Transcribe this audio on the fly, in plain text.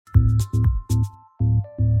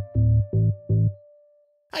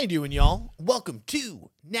you doing, y'all? Welcome to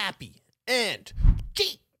Nappy and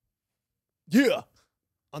G. Yeah.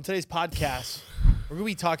 On today's podcast, we're going to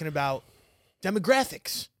be talking about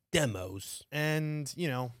demographics Demos. and, maybe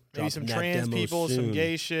Dropping some that trans demo people, some soon.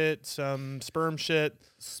 gay shit, some sperm shit,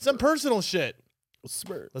 some personal shit.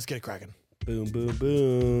 Spurt. Let's get it cracking. Boom, boom,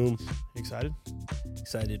 boom. You excited?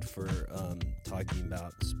 Excited for talking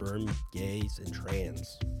about sperm, gays, and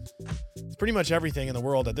trans. It's pretty much everything in the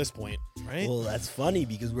world at this point, right? Well, that's funny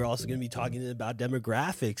because we're also going to be talking about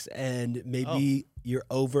demographics and maybe your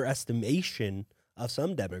overestimation of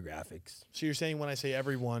some demographics. So you're saying when I say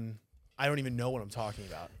everyone, I don't even know what I'm talking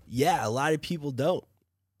about. Yeah, a lot of people don't.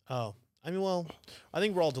 Oh, I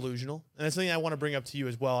think we're all delusional. And that's something I want to bring up to you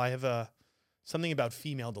as well. I have something about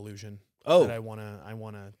female delusion that I want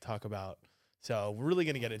to talk about. So we're really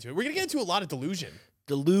going to get into it. We're going to get into a lot of delusion.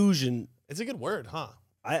 Delusion. It's a good word, huh?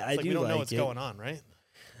 I do we don't like know what's it. going on, right?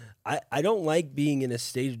 I don't like being in a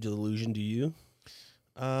state of delusion. Do you?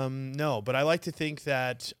 No, but I like to think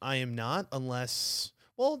that I am not unless,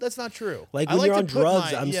 well, that's not true. Like I when you're to on put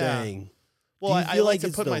drugs, my- I'm yeah. saying. Well, Do you I feel like like to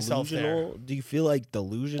it's put myself there. delusional? Do you feel like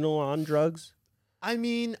delusional on drugs? I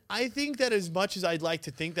mean, I think that as much as I'd like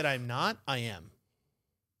to think that I'm not, I am.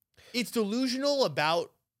 It's delusional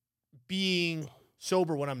about being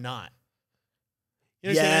sober when I'm not. You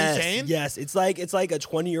understand what I'm saying? Yes, it's like a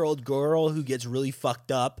 20-year-old girl who gets really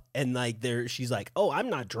fucked up and she's like, "Oh, I'm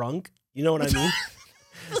not drunk." You know what I mean?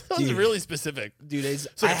 That was Dude. really specific. Dude, It's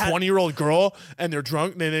like a 20-year-old girl and they're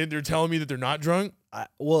drunk and they're telling me that they're not drunk. I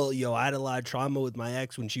had a lot of trauma with my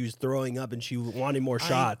ex when she was throwing up and she wanted more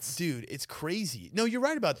shots. Dude, it's crazy. No, you're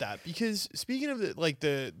right about that because speaking of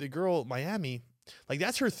the girl Miami, like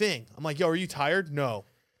that's her thing. I'm like, yo, are you tired? No.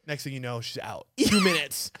 Next thing you know, she's out. 2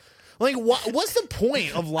 minutes. Like, what's the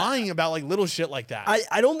point of lying about like little shit like that?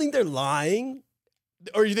 I don't think they're lying.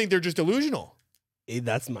 Or you think they're just delusional?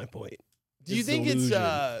 That's my point. Do you think delusion.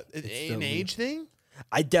 it's an delusion. age thing?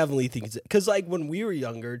 I definitely think it's because like when we were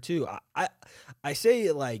younger too, I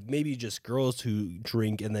say like maybe just girls who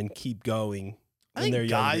drink and then keep going. I when think they're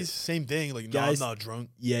guys, younger. same thing. Like, Guys- no, I'm not drunk.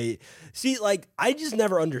 Yeah. See, like I just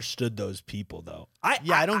never understood those people though.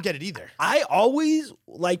 I don't get it either. I always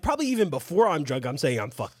like probably even before I'm drunk, I'm saying I'm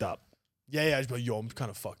fucked up. Yeah, I just be like, yo, I'm kind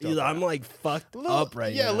of fucked up. I'm like fucked up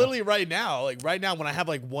right now. Yeah, literally right now. Like right now when I have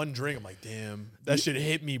like one drink, I'm like, damn, that shit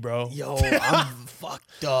hit me, bro. Yo, I'm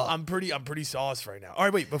fucked up. I'm pretty sauced right now. All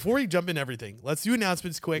right, wait, before we jump in everything, let's do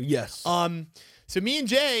announcements quick. Yes. So me and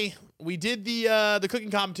Jay, we did the cooking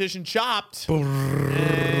competition Chopped.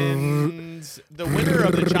 And the winner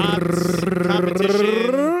of the Chopped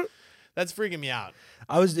competition, that's freaking me out.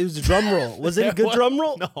 it was a drum roll. Was it a good drum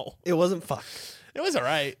roll? No. It wasn't. Fuck. It was all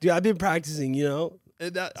right. Dude, I've been practicing, sound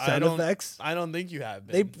effects. I don't think you have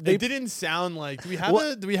been. They it didn't sound like. Do we have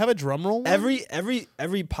What? a drum roll? one? Every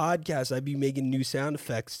podcast I'd be making new sound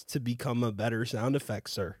effects to become a better sound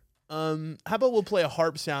effectser. How about we'll play a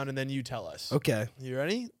harp sound and then you tell us. Okay. You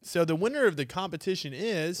ready? So the winner of the competition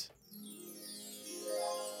is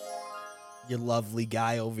You lovely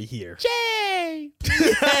guy over here. Jay.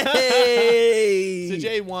 Hey! So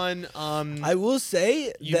Jay won. I will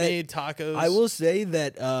say You that made tacos. I will say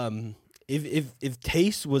that if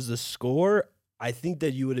taste was the score, I think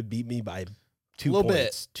that you would have beat me by 2 Little bit.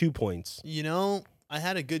 points. 2 points. I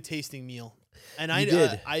had a good tasting meal, and You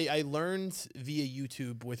did. I learned via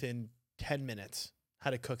YouTube within 10 minutes how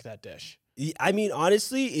to cook that dish. I mean,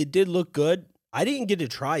 honestly, it did look good. I didn't get to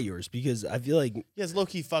try yours because I feel like You guys low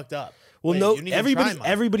key fucked up. well, Wait, no, you didn't even try mine.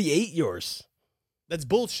 everybody ate yours. That's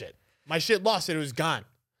bullshit. My shit lost and it was gone.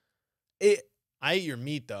 It, I ate your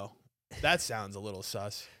meat though. That sounds a little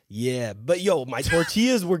sus. yeah, but yo, my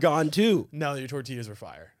tortillas were gone too. No, your tortillas were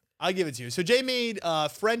fire. I'll give it to you. So Jay made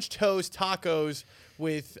French toast tacos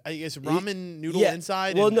with, I guess, ramen noodle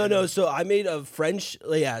inside. Well, and- no. So I made a French,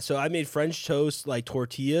 So I made French toast like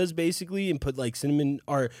tortillas basically, and put like cinnamon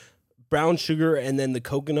or brown sugar and then the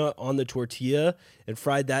coconut on the tortilla and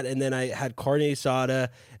fried that. And then I had carne asada,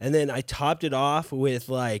 and then I topped it off with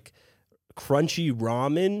like crunchy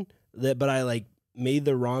ramen. But I like made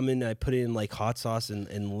the ramen. I put it in like hot sauce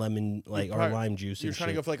and lemon, like or lime juice. You're and trying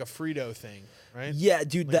to shit. go for like a Frito thing, right? Yeah,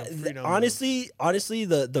 dude. Like a Frito Honestly,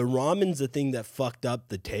 the ramen's the thing that fucked up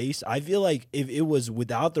the taste. I feel like if it was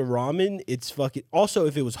without the ramen, it's fucking. Also,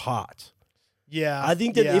 if it was hot, Yeah. I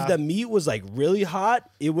think that if the meat was like really hot,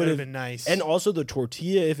 it would would have have been nice. And also the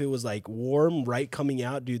tortilla, if it was like warm, right coming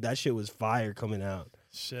out, dude, that shit was fire coming out.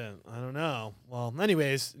 Shit, I don't know. Well,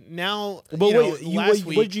 anyways, now. But last what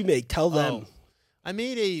week, did you make? Tell them. I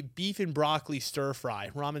made a beef and broccoli stir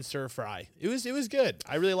fry, ramen stir fry. It was good.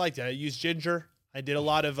 I really liked it. I used ginger. I did a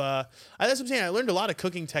lot of that's what I'm saying. I learned a lot of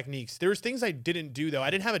cooking techniques. There was things I didn't do though. I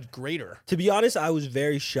didn't have a grater. To be honest, I was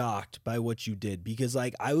very shocked by what you did because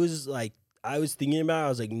I was thinking about it. I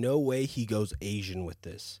was like, no way he goes Asian with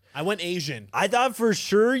this. I went Asian. I thought for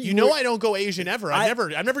sure You know I don't go Asian ever. I've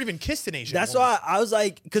never even kissed an Asian. That's woman. why I was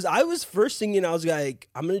like, because I was first thinking, I was like,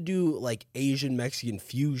 I'm gonna do like Asian Mexican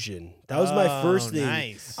fusion. That was my first thing.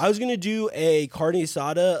 Nice. I was gonna do a carne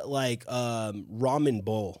asada like ramen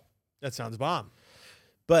bowl, That sounds bomb.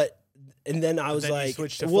 and then I was Then like, you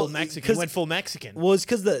switched to full Mexican. You went full Mexican. Well, it's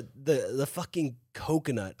because the fucking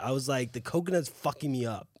coconut. I was like, the coconut's fucking me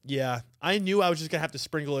up. Yeah, I knew I was just gonna have to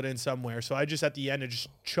sprinkle it in somewhere, so I just at the end I just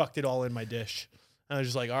chucked it all in my dish. I was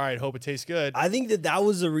just like, all right, hope it tastes good. I think that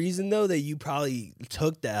was the reason though that you probably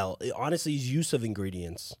took the L. Honestly, is use of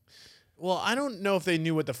ingredients. Well, I don't know if they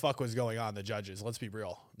knew what the fuck was going on. The judges. Let's be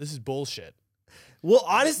real. This is bullshit. Well,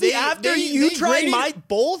 honestly, after you tried graded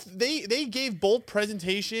both, they gave both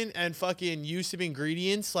presentation and fucking use of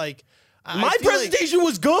ingredients. Like my presentation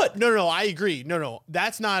was good. No, I agree. No,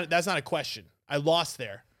 that's not a question. I lost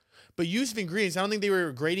there. But use of ingredients, I don't think they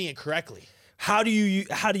were grading it correctly. How do you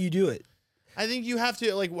do it? I think you have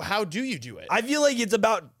to like. How do you do it? I feel like it's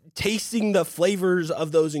about tasting the flavors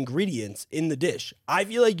of those ingredients in the dish. I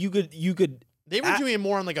feel like you could. They were doing it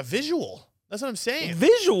more on like a visual. That's what I'm saying.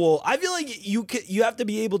 Visual. I feel like you have to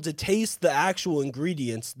be able to taste the actual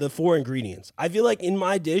ingredients, the 4 ingredients. I feel like in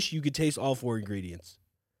my dish you could taste all 4 ingredients.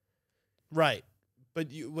 Right, but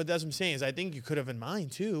what that's what I'm saying is I think you could have in mine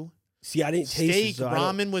too. See, I didn't taste steak, it, so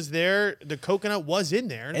ramen was there. The coconut was in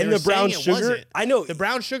there, and the brown sugar. I know the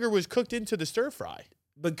brown sugar was cooked into the stir fry.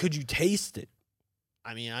 But could you taste it?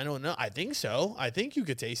 I mean, I don't know. I think so. I think you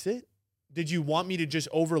could taste it. Did you want me to just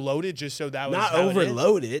overload it just so that was not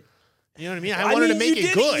overload it? You know what I mean? I wanted to make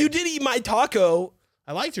it good. You did eat my taco.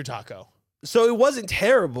 I liked your taco, so it wasn't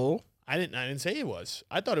terrible. I didn't say it was.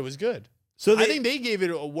 I thought it was good. So I think they gave it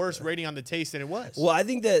a worse rating on the taste than it was. Well, I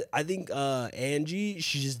think Angie,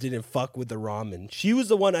 she just didn't fuck with the ramen. She was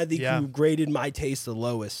the one I think who graded my taste the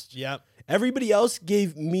lowest. Yep. Everybody else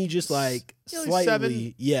gave me just like slightly,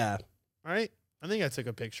 7. yeah. All right. I think I took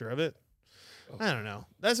a picture of it. I don't know.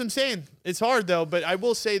 That's what I'm saying. It's hard though, but I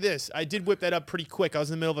will say this: I did whip that up pretty quick. I was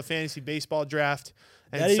in the middle of a fantasy baseball draft.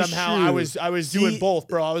 And somehow I was doing both,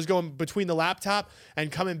 bro. I was going between the laptop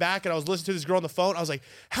and coming back, and I was listening to this girl on the phone. I was like,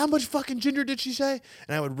 how much fucking ginger did she say?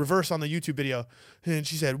 And I would reverse on the YouTube video, and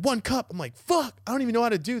she said 1 cup. I'm like, fuck, I don't even know how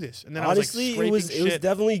to do this. And then honestly, I was like, it was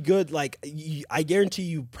definitely good. Like, I guarantee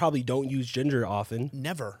you probably don't use ginger often.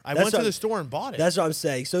 Never. I went to the store and bought it. That's what I'm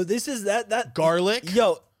saying. So this is that garlic.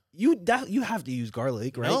 Yo. You have to use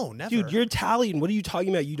garlic, right? No, never. Dude, you're Italian. What are you talking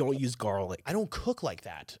about? You don't use garlic. I don't cook like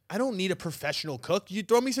that. I don't need a professional cook. You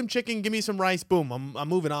throw me some chicken, give me some rice, boom, I'm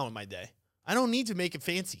moving on with my day. I don't need to make it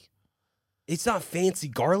fancy. It's not fancy.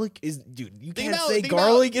 Garlic is, dude, you Think can't say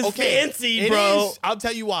garlic is fancy, bro. Is, I'll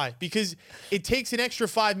tell you why. Because it takes an extra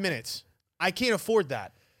 5 minutes. I can't afford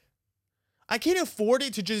that. I can't afford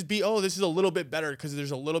it to just be, oh, this is a little bit better because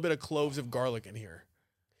there's a little bit of cloves of garlic in here.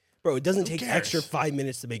 Bro, it doesn't take extra 5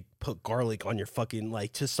 minutes to put garlic on your fucking,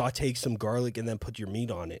 like, to saute some garlic and then put your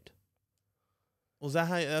meat on it. Well, is that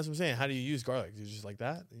how, that's what I'm saying. How do you use garlic? Do you just like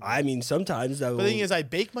that? I mean, sometimes that. But the thing is, I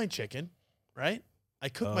bake my chicken, right? I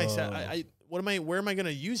cook my where am I going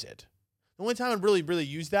to use it? The only time I really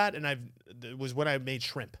used that was when I made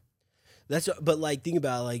shrimp. But like, think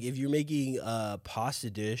about like if you're making a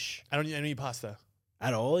pasta dish. I don't eat pasta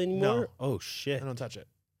at all anymore. No. Oh shit. I don't touch it.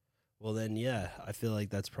 Well then, yeah, I feel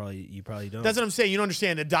like you probably don't. That's what I'm saying. You don't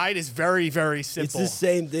understand. The diet is very, very simple. It's the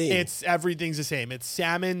same thing. Everything's the same. It's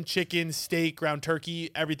salmon, chicken, steak, ground turkey,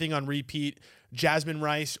 everything on repeat. Jasmine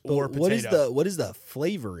rice or potato. What is the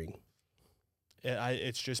flavoring?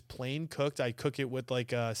 It's just plain cooked. I cook it with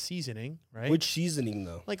like a seasoning, right? Which seasoning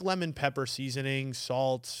though? Like lemon pepper seasoning,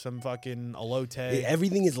 salt, some fucking elote.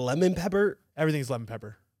 Everything is lemon pepper? Everything's lemon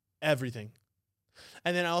pepper. Everything.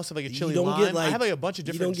 And then I also have like a chili lime. I have like a bunch of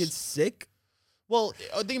different. You don't get sick? Well,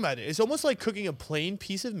 think about it. It's almost like cooking a plain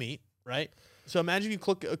piece of meat, right? So imagine you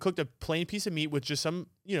cooked a plain piece of meat with just some,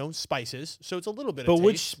 spices. So it's a little bit of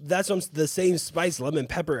taste. That's the same spice, lemon,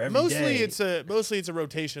 pepper every day. Mostly it's a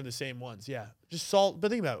rotation of the same ones, yeah. Just salt,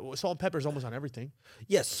 but think about it. Salt and pepper is almost on everything.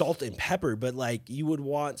 Yeah, salt and pepper, but like you would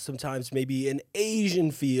want sometimes maybe an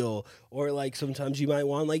Asian feel, or like sometimes you might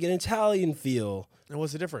want like an Italian feel. And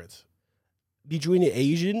what's the difference? Between an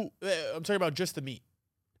Asian? I'm talking about just the meat.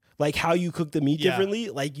 Like how you cook the meat differently?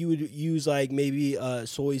 Like you would use like maybe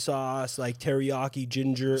soy sauce, like teriyaki,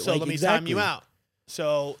 ginger. So let me time you out.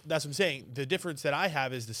 So that's what I'm saying. The difference that I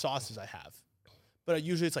have is the sauces I have. But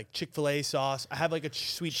usually it's like Chick-fil-A sauce. I have like a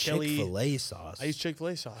sweet chili. Chick-fil-A sauce? I use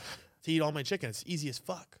Chick-fil-A sauce. to eat all my chicken. It's easy as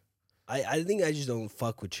fuck. I think I just don't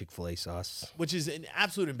fuck with Chick-fil-A sauce. Which is an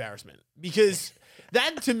absolute embarrassment because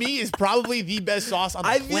that to me is probably the best sauce on the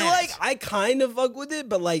I planet. feel like I kind of fuck with it,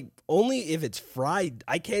 but like only if it's fried.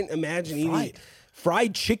 I can't imagine eating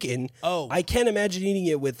fried chicken. Oh. I can't imagine eating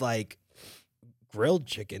it with like grilled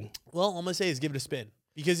chicken. Well, all I'm gonna say is give it a spin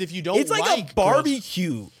because if you don't, It's like a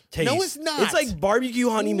barbecue taste. No, it's not. It's like barbecue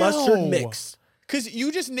honey mustard mix. Because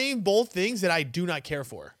you just named both things that I do not care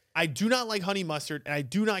for. I do not like honey mustard, and I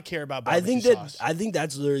do not care about barbecue sauce. I think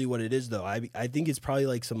that's literally what it is, though. I think it's probably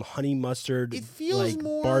like some honey mustard. It feels like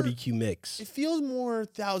more barbecue mix. It feels more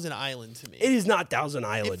Thousand Island to me. It is not Thousand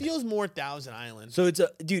Island. It feels more Thousand Island. So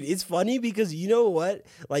dude. It's funny because you know what?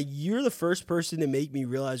 Like you're the first person to make me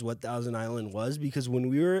realize what Thousand Island was because when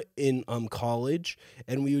we were in college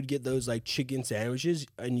and we would get those like chicken sandwiches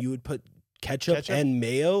and you would put ketchup and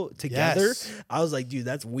mayo together. Yes. I was like, dude,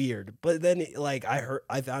 that's weird. But then like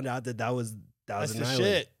I found out that was That's Thousand the Island.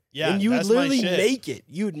 shit. Yeah, and you would that's my literally shit. make it.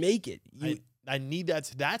 You would make it. I need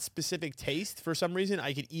that specific taste for some reason.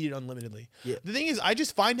 I could eat it unlimitedly. Yeah. The thing is, I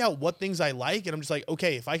just find out what things I like, and I'm just like,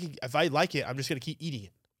 okay, if I like it, I'm just gonna keep eating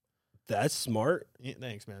it. That's smart. Yeah,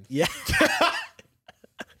 thanks, man. Yeah.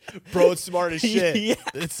 Bro, it's smart as shit. Yeah.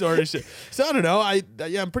 It's smart as shit. So I don't know. I'm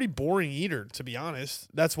a pretty boring eater, to be honest.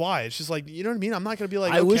 That's why. It's just like, you know what I mean? I'm not gonna be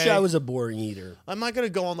like, I wish okay, I was a boring eater. I'm not gonna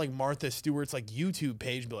go on like Martha Stewart's like YouTube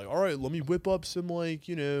page and be like, all right, let me whip up some like,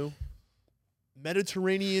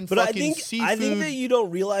 Mediterranean But fucking seafood I think that you don't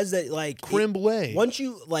realize that like creme brulee. once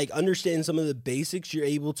you like understand some of the basics, you're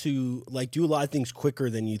able to like do a lot of things quicker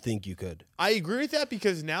than you think you could. I agree with that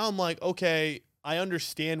because now I'm like, okay, I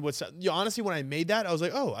understand what's. Honestly, when I made that, I was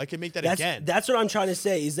like, oh, I can make that again. That's what I'm trying to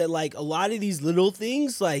say is that like a lot of these little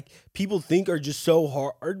things like people think are just so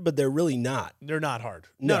hard, but they're really not. They're not hard.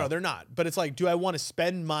 No. No, they're not. But it's like, do I want to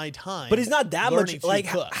spend my time? But it's not that learning much. to Like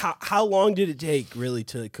cook? how long did it take really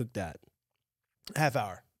to cook that? Half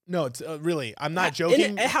hour. No, it's really. I'm not joking.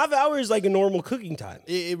 And a half hour is like a normal cooking time.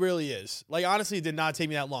 It really is. Like honestly, it did not take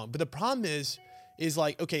me that long. But the problem is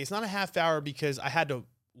like, okay, it's not a half hour because I had to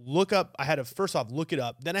look up. I had to first off look it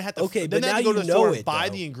up. Then I had to. Okay, then but I had now to go you to the know store and it, buy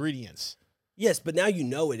though. the ingredients. Yes, but now you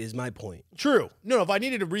know it is my point. True. No, if I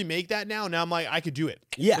needed to remake that now I'm like, I could do it.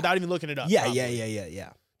 Yeah. Without even looking it up. Yeah, probably. yeah.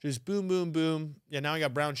 Just boom, boom, boom. Yeah, now I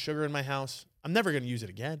got brown sugar in my house. I'm never gonna use it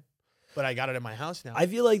again, but I got it in my house now. I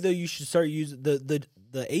feel like though you should start using the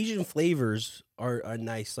Asian flavors are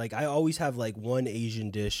nice. Like I always have like one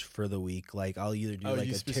Asian dish for the week. Like I'll either do like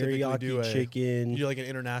you a specifically do teriyaki chicken. You're like an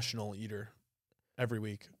international eater every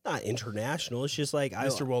week. Not international. It's just like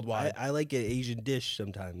Mr. Worldwide. I like an Asian dish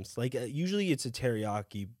sometimes. Like usually it's a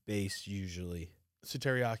teriyaki base usually. It's a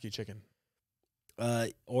teriyaki chicken.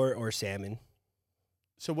 Or salmon.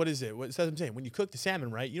 So what is it? That's what I'm saying. When you cook the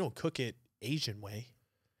salmon, right? You don't cook it Asian way.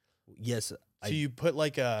 Yes. So you put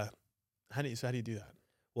like a how do you do that?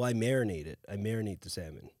 Well, I marinate it. I marinate the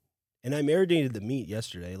salmon. And I marinated the meat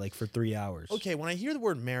yesterday, like for 3 hours. Okay, when I hear the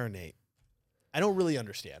word marinate, I don't really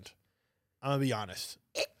understand. I'm gonna be honest.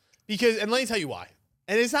 And let me tell you why.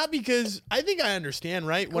 And it's not because I think I understand,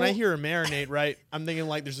 right? When I hear a marinate, right, I'm thinking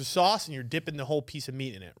like there's a sauce and you're dipping the whole piece of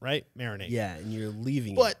meat in it, right? Marinate. Yeah, and you're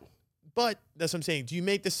leaving But it. that's what I'm saying. Do you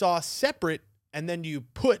make the sauce separate and then do you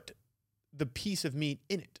put the piece of meat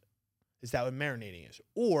in it? Is that what marinating is?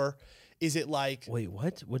 Or is it like Wait,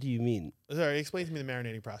 what? What do you mean? sorry, explain to me the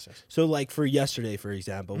marinating process. So like for yesterday, for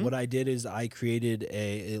example, Mhm. what I did is I created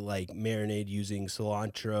a like marinade using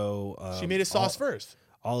cilantro. She made a sauce first.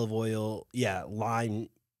 Olive oil, yeah, lime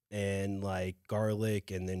and like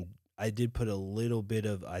garlic, and then I did put a little bit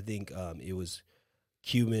of I think it was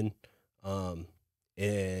cumin,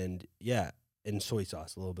 and yeah, and soy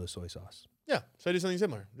sauce, a little bit of soy sauce. Yeah. So I did something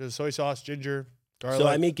similar. There's soy sauce, ginger, garlic. So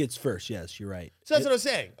I make it first. Yes, you're right. So that's what I was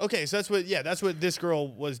saying. Okay, so that's what this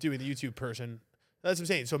girl was doing, the YouTube person. That's what I'm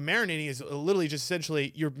saying. So marinating is literally just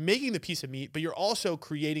essentially you're making the piece of meat, but you're also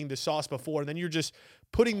creating the sauce before, and then you're just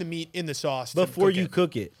putting the meat in the sauce Before you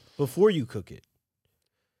cook it. Before you cook it.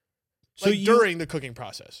 So like during the cooking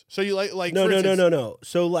process. So you like No.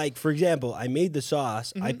 So like for example, I made the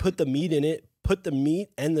sauce. I Mhm. put the meat in it. Put the meat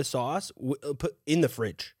and the sauce put in the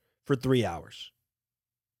fridge for 3 hours.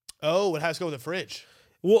 Oh, it has to go in the fridge.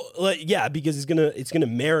 Well, like, yeah, because it's gonna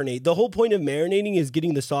marinate. The whole point of marinating is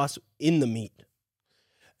getting the sauce in the meat.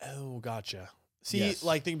 Oh, gotcha. See, Yes.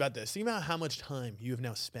 like think about this. Think about how much time you have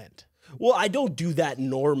now spent. Well, I don't do that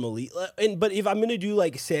normally, but if I'm gonna do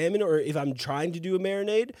like salmon or if I'm trying to do a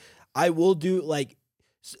marinade, I will do like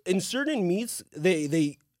in certain meats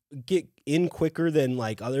they get in quicker than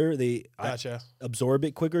like other I Gotcha. absorb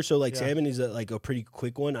it quicker. So like Yeah. salmon is like a pretty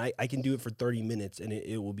quick one. I can do it for 30 minutes and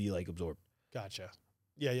it will be like absorbed. Gotcha.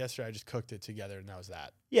 Yeah, yesterday I just cooked it together, and that was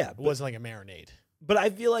that. Yeah, It wasn't like a marinade. but I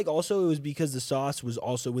feel like also it was because the sauce was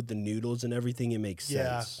also with the noodles and everything. It makes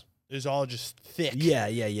Yeah. sense. It was all just thick. Yeah,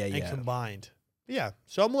 And combined. Yeah.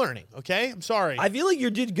 So I'm learning. Okay. I'm sorry. I feel like you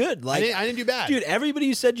did good. Like, I didn't do bad. dude, everybody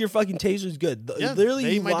who said your fucking taste was good. Yeah, Literally, they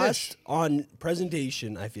you ate my lost dish. on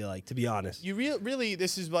presentation. I feel like, to be honest. You really,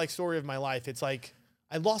 this is like story of my life. It's like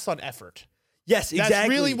I lost on effort. Yes, That's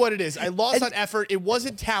exactly. really what it is. I lost And- on effort. It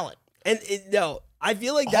wasn't talent. And no, I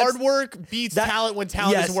feel like that's, Hard work beats that- talent when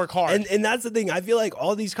talent yes, doesn't work hard. And that's the thing. I feel like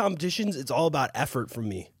all these competitions, it's all about effort from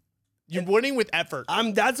me. You're winning with effort.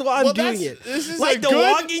 That's why I'm Well, doing that's- it. this is like a the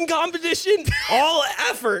good- walking competition, all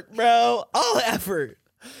effort, bro. All effort.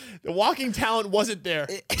 The walking talent wasn't there.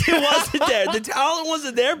 It wasn't there. The talent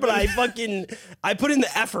wasn't there, but I put in the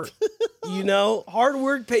effort. You know, hard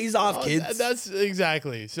work pays off, kids. That's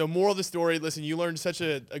exactly. So moral of the story, listen, you learned such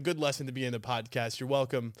a good lesson to be in the podcast. You're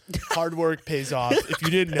welcome. Hard work pays off. If you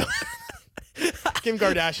didn't know. Kim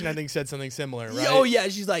Kardashian, I think, said something similar, right? Oh yeah,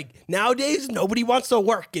 she's like, nowadays nobody wants to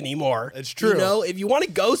work anymore. It's true. You know, if you want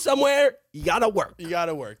to go somewhere, you gotta work. You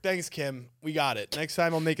gotta work. Thanks, Kim. We got it. Next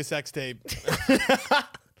time I'll make a sex tape.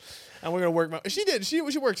 And we're gonna work. She did. She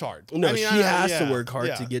works hard. No, I mean, she has to yeah, work hard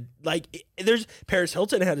yeah. to get there's Paris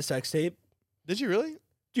Hilton had a sex tape. Did you really?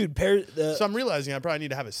 Dude, Paris So I'm realizing I probably need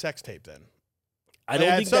to have a sex tape then. I don't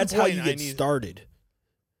at think some that's how point you I get need- started.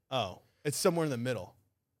 Oh, it's somewhere in the middle.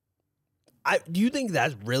 Do you think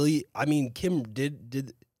that's really? I mean, Kim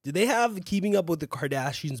did they have Keeping Up with the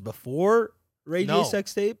Kardashians before Ray No. J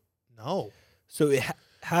sex tape? No. So it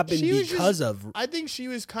happened She was because just- of. I think she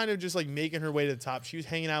was kind of just like making her way to the top. She was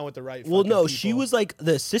hanging out with the right. Well, fucking no, people. she was like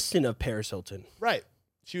the assistant of Paris Hilton. right.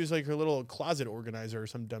 She was like her little closet organizer or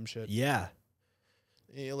some dumb shit. Yeah.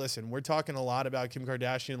 Hey, listen, we're talking a lot about Kim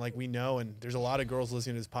Kardashian, like we know, and there's a lot of girls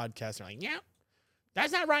listening to this podcast. They're like, yeah,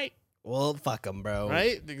 that's not right, Well, fuck them, bro.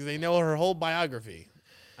 right? Because they know her whole biography.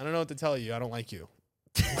 I don't know what to tell you. I don't like you.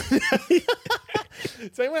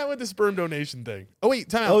 Same with the sperm donation thing. Oh wait,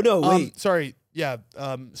 time out. Oh, no, wait. Sorry. Yeah.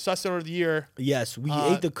 Sus of the year. Yes, we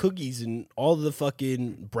Uh, ate the cookies and all the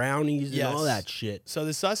fucking brownies and all Yes. that shit. So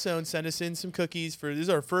the Sus Zone sent us in some cookies for this is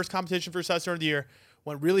our first competition for Sus of the year.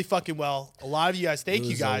 Went really fucking well. A lot of you guys, thank It you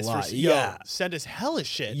was a guys lot. for Yeah. send us hella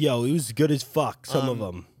shit. Yo, it was good as fuck. Some of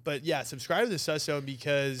them. But yeah, subscribe to the Sus Zone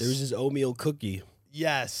because There was this oatmeal cookie.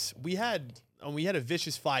 yes, we had a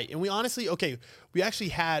vicious fight, and we honestly we actually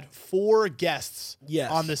had 4 guests Yes.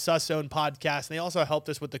 on the Sus Zone podcast, and they also helped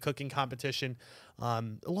us with the cooking competition. A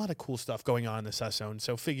lot of cool stuff going on in the Sus Zone,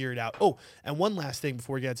 so figure it out. Oh, and one last thing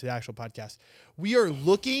before we get to the actual podcast, we are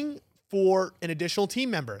looking for an additional team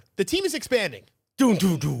member. The team is expanding. Doom,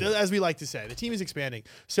 doom, doom. As we like to say, the team is expanding.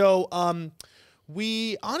 So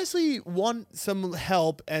we honestly want some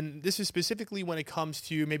help, and this is specifically when it comes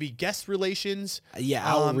to maybe guest relations. Yeah,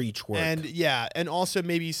 outreach work. And also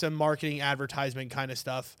maybe some marketing, advertisement kind of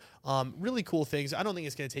stuff. Really cool things. I don't think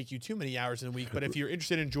it's going to take you too many hours in a week, but if you're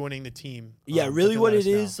interested in joining the team, Yeah, really definitely what let it us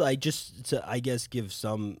know. is, like just to, I guess, give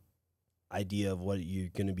some idea of what you're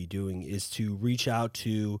going to be doing is to reach out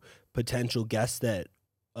to potential guests that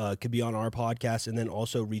could be on our podcast, and then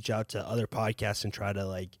also reach out to other podcasts and try to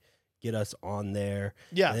like get us on there.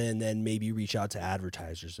 Yeah. And then maybe reach out to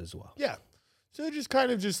advertisers as well. Yeah. So just kind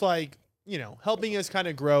of just like, helping us kind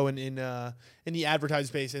of grow in the advertising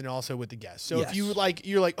space and also with the guests. So if you Yes.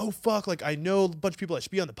 you're like, oh fuck, like I know a bunch of people that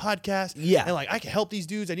should be on the podcast. Yeah. And like I can help these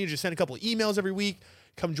dudes. I need to just send a couple of emails every week.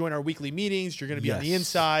 Come join our weekly meetings. You're gonna be on the Yes.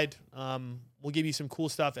 inside. We'll give you some cool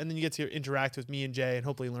stuff, and then you get to interact with me and Jay, and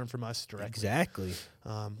hopefully learn from us directly. Exactly.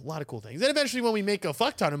 A lot of cool things. Then eventually, when we make a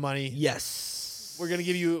fuck ton of money, Yes. we're gonna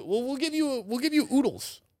give you. We'll give you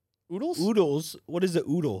oodles. Oodles. Oodles. What is an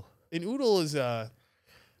oodle? An oodle is a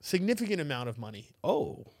significant amount of money.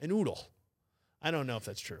 Oh. An oodle. I don't know if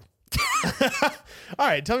that's true. All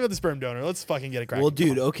right, tell me about the sperm donor. Let's fucking get it cracking. Well, Come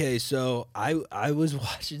dude, on. okay, so I was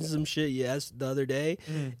watching some shit the other day,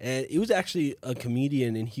 Mm. and it was actually a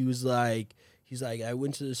comedian, and he's like, I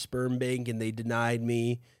went to the sperm bank and they denied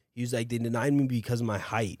me. He was like, they denied me because of my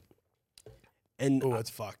height, and Oh, that's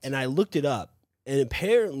fucked. and I looked it up, and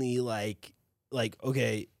apparently, like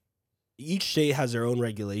okay, each state has their own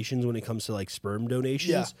regulations when it comes to like sperm donations.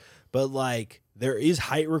 Yeah. But like there is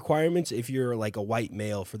height requirements if you're like a white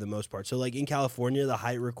male for the most part. So like in California, the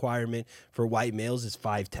height requirement for white males is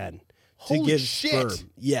 5'10" to Holy give shit. sperm.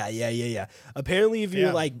 Yeah. Apparently, if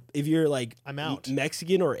you're Damn. like I'm out.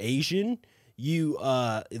 Mexican or Asian, you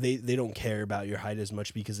they don't care about your height as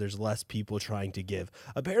much because there's less people trying to give.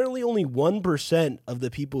 Apparently only 1% of the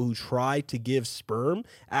people who try to give sperm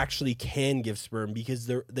actually can give sperm because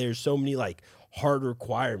there's so many like hard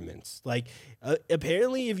requirements. Like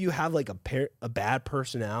apparently, if you have like a bad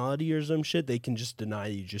personality or some shit, they can just deny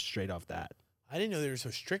you just straight off that. I didn't know they were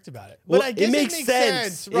so strict about it. Well, But I guess it makes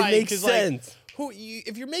sense. right? It makes 'Cause, like, sense.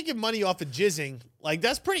 if you're making money off of jizzing, like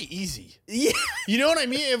that's pretty easy. Yeah. You know what I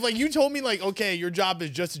mean? If like you told me like, okay, your job is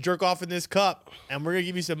just to jerk off in this cup, and we're gonna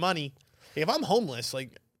give you some money. If I'm homeless,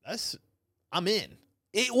 like I'm in.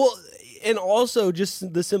 And also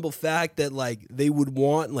just the simple fact that like they would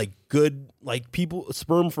want like good like people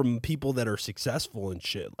sperm from people that are successful and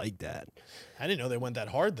shit like that. I didn't know they went that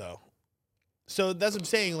hard though. So that's what I'm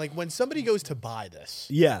saying. Like when somebody goes to buy this,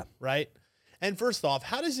 Yeah. right? And first off,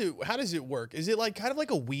 how does it work? Is it like kind of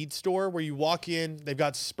like a weed store where you walk in, they've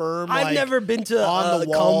got sperm? I've like, never been to on the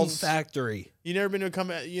cum walls. factory. You never been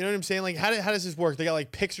to you know what I'm saying? Like how does this work? They got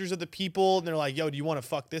like pictures of the people, and they're like, "Yo, do you want to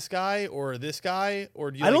fuck this guy or this guy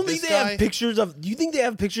or do you?" I don't like think this they guy? have pictures of. Do you think they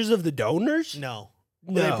have pictures of the donors? No,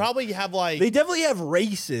 No. They probably have like They definitely have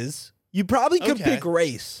races. You probably could Okay. pick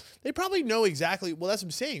race. they probably know exactly. Well, that's what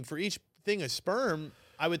I'm saying. For each thing of sperm,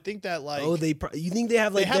 I would think that like You think they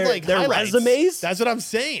have they like have like their highlights. resumes? That's what I'm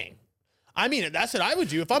saying. I mean, that's what I would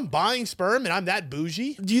do if I'm buying sperm and I'm that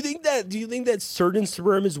bougie. Do you think that certain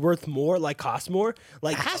sperm is worth more, like cost more?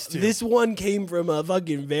 Like Has to. this one came from a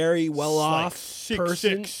fucking very well off It's like 6'6".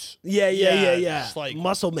 person. Yeah. Just like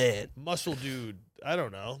Muscle man. muscle dude. I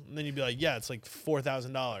don't know. And then you'd be like, yeah, it's like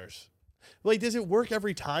 $4,000. Like, does it work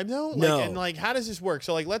every time though? Like, No. And like, how does this work?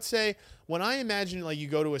 So like, let's say when I imagine like you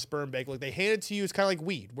go to a sperm bank, like they hand it to you. It's kind of like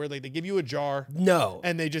weed, where like they give you a jar No.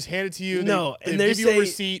 and they just hand it to you. No. they And they give you say a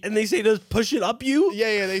receipt. and they say to push it up you.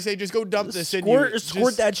 Yeah. They say just go dump this in. Squirt You.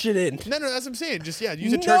 squirt that shit in. No, that's what I'm saying. Just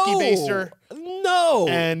use a turkey baster. No.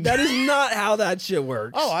 And- that is not how that shit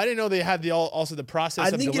works. Oh, I didn't know they had also the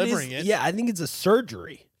process of delivering it. Yeah, I think it's a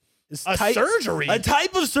surgery. It's A surgery? A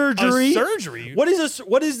type of surgery. A surgery. What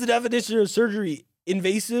is the definition of surgery?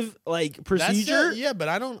 Invasive like procedure? Yeah, but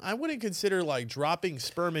I wouldn't consider like dropping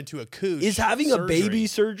sperm into a cooch. Is having surgery. a baby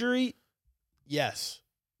surgery? Yes.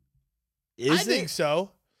 Is I think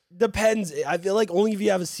so. Depends. I feel like only if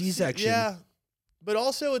you have a C-section. Yeah. But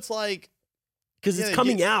also it's like Because Yeah, it's they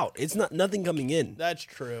coming out. It's not nothing coming in. that's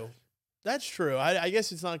true. That's true. I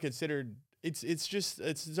guess it's not considered it's just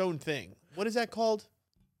it's its own thing. What is that called?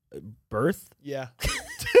 Birth? Yeah.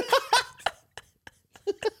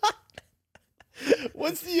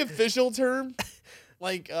 What's the official term?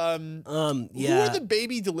 Like Yeah. who are the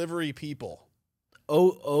baby delivery people?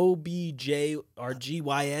 OBJ or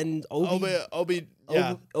GYN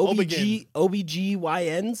Yeah. Obigyn.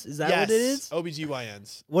 OBGYNs? Is that Yes. what it is?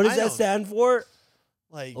 OBGYNs. What does I that don't- stand for?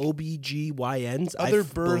 Like OBGYNs. Other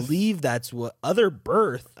birth. Believe that's what other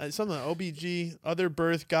birth. something OBG, other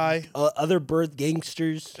birth guy. Other birth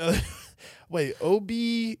gangsters. Wait,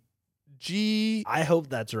 OBG. I hope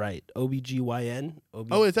that's right. OBGYN.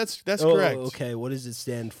 Oh, that's correct. Okay, what does it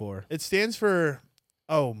stand for? It stands for.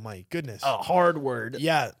 Oh my goodness. A hard word.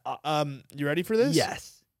 Yeah. You ready for this?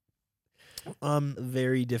 Yes. Um,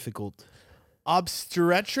 Very difficult.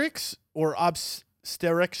 obstetrics or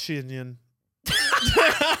obstetrician.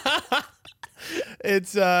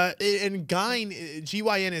 It's and GYN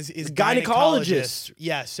is Gynecologist. gynecologist.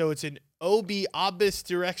 Yeah, so it's an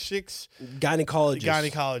obstetrics Gynecologist.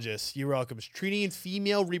 gynecologist. You're welcome. It's treating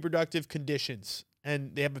female reproductive conditions,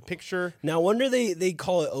 and they have a picture. Now, I wonder they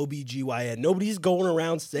call it OBGYN. Nobody's going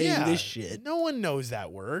around saying this shit. No one knows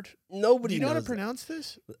that word. Nobody Do you know how to knows pronounce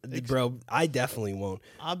this? that. Bro, I definitely won't.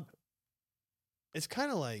 It's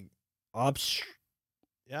kind of like, Obst-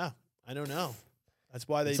 yeah, I don't know. That's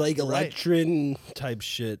why they. it's like you're right. Electrin type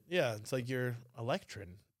shit. Yeah, it's like your electrin.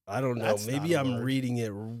 I don't know. That's Maybe not a I'm word. reading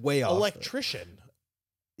it way off. Electrician.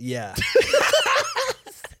 Yeah.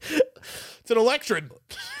 It's an electrin.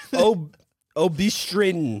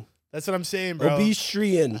 Obestrin. That's what I'm saying, bro.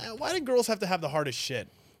 Obestrian. Why do girls have to have the hardest shit?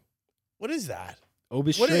 What is that?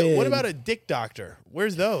 Obestrian. What about a dick doctor?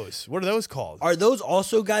 Where's those? What are those called? Are those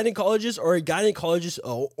also gynecologists or a gynecologist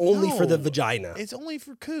only for the No. vagina? It's only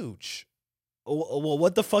for cooch. Well,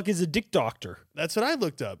 what the fuck is a dick doctor? That's what I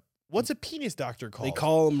looked up. What's a penis doctor called? They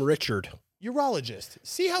call him Richard. urologist.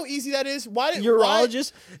 See how easy that is? Why did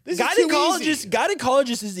Urologist. This is too Gynecologist. easy.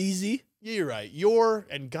 Gynecologist is easy. Yeah, you're right. Your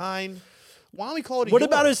and gyn. Why don't we call it a What your?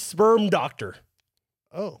 about a sperm doctor?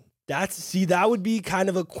 Oh, That would be kind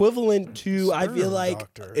of equivalent to, I feel Sperm like,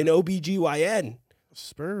 doctor. an OBGYN.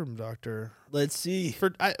 sperm doctor. Let's see.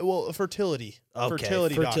 Fertility. Okay,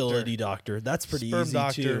 fertility doctor. That's pretty Sperm easy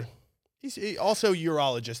doctor. too. He's also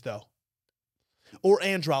urologist though, or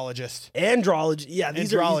andrologist. Andrology. Yeah,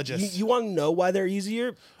 these are Andrologist. easy. You want to know why they're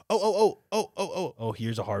easier? Oh. Oh,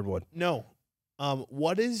 here's a hard one. No.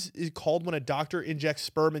 What is called when a doctor injects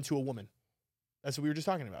sperm into a woman? That's what we were just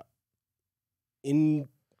talking about.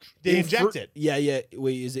 They inject it. Yeah, yeah.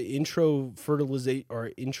 Wait, is it intro fertilization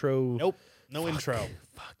or intro? Nope. No intro.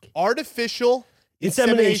 Fuck. Artificial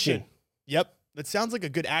Insemination. Yep. That sounds like a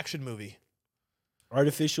good action movie.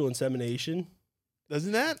 Artificial insemination.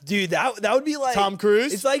 Doesn't that? Dude, that would be like Tom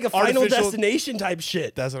Cruise? It's like a Final Artificial- Destination type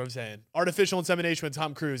shit. That's what I'm saying. Artificial insemination with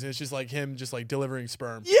Tom Cruise, and it's just like him just like delivering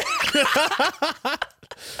sperm. Yeah.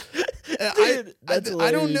 I that's don't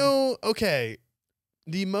hilarious. know. Okay.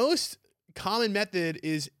 The most common method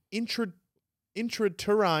is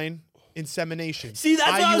intrauterine insemination. See,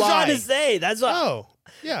 that's what I was trying to IUI. say. That's what. Oh,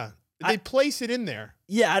 yeah. They place it in there.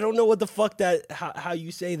 Yeah, I don't know what the fuck that how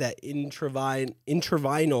you say that intravenal,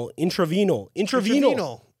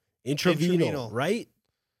 right?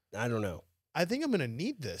 I don't know. I think I'm gonna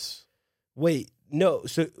need this. Wait, no.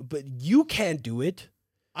 So, but you can't do it.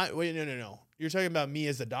 Wait, no. You're talking about me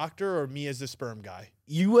as the doctor or me as the sperm guy?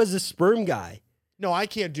 You as a sperm guy, No, I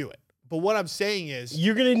can't do it. But what I'm saying is,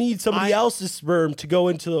 you're gonna need somebody else's sperm to go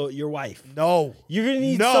into your wife. no, You're gonna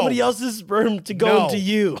need No. somebody else's sperm to go No. into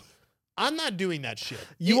you. I'm not doing that shit.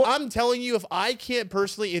 You- I'm telling you, if I can't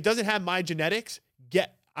personally, it doesn't have my genetics.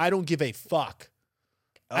 I don't give a fuck.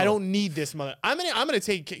 I don't need this mother. I'm gonna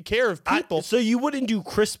take care of people. So you wouldn't do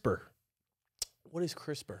CRISPR. What is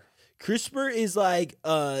CRISPR? CRISPR is like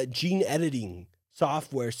gene editing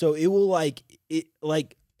software. So it will like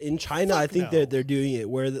in China, I Fuck think no. that they're doing it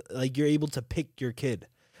where like you're able to pick your kid.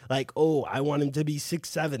 Like, oh, I want him to be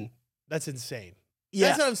 6'7". That's insane. Yeah.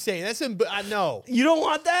 That's what I'm saying. No, You don't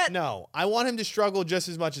want that? no. I want him to struggle just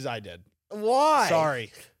as much as I did. Why?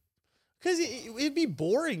 Sorry. Because it'd be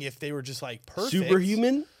boring if they were just like perfect.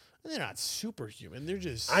 Superhuman? They're not superhuman. They're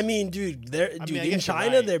just. I mean, dude, I in guess you're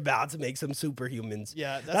China, right. they're about to make some superhumans.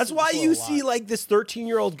 Yeah, That's why still you a see lot. like this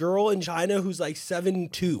 13-year-old girl in China who's like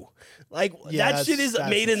 7'2". Like Yeah, that shit is that's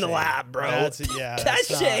made in the insane. lab, bro. Yeah, that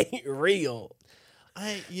that's shit ain't real.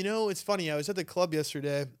 It's funny. I was at the club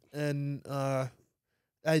yesterday, and I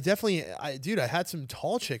had some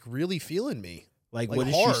tall chick really feeling me. Like, Like, what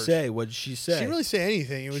did hard. she say? What did she say? She didn't really say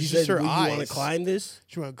anything. It was She just said, her "Would eyes. you want to climb this?"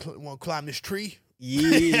 She want to climb this tree.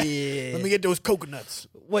 Yeah. Let me get those coconuts.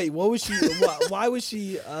 Wait, what was she? why was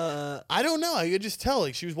she? I don't know. I could just tell.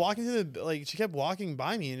 Like she was walking she kept walking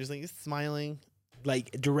by me and just like smiling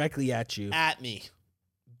Like directly at you. at me,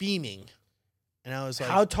 beaming, and I was like,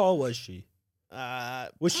 How tall was she? Was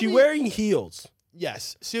she probably- wearing heels?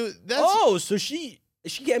 Yes. So that's So she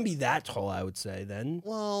can't be that tall, I would say then.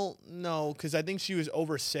 well, no, because I think she was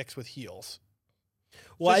over 6 with heels.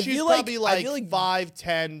 Well, So I she's feel probably like like, I feel like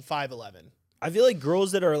 5'10", 5'11". I feel like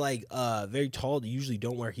girls that are like very tall usually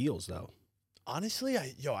don't wear heels though. Honestly,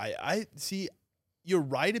 I see. You're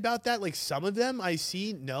right about that. Like some of them I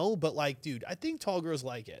see, no, but like, dude, I think tall girls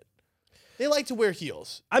like it. They like to wear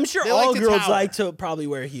heels. I'm sure They all like to girls tower. like to probably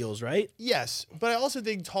wear heels, right? Yes, but I also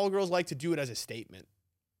think tall girls like to do it as a statement.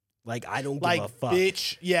 Like I don't Like, give a fuck.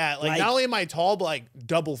 bitch, yeah. Like, Like- not only am I tall, but like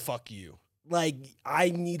double fuck you. Like I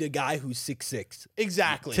need a guy who's 6'6".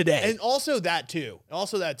 Exactly. Today. And also that too.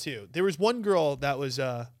 There was one girl that was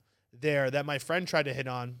there that my friend tried to hit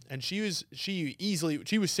on, and she was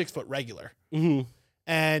 6 foot regular. Mm-hmm.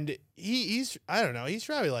 And he's I don't know, he's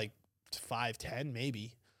probably like 5'10",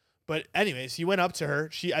 maybe. But anyways, he went up to her.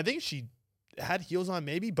 I think she had heels on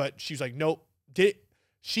maybe, but she was like, nope.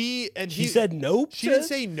 She said nope. She didn't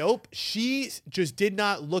say nope. She just did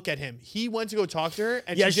not look at him. He went to go talk to her,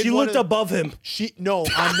 and Yeah, she looked above him. No,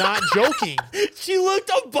 I'm not joking. She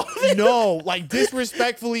looked above him. No, like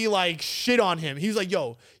disrespectfully, like shit on him. He was like,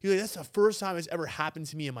 "Yo," that's the first time it's ever happened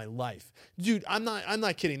to me in my life, dude. I'm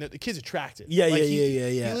not kidding. The kid's attractive. Yeah, Like, yeah.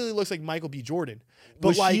 He literally looks like Michael B. Jordan. But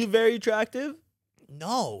Was like, she very attractive?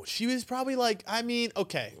 no, she was probably like, I mean,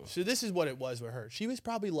 okay, so this is what it was with her. She was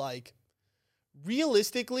probably like,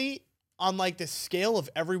 realistically, on like the scale of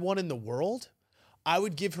everyone in the world, I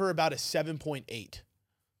would give her about a 7.8.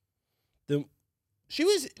 She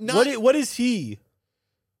was not. What is he?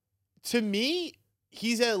 To me,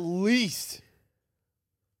 he's at least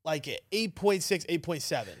like an 8.6,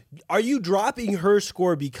 8.7. Are you dropping her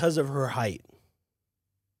score because of her height?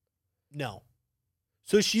 No,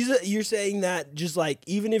 So you're saying that just like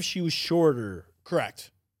even if she was shorter,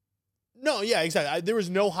 correct. No, yeah, exactly. There was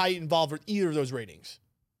no height involved with either of those ratings.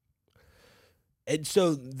 and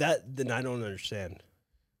so then I don't understand.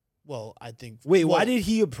 Well, I think. Wait, why did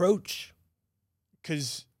he approach?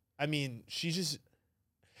 Because, I mean, she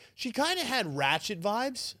kind of had Ratchet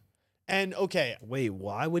vibes. And, okay, Wait,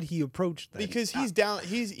 why would he approach that? because he's down,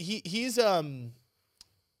 he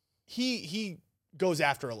goes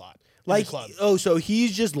after a lot. In Like, the club. oh, so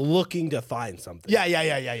he's just looking to find something. Yeah.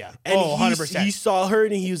 And Oh, 100%. he saw her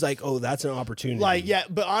and he was like, oh, that's an opportunity. Like, yeah,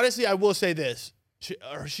 but honestly, I will say this: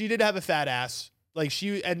 she did have a fat ass. Like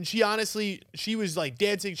she honestly, she was like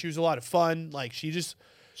dancing. She was a lot of fun. Like she She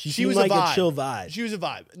was seemed like a vibe. a chill vibe. She was a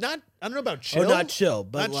vibe. Not, I don't know about chill. Or not chill,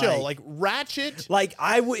 but not chill. Like ratchet. Like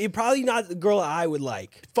I would probably not the girl I would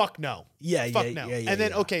like. Fuck no. Yeah, Fuck yeah, no. yeah, yeah. And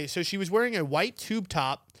then yeah. okay, so she was wearing a white tube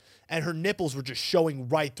top. And her nipples were just showing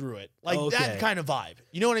right through it. Like Okay. that kind of vibe.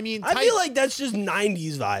 You know what I mean? I feel like that's just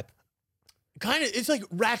 90s vibe. kind of, it's like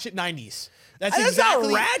ratchet 90s. That's That's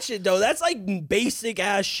exactly. not ratchet though. That's like basic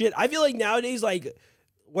ass shit. I feel like nowadays, like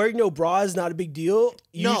wearing no bra is not a big deal.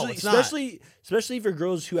 No, Usually, it's not. especially for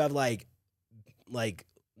girls who have like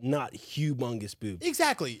not humongous boobs.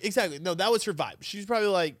 Exactly. No, that was her vibe. She was probably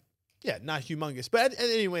like, yeah, not humongous. But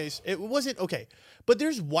anyways, it wasn't okay. But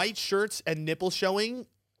there's white shirts and nipples showing.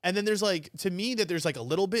 And then there's like, to me, that there's like a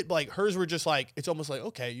little bit, but like hers were just like, it's almost like,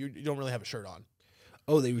 okay, you don't really have a shirt on.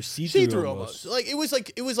 Oh, they were see-through, See-through almost. Like it was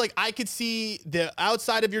like I could see the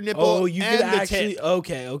outside of your nipple. Oh, you and could the actually. tip.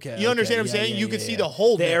 Okay. You understand what I'm saying? You could see the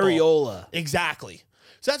whole the nipple. areola. Exactly.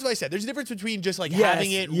 So that's what I said. There's a difference between just like Yes,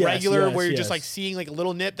 having it yes, regular, yes, where you're yes. just like seeing like a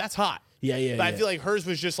little nip. That's hot. Yeah. But I feel like hers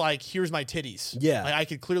was just like, here's my titties. Yeah. Like I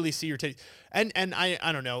could clearly see your titties. And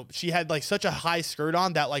I don't know. She had like such a high skirt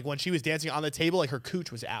on that like when she was dancing on the table, like her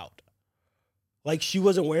cooch was out. like she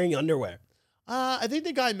wasn't wearing underwear. I think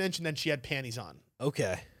the guy mentioned that she had panties on.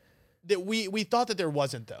 Okay. That we thought that there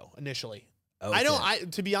wasn't though initially. Okay. I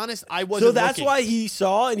don't. To be honest, I wasn't. So that's looking. why he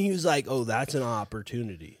saw and he was like, "Oh, that's an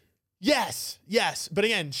opportunity." Yes. But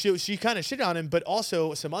again, she kind of shit on him, but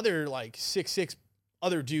also some other like 6'6"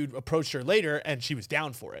 other dude approached her later and she was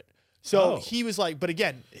down for it. So he was like, but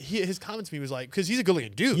again, his comments to me was like, because he's a good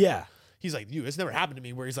looking dude. Yeah. He's like, dude, it's never happened to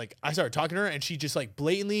me where he's like, I started talking to her and she just like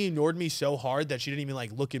blatantly ignored me so hard that she didn't even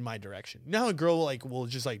like look in my direction. You know how a girl like will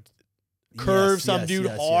just like curve some dude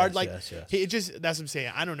hard? It just, that's what I'm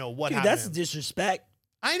saying. I don't know what Dude, happened. that's disrespect.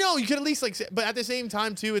 I know you could at least like, say, but at the same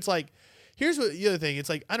time too, it's like, here's what the other thing. It's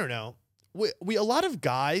like, I don't know. We a lot of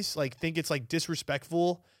guys like think it's like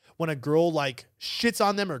disrespectful when a girl like shits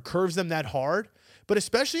on them or curves them that hard, but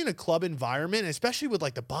especially in a club environment, and especially with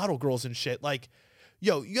like the bottle girls and shit, like,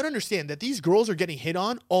 yo, you gotta understand that these girls are getting hit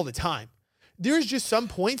on all the time. There's just some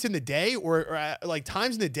points in the day or like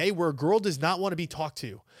times in the day where a girl does not want to be talked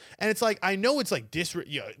to. And it's like, I know it's like, that's what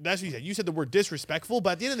you said. You said the word disrespectful,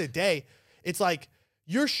 but at the end of the day, it's like,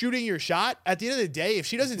 you're shooting your shot. At the end of the day, if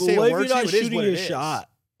she doesn't say a word to you, it is what it is. Shot?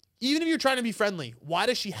 Even if you're trying to be friendly, why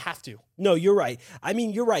does she have to? No, you're right. I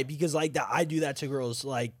mean, you're right because like that, I do that to girls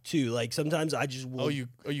like too. Like sometimes I just will. You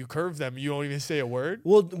curve them. You don't even say a word.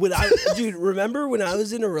 Well, dude, remember when I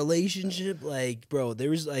was in a relationship? Like, bro,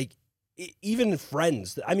 there was like even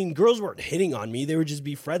friends. I mean, girls weren't hitting on me; they would just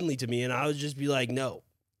be friendly to me, and I would just be like, no.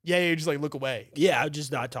 Yeah, you just like look away. Yeah, I would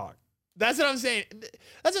just not talk. That's what I'm saying.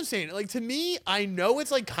 That's what I'm saying. Like to me, I know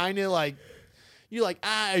it's like kind of like. You're like,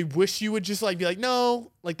 I wish you would just like be like,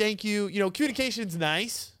 no, like, thank you. You know, communication's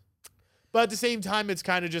nice, but at the same time, it's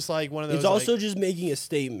kind of just like one of those. It's also just making a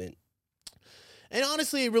statement. And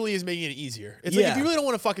honestly, it really is making it easier. It's like, if you really don't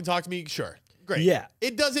want to fucking talk to me, sure, great. Yeah.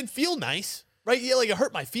 It doesn't feel nice, right? Yeah, like it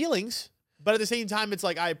hurt my feelings, but at the same time, it's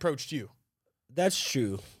like I approached you. That's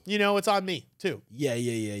true. You know, it's on me too.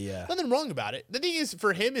 Yeah. Nothing wrong about it. The thing is,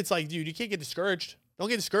 for him, it's like, dude, you can't get discouraged. Don't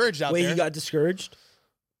get discouraged out there. Wait, he got discouraged?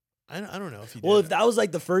 I don't know if he did. Well, if that was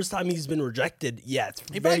like the first time he's been rejected, yeah, it's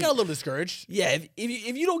he probably got a little discouraged. Yeah,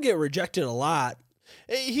 if you don't get rejected a lot,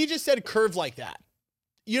 he just said curved like that.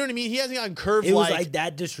 You know what I mean? He hasn't gotten curved it was like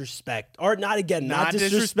that disrespect. Or not again, not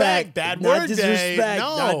disrespect. Bad not word disrespect. day.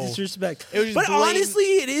 No. Not disrespect. It was just but blatant. honestly,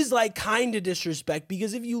 it is like kind of disrespect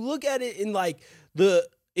because if you look at it in like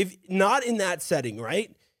if not in that setting,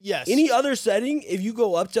 right? Yes. Any other setting, if you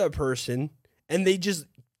go up to a person and they just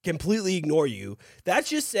completely ignore you, that's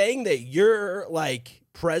just saying that your like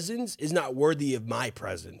presence is not worthy of my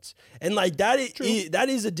presence, and like that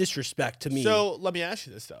is a disrespect to me. So let me ask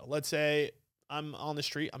you this though. Let's say I'm on the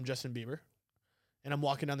street, I'm Justin Bieber, and I'm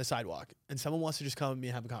walking down the sidewalk, and someone wants to just come to me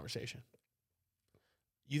and have a conversation.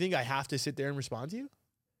 You think I have to sit there and respond to you?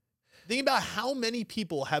 Think about how many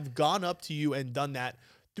people have gone up to you and done that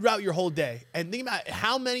throughout your whole day. And think about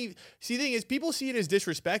how many, see, the thing is, people see it as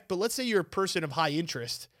disrespect, but let's say you're a person of high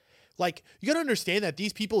interest. Like, you got to understand that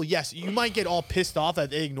these people, yes, you might get all pissed off that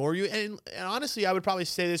they ignore you. And honestly, I would probably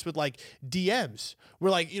say this with like DMs, where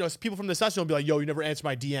like, you know, people from the session will be like, yo, you never answer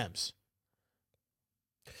my DMs.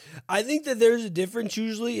 I think that there's a difference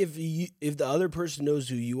usually if the other person knows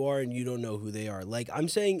who you are and you don't know who they are. Like I'm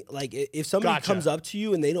saying, like if somebody Gotcha. comes up to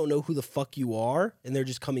you and they don't know who the fuck you are and they're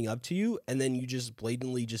just coming up to you and then you just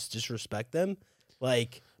blatantly just disrespect them,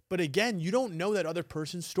 like. But again, you don't know that other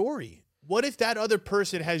person's story. What if that other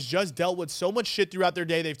person has just dealt with so much shit throughout their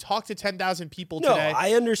day? They've talked to 10,000 people No, today.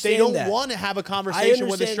 I understand They don't that. want to have a I conversation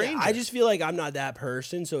with a understand that. stranger. I just feel like I'm not that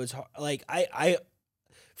person, so it's hard. Like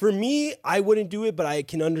for me, I wouldn't do it, but I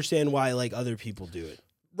can understand why like other people do it.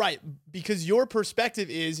 Right, because your perspective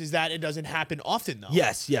is that it doesn't happen often, though.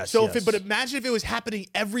 Yes. So, yes. but imagine if it was happening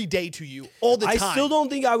every day to you all the time. I still don't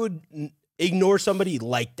think I would ignore somebody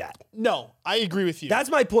like that. No, I agree with you. That's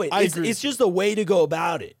my point. I It's, agree it's just a way to go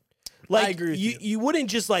about it. Like, I agree with you. You wouldn't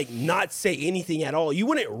just like not say anything at all. You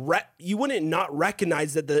wouldn't not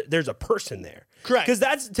recognize that there's a person there. Correct. Because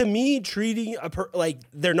that's to me treating like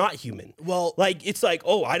they're not human. Well- like it's like,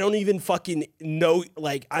 oh, I don't even fucking know.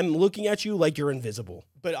 Like I'm looking at you like you're invisible.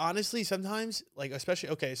 But honestly, sometimes, like, especially,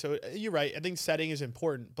 okay, so you're right. I think setting is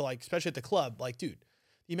important, but like, especially at the club, like, dude,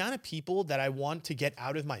 the amount of people that I want to get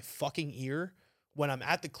out of my fucking ear when I'm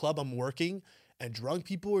at the club, I'm working, and drunk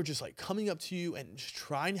people are just like coming up to you and just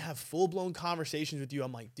trying to have full blown conversations with you.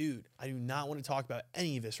 I'm like, dude, I do not want to talk about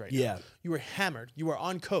any of this right Yeah. now. You were hammered. You were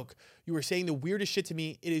on coke. You were saying the weirdest shit to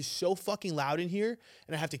me. It is so fucking loud in here,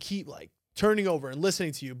 and I have to keep like turning over and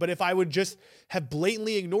listening to you. But if I would just have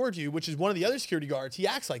blatantly ignored you, which is one of the other security guards, he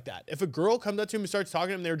acts like that. If a girl comes up to him and starts talking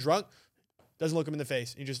to him, they're drunk, doesn't look him in the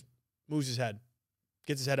face. He just moves his head,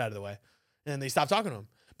 gets his head out of the way, and they stop talking to him.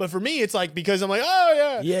 But for me, it's like, because I'm like, oh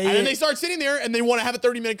yeah. Yeah, And then yeah. they start sitting there and they want to have a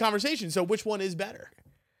 30-minute conversation. So which one is better?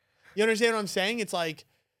 You understand what I'm saying? It's like,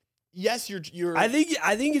 yes, you're I think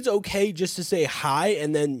it's okay just to say hi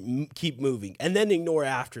and then keep moving and then ignore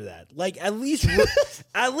after that. Like at least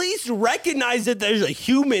at least recognize that there's a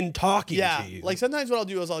human talking yeah. to you. Like sometimes what I'll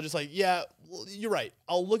do is I'll just like, yeah, well, you're right.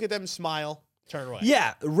 I'll look at them, smile, turn away.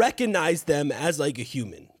 yeah, recognize them as like a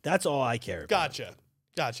human. That's all I care about.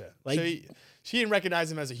 Gotcha. Like- So she didn't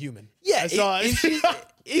recognize him as a human. Yeah, That's all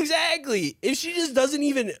exactly. If she just doesn't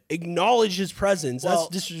even acknowledge his presence, Well-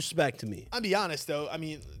 that's disrespect to me. I'll be honest though. I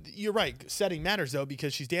mean, you're right. Setting matters though,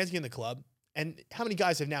 because she's dancing in the club, and how many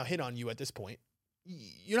guys have now hit on you at this point?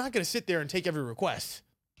 You're not going to sit there and take every request.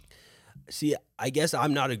 See, I guess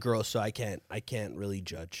I'm not a girl, so I can't really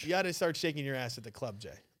judge. You got to start shaking your ass at the club,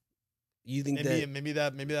 Jay. You think Maybe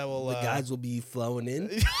that will. the guys will be flowing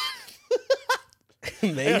in? I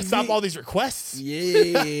gotta Maybe. stop all these requests.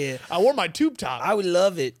 Yeah, I wore my tube top. I would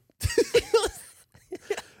love it.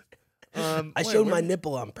 I wait, showed where- my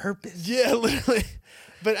nipple on purpose. Yeah, literally.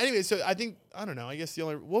 But anyway, so I think I don't know. I guess the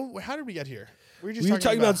only. Well, how did we get here? We were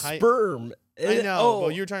talking about height. sperm. I know. Oh,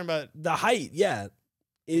 Well, you were talking about. the height. Yeah,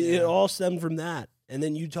 it Yeah. all stemmed from that. And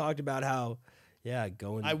then you talked about how, yeah,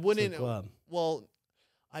 going. I to wouldn't. the club. Well,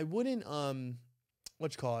 I wouldn't.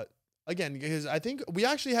 What you call it? Again, because I think we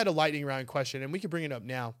actually had a lightning round question, and we could bring it up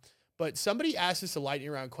now. But somebody asked us a lightning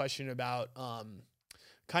round question about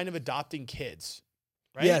kind of adopting kids.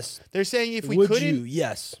 Right? Yes. They're saying if we Would couldn't. you?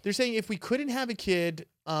 Yes. They're saying if we couldn't have a kid,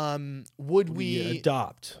 would we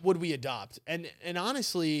adopt? Would we adopt? And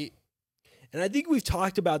honestly, And I think we've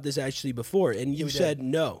talked about this actually before, and you we did. said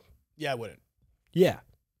no. yeah, I wouldn't. Yeah.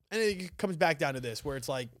 And it comes back down to this, where it's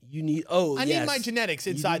like, You need. Oh, I yes. need my genetics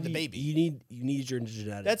You inside the need- baby. You need your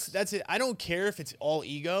genetics. That's it. I don't care if it's all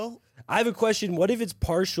ego. I have a question. What if it's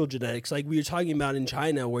partial genetics, like we were talking about in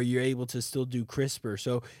China, where you're able to still do CRISPR?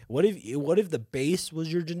 So what if the base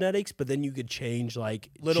was your genetics, but then you could change like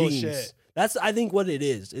Little genes? shit. That's I think what it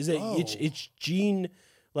is. Is it it's gene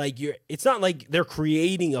like you're? It's not like they're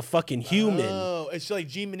creating a fucking human. Oh, it's like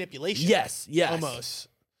gene manipulation. Yes. Almost.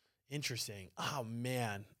 Interesting. Oh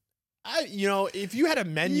man. If you had a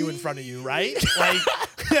menu in front of you, right? Like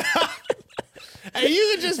and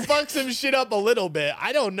you could just fuck some shit up a little bit.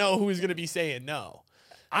 I don't know who's gonna be saying no.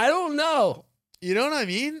 I don't know. You know what I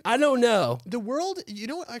mean? I don't know. The world, you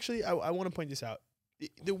know what, actually, I want to point this out.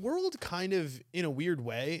 The world kind of, in a weird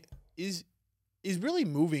way, is really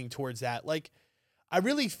moving towards that. Like, I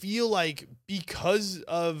really feel like because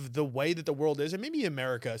of the way that the world is, and maybe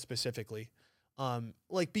America specifically,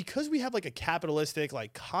 like because we have like a capitalistic,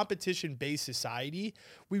 like competition-based society,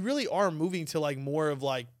 we really are moving to like more of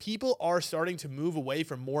like people are starting to move away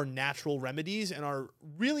from more natural remedies and are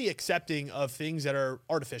really accepting of things that are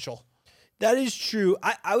artificial. That is true.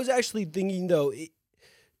 I was actually thinking though.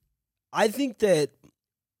 I think that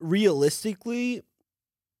realistically,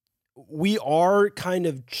 we are kind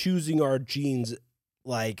of choosing our genes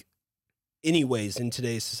like anyways in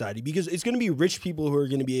today's society, because it's going to be rich people who are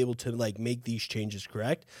going to be able to like make these changes,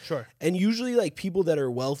 correct? Sure. And usually like people that are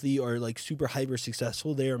wealthy or like super hyper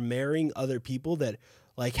successful, they are marrying other people that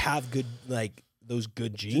like have good, like those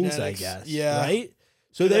good genes, Genetics. I guess. Yeah. Right.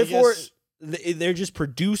 So And I therefore guess- they're just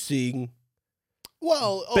producing.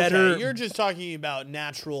 Well, okay, better- you're just talking about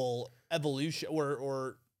natural evolution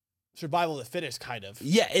or survival of the fittest, kind of.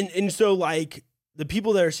 Yeah. And so like the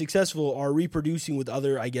people that are successful are reproducing with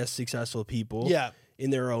other, I guess, successful people Yeah, in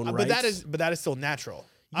their own but rights. that is still natural.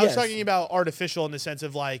 I was Yes. talking about artificial in the sense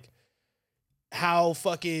of like how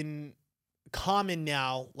fucking common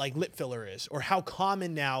now like lip filler is, or how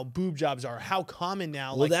common now boob jobs are, how common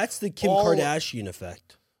now. Well, like that's the Kim all- Kardashian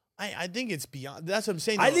effect. I think it's beyond. That's what I'm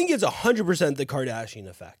saying. I though. think it's 100% the Kardashian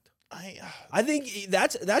effect. I think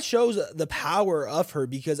that shows the power of her,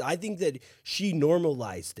 because I think that she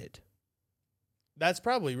normalized it. That's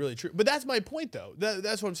probably really true. But that's my point, though.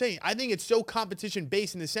 That's what I'm saying. I think it's so competition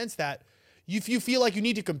based in the sense that if you feel like you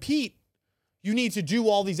need to compete, you need to do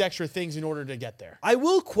all these extra things in order to get there. I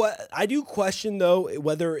do question though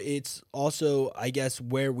whether it's also, I guess,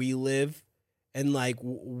 where we live and like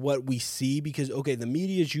what we see, because okay, the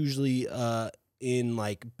media is usually in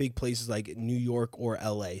like big places like New York or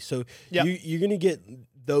LA, so Yep. you're gonna get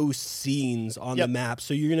those scenes on Yep. the map,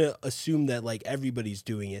 so you're gonna assume that like everybody's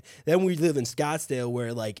doing it. Then we live in Scottsdale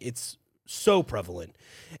where like it's so prevalent,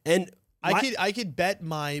 and I could bet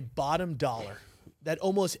my bottom dollar that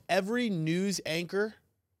almost every news anchor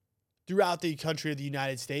throughout the country of the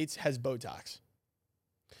United States has Botox.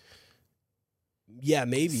 yeah,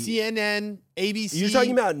 maybe CNN, ABC. you're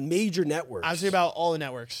talking about major networks. I was talking about all the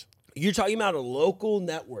networks. You're talking about a local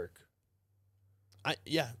network.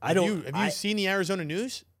 Yeah. I don't- Have you seen the Arizona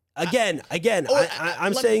news? Again, I'm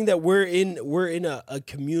let- saying that we're in a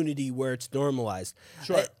community where it's normalized.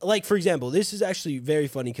 Sure. Like for example, this is actually very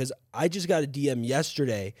funny because I just got a DM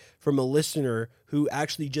yesterday from a listener who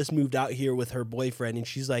actually just moved out here with her boyfriend, and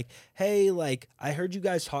she's like, "Hey, like I heard you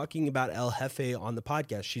guys talking about El Jefe on the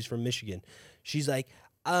podcast." She's from Michigan. She's like,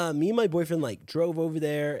 me and my boyfriend like drove over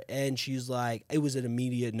there, and she's like, it was an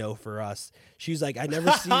immediate no for us. She's like, I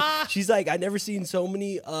never seen so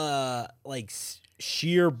many like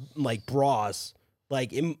sheer like bras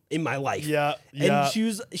like in my life. Yeah. And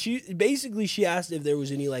she asked if there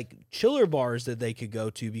was any like chiller bars that they could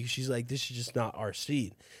go to, because she's like, this is just not our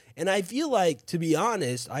scene. And I feel like, to be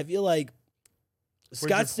honest, Where'd your pointer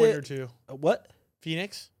Scottsdale. to? What?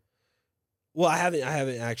 Phoenix? Well, I haven't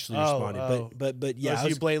actually responded, oh. but yeah, So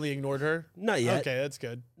you blatantly ignored her? not yet, Okay, that's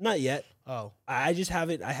good. not yet. Oh, I just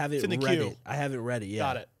haven't It's in the read queue. it. I haven't read it yet.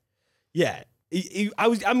 got it. Yeah.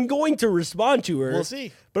 I'm going to respond to her. We'll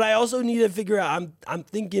see. But I also need to figure out. I'm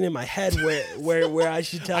thinking in my head where I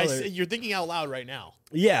should tell her. You're thinking out loud right now.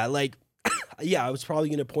 Yeah, like yeah, I was probably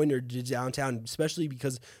gonna point her to downtown, especially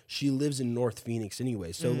because she lives in North Phoenix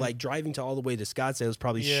anyway. So like driving to all the way to Scottsdale is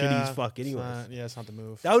probably shitty as fuck anyway. It's not the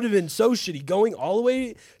move. That would have been so shitty, going all the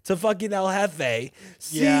way to fucking El Jefe,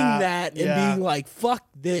 seeing Yeah, that and yeah. being like, "Fuck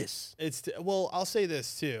this." Well, I'll say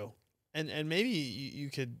this too, and maybe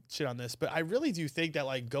you could shit on this, but I really do think that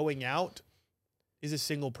like going out is a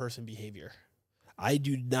single person behavior. I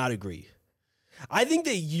do not agree. I think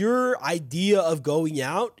that your idea of going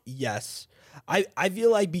out, yes. I feel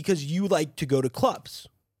like because you like to go to clubs.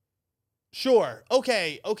 Sure.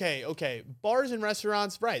 Okay. Bars and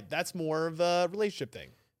restaurants, right? That's more of a relationship thing.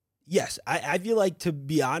 Yes, I feel like, to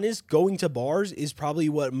be honest, going to bars is probably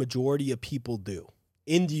what majority of people do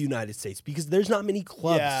in the United States, because there's not many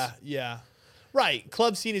clubs. Yeah. Right.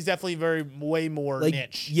 Club scene is definitely way more Like,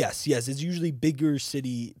 niche. yes, it's usually bigger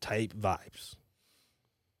city type vibes.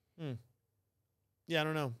 Yeah, I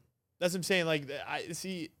don't know. That's what I'm saying. Like, I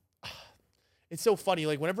see. It's so funny.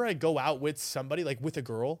 Like, whenever I go out with somebody, like with a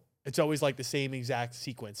girl, it's always like the same exact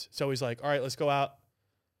sequence. It's always like, all right, let's go out.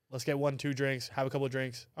 Let's get 1-2 drinks. Have a couple of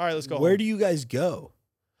drinks. All right, let's go. Where home. do you guys go?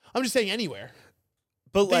 I'm just saying anywhere.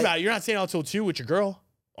 But Think about it. You're not staying out till 2 with your girl,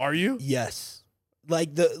 are you? yes,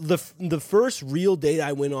 like the first real date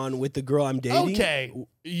I went on with the girl I'm dating. Okay.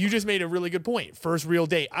 You just made a really good point. First real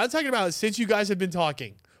date. I'm talking about since you guys have been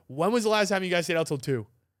talking. When was the last time you guys stayed out till 2?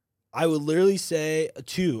 I would literally say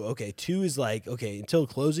 2. Okay, 2 is like, okay, until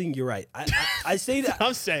closing. You're right. I stayed.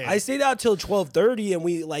 I'm saying. I stayed out till 12:30, and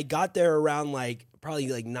we like got there around like probably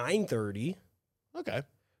like 9:30. Okay.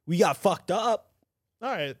 We got fucked up. All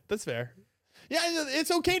right. That's fair. Yeah,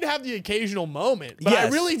 it's okay to have the occasional moment, but I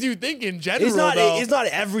Yes. really do think in general, It's not. though, It's not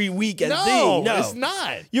every weekend no, thing. No, it's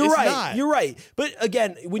not. You're It's right. not. You're right. But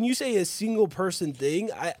again, when you say a single person thing,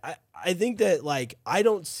 I think that like I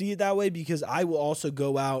don't see it that way, because I will also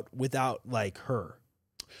go out without like her.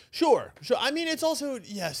 Sure. I mean, it's also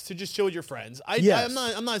yes to just chill with your friends. Yes.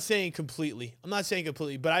 I'm not saying completely.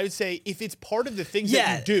 But I would say if it's part of the things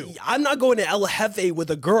Yeah, that you do. I'm not going to El Jefe with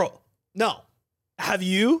a girl. No. Have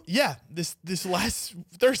you? Yeah. This last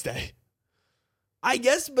Thursday. I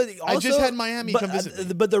guess, but also, I just had Miami come visit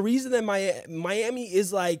me. But the reason that Miami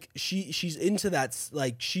is like she's into that,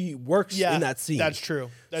 like she works in that scene. That's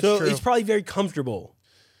true. So it's probably very comfortable.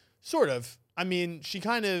 Sort of. I mean, she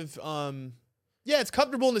kind of it's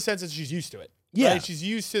comfortable in the sense that she's used to it. Yeah. Right? She's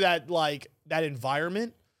used to that that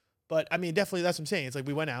environment. But I mean, definitely that's what I'm saying. It's like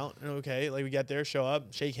we went out and okay, like we get there, show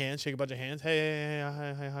up, shake hands, shake a bunch of hands. Hey,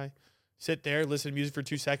 hi. Sit there, listen to music for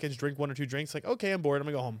 2 seconds, drink 1 or 2 drinks. Like, okay, I'm bored. I'm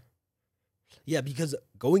gonna go home. Yeah, because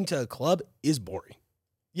going to a club is boring.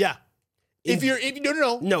 Yeah.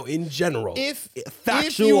 No, in general.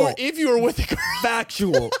 Factual. If you were with a girl.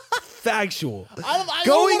 Factual. I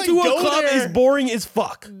going to go a club there. is boring as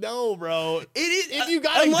fuck. No, bro. It is. If you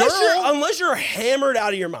got unless you're hammered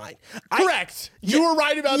out of your mind. Correct. You were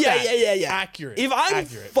right about that. Yeah. Accurate. If I'm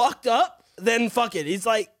fucked up, then fuck it. It's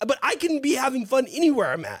like, but I can be having fun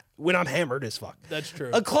anywhere I'm at when I'm hammered as fuck. That's true.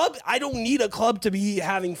 A club, I don't need a club to be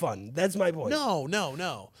having fun. That's my point. No.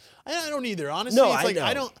 I don't either. Honestly, No, it's like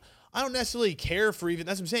I know. I don't necessarily care for even.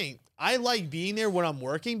 That's what I'm saying. I like being there when I'm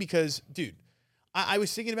working because, dude, I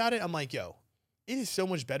was thinking about it. I'm like, yo, it is so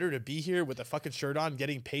much better to be here with a fucking shirt on,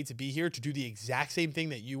 getting paid to be here to do the exact same thing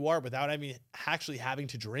that you are without actually having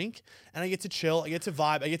to drink. And I get to chill, I get to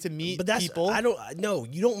vibe, I get to meet people.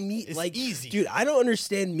 You don't meet It's like easy. Dude, I don't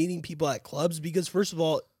understand meeting people at clubs because first of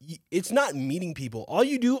all, it's not meeting people. All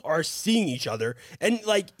you do are seeing each other and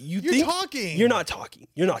like You're think talking. You're not talking.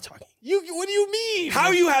 What do you mean? How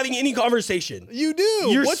are you having any conversation? You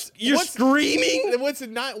do. You're screaming? What's it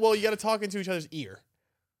not? Well, you got to talk into each other's ear.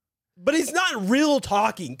 But it's not real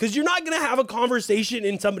talking because you're not going to have a conversation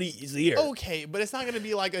in somebody's ear. Okay, but it's not going to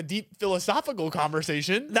be like a deep philosophical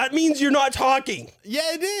conversation. That means you're not talking. Yeah,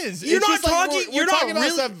 it is. You're It's not just like talking. we're You're not talking about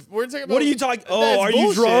really. stuff. We're talking about. What are you talking? Oh, That's are you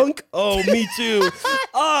bullshit. drunk? Oh, me too.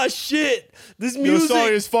 Oh shit! This Your music. song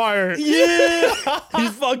is fire. Yeah,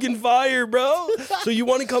 he's fucking fire, bro. So you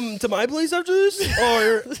want to come to my place after this?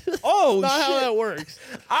 Or Not shit. how that works.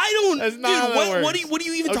 I don't. That's not dude, how that what works. are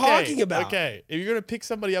you even talking about? Okay, if you're gonna pick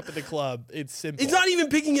somebody up at the club, it's simple. It's not even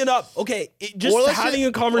picking it up. Okay, just Or let's having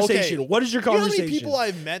a conversation. okay. What is your You know how conversation? many people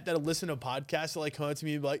I've met that listen to podcasts that like come up to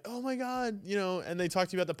me and be like, oh my God, and they talk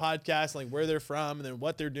to you about the podcast, like where they're from and then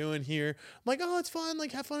what they're doing here. I'm like, oh, it's fun.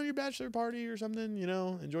 Like have fun on your bachelor party or something,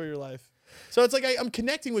 enjoy your life. So it's like I'm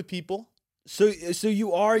connecting with people. So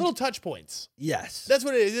you are Little touch points. yes. That's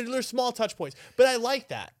what it is. They're small touch points. But I like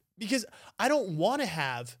that because I don't want to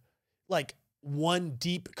have like one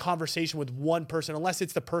deep conversation with one person unless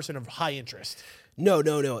it's the person of high interest. No. It's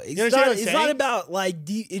understand not. what I'm It's saying? not about like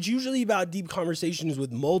deep. It's usually about deep conversations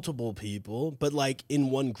with multiple people, but like in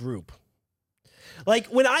one group. Like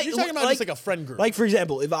when You're talking about just like a friend group. Like for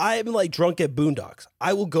example, if I'm like drunk at Boondocks,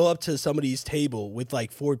 I will go up to somebody's table with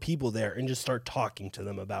like 4 people there and just start talking to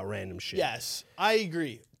them about random shit. Yes, I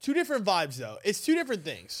agree. 2 different vibes though. It's 2 different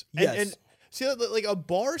things. Yes. And see, like a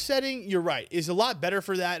bar setting, you're right, is a lot better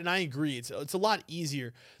for that, and I agree. It's a lot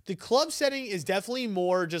easier. The club setting is definitely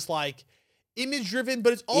more just like image driven,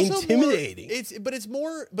 but it's also intimidating. It is. But that's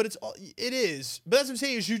what I'm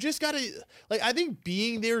saying is you just gotta like. I think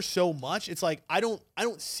being there so much, it's like I don't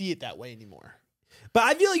see it that way anymore. But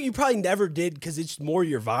I feel like you probably never did because it's more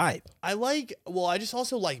your vibe. I just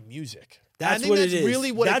also like music. That's I think what that's it is.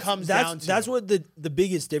 really what it comes down to. That's what the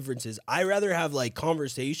biggest difference is. I rather have like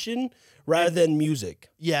conversation rather than music.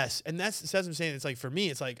 Yes, and that's what I'm saying. It's like for me,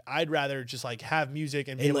 it's like I'd rather just like have music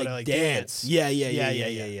and be And able like to like dance. dance. Yeah.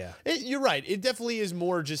 You're right. It definitely is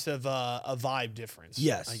more just of a vibe difference.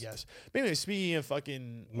 Yes. I guess. But anyway, speaking of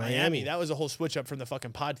fucking Miami. Miami, that was a whole switch up from the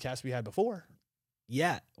fucking podcast we had before.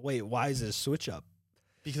 Yeah. Wait, why is it a switch up?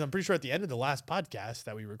 Because I'm pretty sure at the end of the last podcast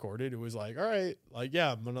that we recorded, it was like, all right, like,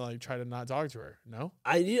 yeah, I'm going to like try to not talk to her. No?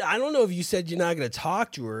 I don't know if you said you're not going to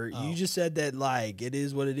talk to her. Oh. You just said that like it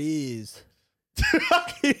is what it is.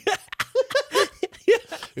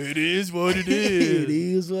 It is what it It is.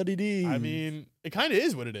 is what it is. I mean, it kind of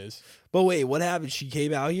is what it is. but wait, what happened? She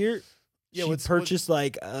came out here. Yeah, she purchased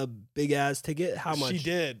like a big ass ticket. How much? She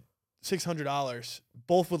did. $600,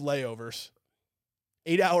 both with layovers.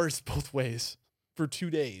 8 hours both ways for 2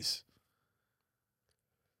 days.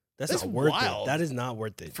 That's That's not worth wild. it. That is not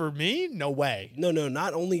worth it. For me, no way. No,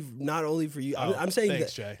 not only for you. Oh, I'm saying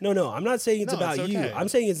thanks, that. Jay. No, I'm not saying it's No, about it's you. okay. I'm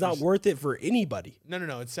saying it's not Just- worth it for anybody.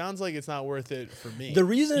 No. It sounds like it's not worth it for me. The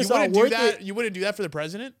reason it's you not wouldn't do worth that. it. You wouldn't do that for the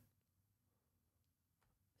president.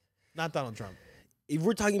 Not Donald Trump. If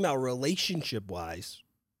we're talking about relationship wise,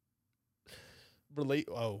 relate.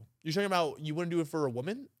 Oh, you're talking about you wouldn't do it for a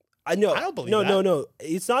woman? I know. I don't believe no, that. No, no.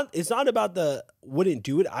 It's not about the wouldn't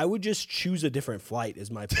do it. I would just choose a different flight.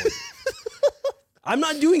 Is my point. I'm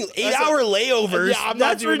not doing 8-hour layovers. Yeah, I'm not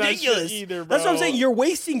That's doing that shit ridiculous. either, That's what I'm bro. saying. You're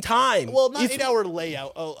wasting time. Well, not If- 8-hour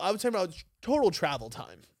layout. Oh, I was talking about total travel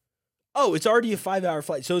time. Oh, it's already a 5-hour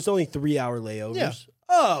flight, so it's only 3-hour layovers. Yeah.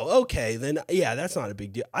 Oh, okay. Then yeah, that's not a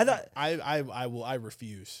big deal. I thought I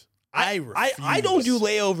refuse. I refuse. I don't do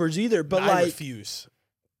layovers either, but I like refuse.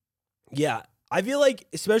 yeah, I feel like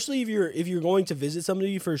especially if you're going to visit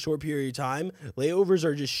somebody for a short period of time, layovers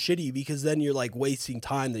are just shitty because then you're like wasting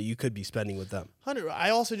time that you could be spending with them. I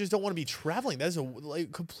also just don't want to be traveling. That is a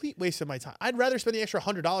complete waste of my time. I'd rather spend the extra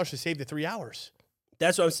 $100 to save the 3 hours.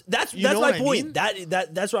 That's what that's You know my what I point. mean?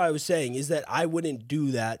 That's what I was saying is that I wouldn't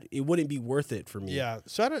do that. It wouldn't be worth it for me. Yeah.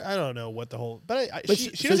 So I don't know what the whole, but But she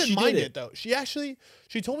so doesn't she mind did it though.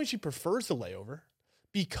 She told me she prefers the layover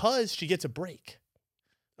because she gets a break.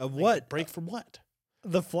 Of Like, what? break from what?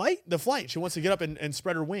 The flight? The flight. She wants to get up and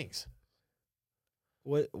spread her wings.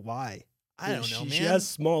 What? Why? I don't know, man. She has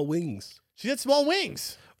small wings. She had small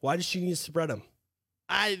wings. Why does she need to spread them?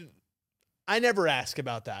 I never ask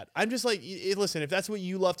about that. I'm just like, listen, if that's what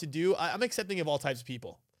you love to do, I'm accepting of all types of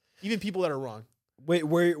people, even people that are wrong. Wait,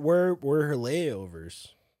 where were her layovers?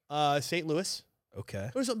 St. Louis. Okay.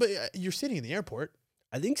 But you're sitting in the airport.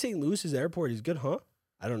 I think St. Louis's airport is good, huh?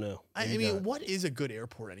 I don't know. I Maybe mean, not. what is a good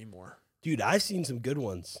airport anymore? Dude, I've seen some good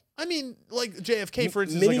ones. I mean, like JFK, for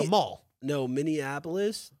instance, is like a mall. No,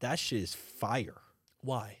 Minneapolis, that shit is fire.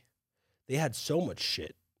 Why? They had so much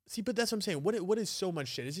shit. See, but that's what I'm saying. What is so much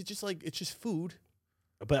shit? Is it just like, it's just food?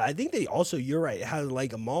 But I think they also, you're right, had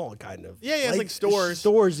like a mall kind of. Yeah, it's like stores.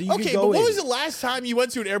 Stores that you Okay, could but go when in. was the last time you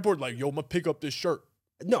went to an airport like, yo, I'm going to pick up this shirt?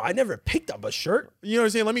 No, I never picked up a shirt. You know what I'm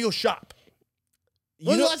saying? Let me go shop.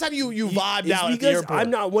 When was the last time you vibed it's out at the because airport? I'm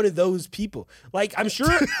not one of those people. Like I'm sure,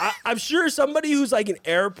 I'm sure somebody who's like an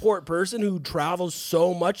airport person who travels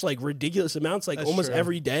so much, like ridiculous amounts, like That's almost true.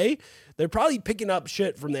 every day, they're probably picking up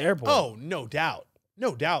shit from the airport. Oh, no doubt.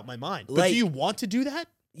 No doubt in my mind. But Like- do you want to do that?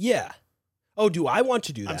 yeah. Oh, do I want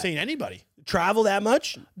to do that? I'm saying anybody. Travel that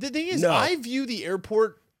much? The thing is, No. I view the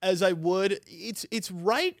airport as I would. It's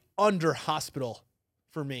right under hospital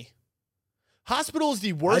for me. Hospital is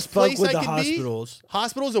the worst fuck place with I the could hospitals. be.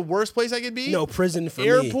 Hospital is the worst place I could be. No, prison for me.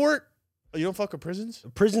 Airport. Oh, you don't fuck with prisons?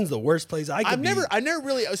 Prison's the worst place I could I never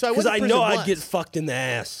really. So I because went to I prison know once. I'd get fucked in the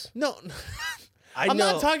ass. No. I I'm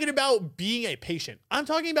know. not talking about being a patient. I'm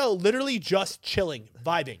talking about literally just chilling,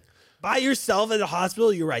 vibing. By yourself at a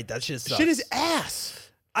hospital, you're right. That shit sucks. Shit is ass.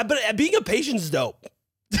 But being a patient's dope.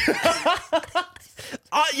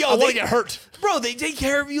 Yo, I want to get hurt. Bro, they take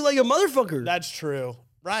care of you like a motherfucker. That's true.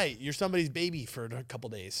 Right. You're somebody's baby for a couple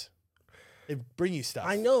days. They bring you stuff.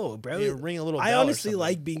 I know, bro. You ring a little I bell or honestly something.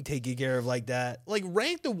 like being taken care of like that. Like,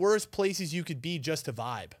 rank the worst places you could be just to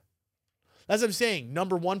vibe. That's what I'm saying.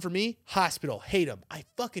 Number one for me, hospital. Hate them. I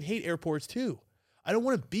fucking hate airports too. I don't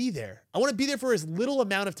want to be there. I want to be there for as little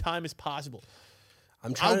amount of time as possible.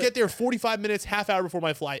 I'll get there 45 minutes, half hour before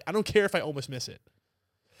my flight. I don't care if I almost miss it.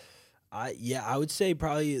 I would say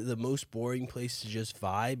probably the most boring place to just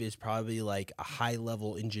vibe is probably like a high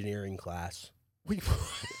level engineering class. Wait,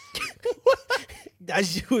 That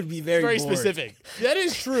shit would be very boring. specific. That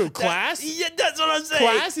is true. Class? Yeah, that's what I'm saying.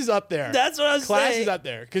 Class is up there. That's what I'm Class saying. is up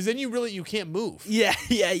there. Because then you can't move. Yeah.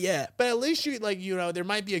 But at least there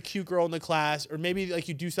might be a cute girl in the class, or maybe like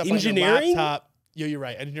you do stuff on Engineering? your laptop. Yo, you're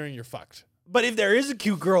right. Engineering, you're fucked. But if there is a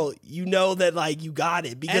cute girl, you know that like you got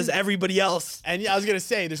it because And- everybody else. And yeah, I was gonna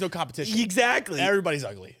say there's no competition. Exactly. Everybody's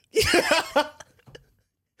ugly.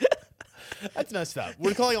 That's messed up.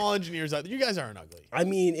 We're calling all engineers ugly. You guys aren't ugly. I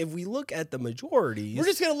mean, if we look at the majority, We're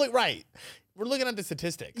just gonna look right. We're looking at the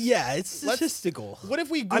statistics. yeah, it's Let's- statistical. What if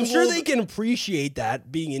we? I'm sure Googled- they can appreciate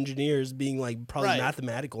that being engineers, being like probably Right.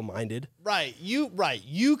 mathematical minded. Right.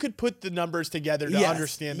 You could put the numbers together to Yes.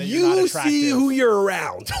 understand that you you're not attractive. see who you're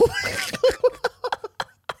around.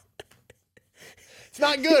 It's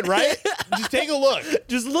not good, right? Just take a look.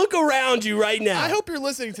 Just look around you right now. I hope you're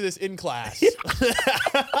listening to this in class.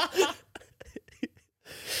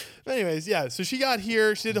 Anyways, yeah. So she got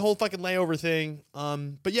here. She did the whole fucking layover thing.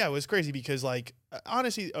 But yeah, it was crazy because, like,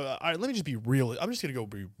 honestly, all right, let me just be real. I'm just gonna go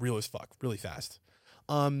be real as fuck, really fast.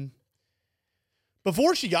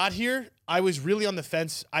 Before she got here, I was really on the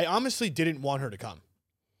fence. I honestly didn't want her to come.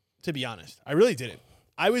 To be honest, I really didn't.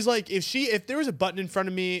 I was like, if there was a button in front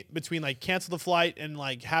of me between like cancel the flight and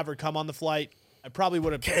like have her come on the flight, I probably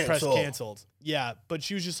would have pressed Cancel. canceled. Yeah, but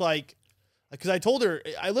she was just like, because I told her,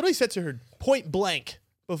 I literally said to her point blank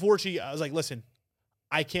before I was like, listen,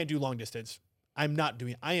 I can't do long distance. I am not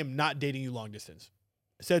dating you long distance.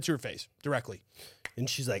 Said it to her face directly. And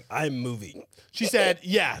she's like, I'm moving. She said,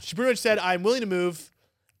 yeah. She pretty much said, I'm willing to move.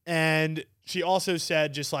 And she also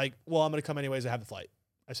said just like, well, I'm going to come anyways. I have the flight.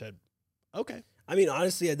 I said, okay. I mean,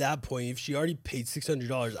 honestly, at that point, if she already paid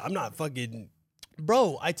 $600, I'm not fucking...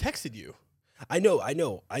 Bro, I texted you. I know.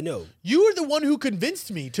 You were the one who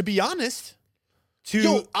convinced me, to be honest.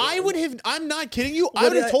 Yo, I would have, I'm not kidding you. I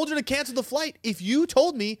would have told her to cancel the flight if you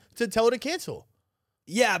told me to tell her to cancel.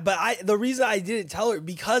 Yeah, but the reason I didn't tell her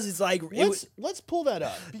because it's like Let's pull that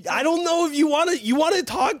up. I don't know if you want to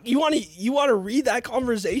talk, you want to read that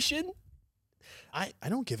conversation? I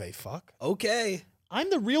don't give a fuck. Okay.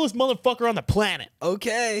 I'm the realest motherfucker on the planet.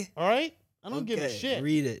 Okay. All right? I don't give a shit.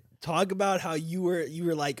 Read it. Talk about how you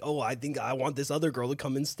were like, "Oh, I think I want this other girl to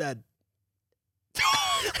come instead."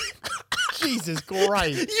 Jesus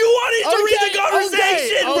Christ. You wanted to read the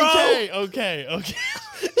conversation, bro. Okay.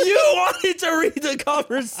 You wanted to read the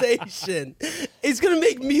conversation. It's gonna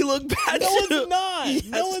make me look bad. No, too. it's not. Yes,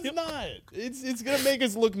 No, it's not. It's gonna make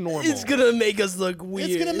us look normal. It's gonna make us look weird.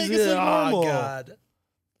 It's gonna make us look normal. Oh God.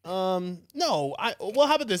 No. Well,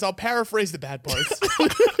 how about this? I'll paraphrase the bad parts.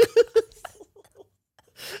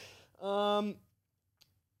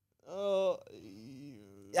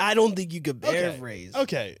 I don't think you could paraphrase.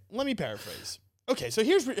 Okay, let me paraphrase. Okay, so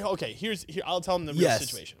here. I'll tell them the real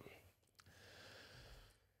situation.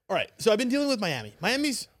 All right, so I've been dealing with Miami.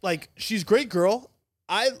 Miami's like, she's a great girl.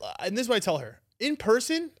 And this is what I tell her. In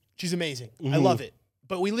person, she's amazing. I love it.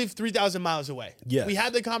 But we live 3,000 miles away. Yes. We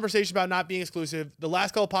had the conversation about not being exclusive. The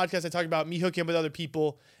last couple podcasts, I talked about me hooking up with other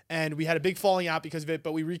people, and we had a big falling out because of it,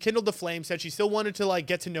 but we rekindled the flame, said she still wanted to like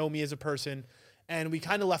get to know me as a person, and we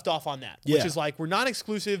kind of left off on that, which is like, we're not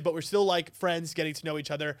exclusive, but we're still like friends getting to know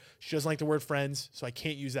each other. She doesn't like the word friends, so I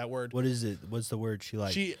can't use that word. What is it? What's the word she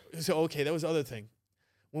likes? That was the other thing.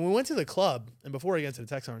 When we went to the club, and before I get to the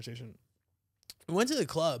text conversation, we went to the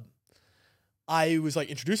club, I was like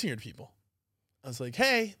introducing her to people. I was like,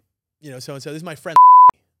 hey, so-and-so, this is my friend.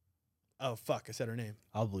 Oh, fuck, I said her name.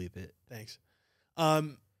 I'll believe it. Thanks.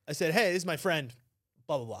 I said, hey, this is my friend,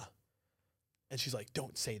 blah, blah, blah. And she's like,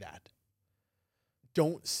 don't say that.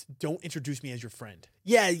 Don't introduce me as your friend.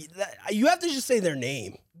 Yeah, you have to just say their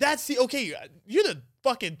name. You're the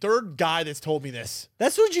fucking third guy that's told me this.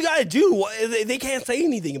 That's what you gotta do. They can't say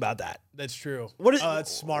anything about that. That's true. That's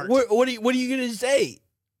smart. What are you gonna say?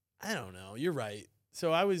 I don't know. You're right.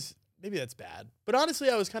 So maybe that's bad. But honestly,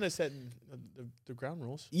 I was kind of setting the ground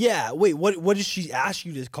rules. Yeah. Wait. What did she ask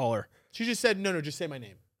you to call her? She just said, no, just say my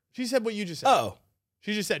name. She said what you just said. Oh.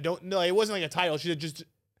 She just said, it wasn't like a title. She said, just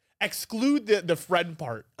exclude the friend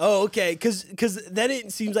part. Oh, okay. Because then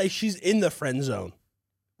it seems like she's in the friend zone.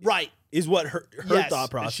 Right. Is what her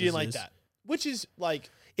thought process is. She didn't like that. Which is like,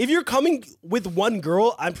 if you're coming with one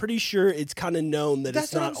girl, I'm pretty sure it's kind of known that that's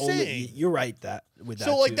it's not what I'm only. saying. You're right with that.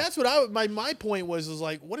 So like too. that's what my point was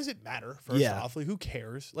like, what does it matter? First off, like who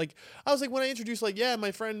cares? Like I was like, when I introduced like, yeah,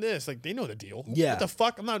 my friend this, like they know the deal. Yeah. What the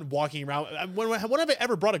fuck? I'm not walking around. When have I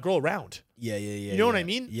ever brought a girl around? Yeah. You know what I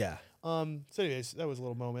mean? Yeah. So anyways, that was a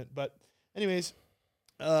little moment, but anyways,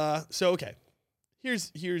 so okay,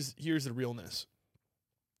 here's the realness.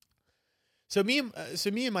 So me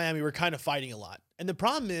and Miami were kind of fighting a lot, and the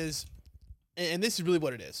problem is, and this is really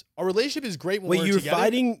what it is. Our relationship is great when we're together. Wait, you're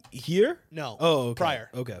fighting here? No. Oh, okay. Prior.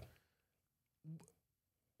 Okay.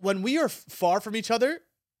 When we are far from each other,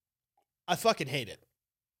 I fucking hate it.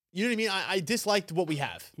 You know what I mean? I disliked what we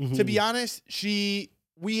have. Mm-hmm. To be honest,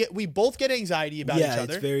 we both get anxiety about each other. Yeah,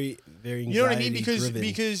 it's very, very anxiety. You know what I mean?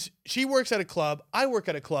 Because she works at a club, I work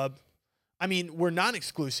at a club. I mean, we're not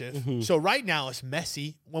exclusive. Mm-hmm. So right now it's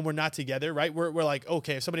messy when we're not together, right? We're like,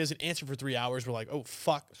 okay, if somebody doesn't answer for 3 hours, we're like, oh,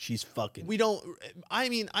 fuck. She's fucking. I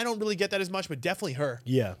don't really get that as much, but definitely her.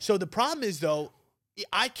 Yeah. So the problem is, though,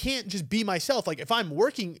 I can't just be myself. Like, if I'm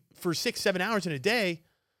working for 6-7 hours in a day,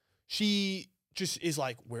 she just is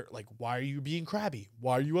like, why are you being crabby?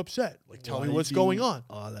 Why are you upset? Like, tell me what's going on.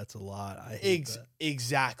 Oh, that's a lot. I hate that.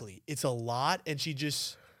 Exactly. It's a lot, and she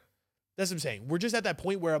just... That's what I'm saying. We're just at that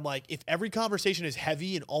point where I'm like, if every conversation is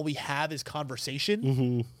heavy and all we have is conversation,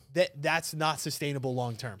 mm-hmm. that's not sustainable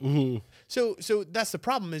long term. Mm-hmm. So that's the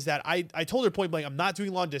problem is that I told her point blank, I'm not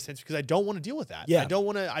doing long distance because I don't want to deal with that. Yeah. I don't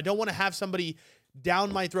want to have somebody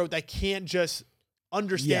down my throat that can't just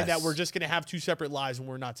understand that we're just going to have two separate lives when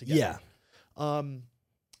we're not together. Yeah. But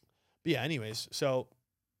yeah, anyways, so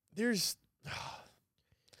there's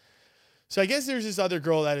so I guess there's this other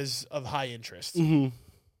girl that is of high interest. Mm-hmm.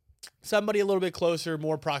 Somebody a little bit closer,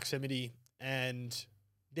 more proximity, and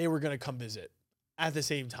they were going to come visit at the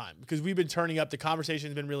same time because we've been turning up. The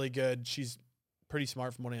conversation's been really good. She's pretty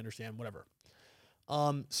smart from what I understand, whatever.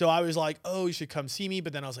 So I was like, oh, you should come see me.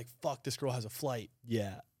 But then I was like, fuck, this girl has a flight.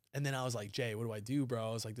 Yeah. And then I was like, Jay, what do I do, bro?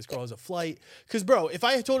 I was like, this girl has a flight. Because, bro, if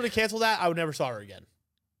I had told her to cancel that, I would never saw her again.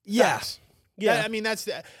 Yes. Yeah. I mean, that's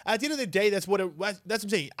at the end of the day, that's what I'm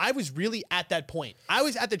saying. I was really at that point. I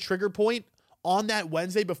was at the trigger point on that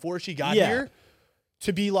Wednesday before she got here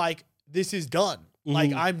to be like, this is done.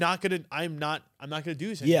 Like, I'm not gonna do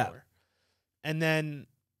this anymore. And then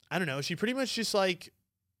I don't know. She pretty much just like,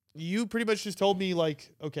 you pretty much just told me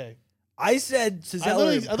like, okay. I said to I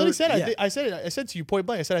literally said, I said to you point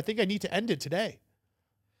blank, I said, I think I need to end it today.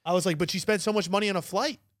 I was like, but she spent so much money on a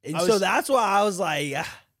flight. And so that's why I was like,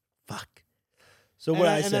 fuck. So what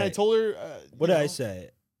I said. And then I told her. What did I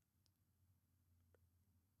say?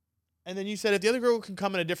 And then you said if the other girl can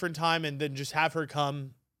come at a different time and then just have her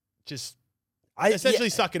come, just essentially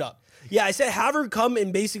suck it up. Yeah, I said have her come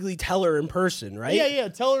and basically tell her in person, right? Yeah.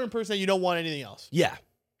 Tell her in person that you don't want anything else. Yeah.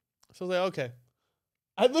 So I was like, okay.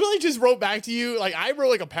 I literally just wrote back to you. Like, I wrote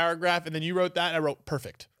like a paragraph and then you wrote that and I wrote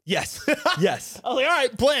perfect. Yes. Yes. I was like, all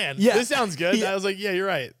right, plan. Yeah. This sounds good. Yeah. I was like, yeah, you're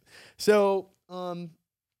right. So, I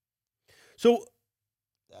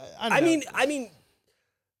mean, I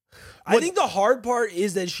think the hard part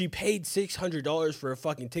is that she paid $600 for a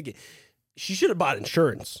fucking ticket. She should have bought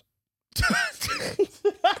insurance.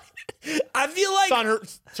 I feel like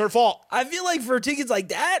it's her fault. I feel like for tickets like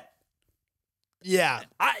that, yeah,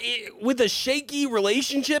 with a shaky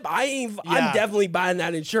relationship, I'm definitely buying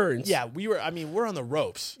that insurance. Yeah, we're on the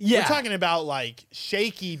ropes. Yeah. We're talking about like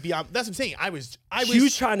shaky beyond. That's what I'm saying. She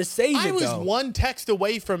was trying to save it. I was though. one text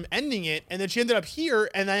away from ending it, and then she ended up here,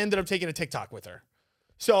 and I ended up taking a TikTok with her.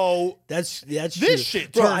 So that's this true.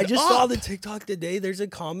 shit Bro, turned I just up. saw the TikTok today. There's a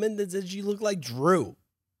comment that says you look like Drew.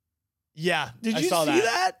 Yeah, Did I you saw see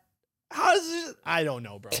that? How does it? I don't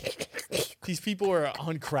know, bro. These people are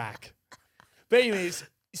on crack. But anyways,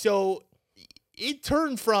 so it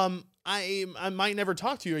turned from I might never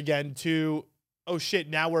talk to you again to, oh shit,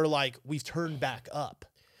 now we've turned back up.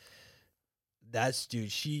 Dude,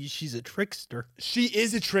 she's a trickster. She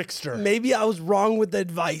is a trickster. Maybe I was wrong with the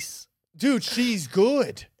advice. Dude, she's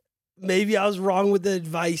good. Maybe I was wrong with the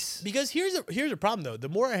advice. Because here's a problem though. The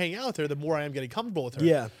more I hang out with her, the more I am getting comfortable with her.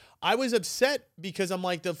 Yeah. I was upset because I'm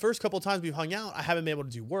like, the first couple of times we've hung out, I haven't been able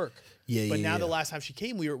to do work. Yeah, But now the last time she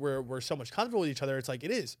came, we're so much comfortable with each other. It's like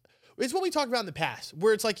it is. It's what we talked about in the past,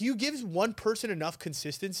 where it's like you give one person enough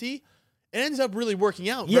consistency, it ends up really working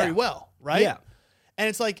out very well, right? Yeah. And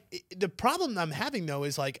it's like the problem I'm having though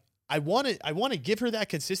is like I want to give her that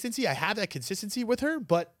consistency. I have that consistency with her,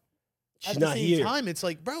 but she's at not the same here. time, it's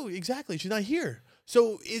like, bro, exactly, she's not here.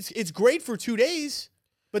 So it's great for 2 days,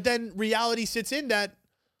 but then reality sits in that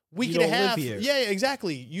week and a half. Yeah,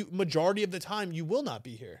 exactly. Majority of the time you will not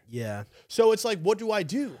be here. Yeah. So it's like, what do I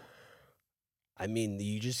do? I mean,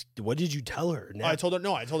 what did you tell her? Now? I told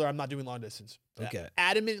her I'm not doing long distance. Okay.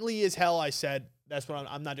 Adamantly as hell, I said that's what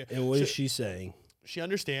I'm not doing. And what is she saying? She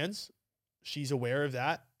understands. She's aware of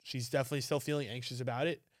that. She's definitely still feeling anxious about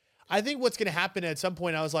it. I think what's going to happen at some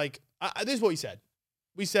point, I was like, this is what we said.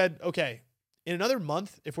 We said, okay, in another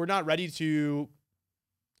month, if we're not ready to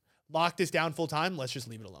lock this down full time, let's just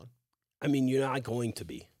leave it alone. I mean, you're not going to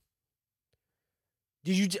be.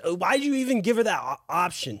 Why did you even give her that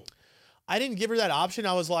option? I didn't give her that option.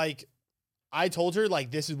 I was like, I told her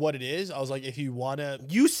like, this is what it is. I was like, if you want to,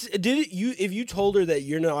 if you told her that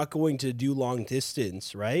you're not going to do long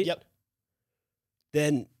distance, right? Yep.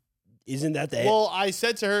 Then isn't that the Well, I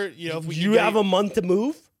said to her, if we you have a month to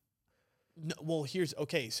move? No, well,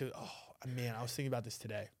 so, man, I was thinking about this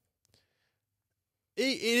today.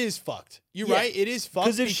 It is fucked. You're right. It is fucked.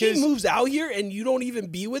 Because if she moves out here and you don't even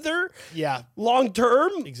be with her, yeah, long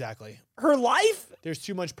term, exactly, her life, there's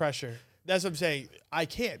too much pressure. That's what I'm saying. I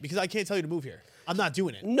can't because I can't tell you to move here. I'm not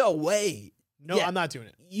doing it. No way. No, I'm not doing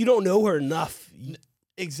it. You don't know her enough.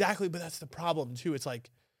 Exactly, but that's the problem too. It's like,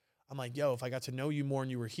 I'm like, yo, if I got to know you more and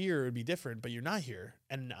you were here, it would be different. But you're not here,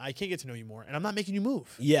 and I can't get to know you more, and I'm not making you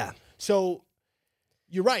move. Yeah. So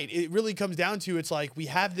you're right. It really comes down to it's like we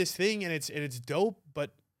have this thing and it's dope,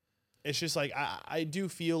 but it's just like I do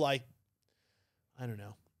feel like I don't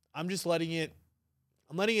know. I'm letting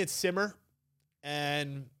it simmer,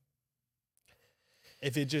 and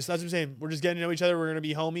if it just, that's what I'm saying. We're just getting to know each other. We're gonna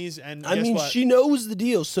be homies, and I mean, she knows the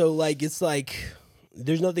deal, so like it's like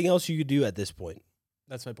there's nothing else you could do at this point.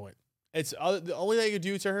 That's my point. It's the only thing I could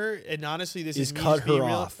do to her, and honestly, this is me cut just being her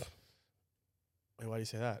real. off. Wait, why do you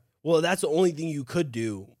say that? Well, that's the only thing you could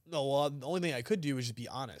do. No, well, the only thing I could do is just be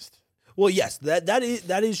honest. Well, yes, that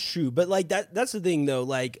is true. But like that's the thing though.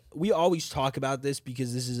 Like we always talk about this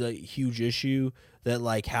because this is a huge issue that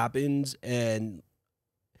like happens, and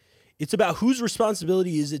it's about whose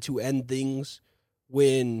responsibility is it to end things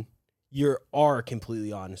when you are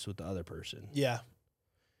completely honest with the other person. Yeah.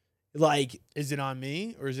 Like, Is it on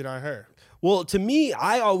me or is it on her? well, to me,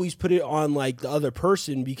 I always put it on like the other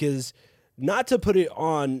person, because not to put it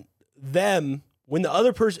on them when the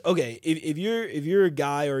other person, okay, if you're a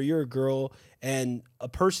guy or you're a girl and a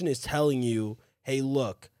person is telling you, hey,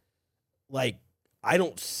 look, like, I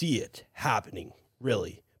don't see it happening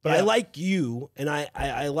really, but I Yeah. like you and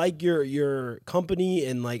I like your company,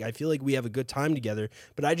 and like I feel like we have a good time together,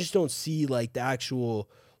 but I just don't see like the actual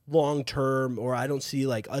long term, or I don't see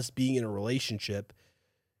like us being in a relationship.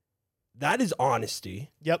 That is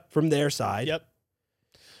honesty Yep. from their side. Yep.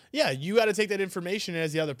 Yeah, you got to take that information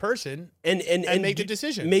as the other person And make the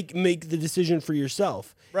decision. Make the decision for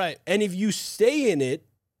yourself. Right. And if you stay in it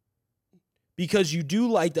because you do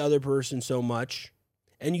like the other person so much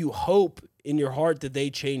and you hope in your heart that they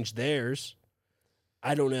change theirs,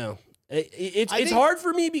 I don't know. It's think- hard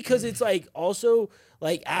for me because it's like also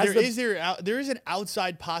like as There is an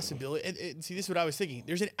outside possibility. And see, this is what I was thinking.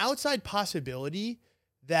 There's an outside possibility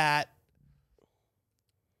that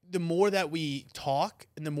the more that we talk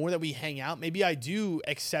and the more that we hang out, maybe I do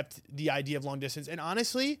accept the idea of long distance. And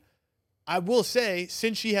honestly, I will say,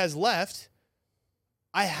 since she has left,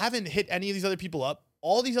 I haven't hit any of these other people up.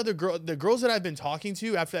 All these other the girls that I've been talking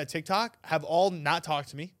to after that TikTok have all not talked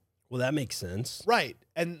to me. well, that makes sense. Right.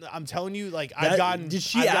 And I'm telling you, like, I've gotten. Did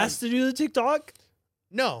she ask to do the TikTok?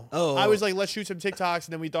 No. Oh. I was like, let's shoot some TikToks,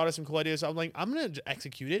 and then we thought of some cool ideas. So I'm like, I'm going to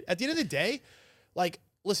execute it. At the end of the day, like,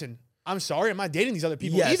 listen, I'm sorry. I'm not dating these other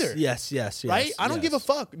people either. Yes. Right? I don't give a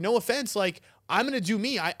fuck. No offense. Like, I'm going to do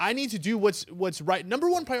me. I need to do what's right. Number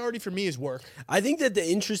one priority for me is work. I think that the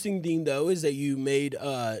interesting thing though is that you made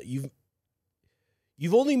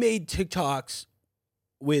you've only made TikToks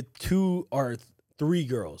with 2 or 3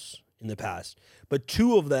 girls in the past, but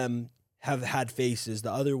 2 of them have had faces.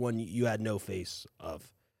 The other one you had no face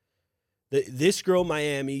of. This girl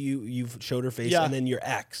Miami, you've showed her face, Yeah. and then your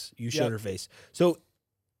ex, you showed Yep. her face. So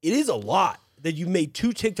it is a lot that you've made 2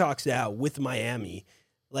 TikToks now with Miami.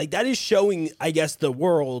 Like, that is showing, I guess, the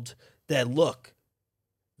world that, look,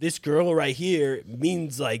 this girl right here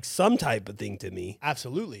means like some type of thing to me.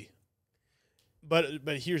 Absolutely. But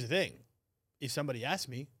here's the thing. If somebody asks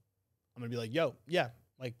me, I'm going to be like, yo, yeah,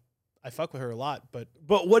 like, I fuck with her a lot, but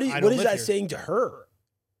But what I is don't live that here. saying to her?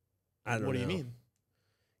 I don't know. what do you mean?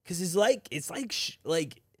 Because it's like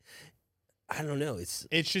I don't know.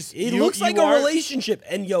 It Just looks like a relationship.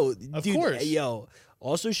 And yo, Of dude, course. yo.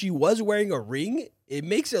 Also, she was wearing a ring. It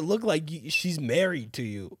makes it look like she's married to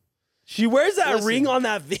you. She wears that Listen, ring on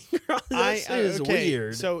that finger. That shit is okay,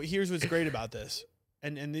 weird. So here's what's great about this,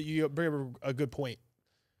 and you bring up a good point.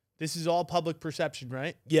 This is all public perception,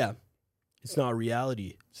 right? yeah, it's not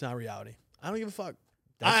reality. It's not reality. I don't give a fuck.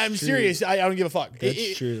 That's I'm true. serious. I don't give a fuck.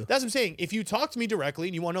 That's true. That's what I'm saying. If you talk to me directly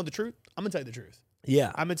and you want to know the truth, I'm gonna tell you the truth.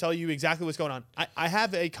 Yeah, I'm gonna tell you exactly what's going on. I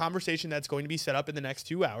have a conversation that's going to be set up in the next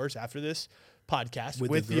 2 hours after this podcast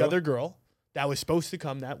With with the the girl? other girl that was supposed to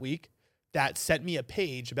come that week. That sent me a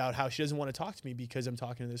page about how she doesn't want to talk to me because I'm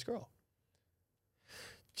talking to this girl.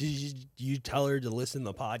 did you tell her to listen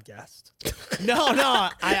to the podcast? No,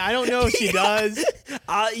 I don't know if she does. Yo,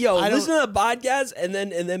 I don't- listen to the podcast, and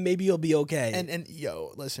then maybe you'll be okay. And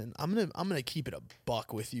yo, listen, I'm gonna keep it a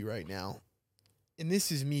buck with you right now. And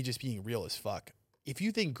this is me just being real as fuck. If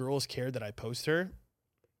you think girls care that I post her,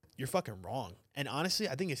 you're fucking wrong. And honestly,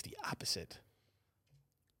 I think it's the opposite.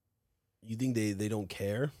 You think they don't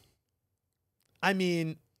care? I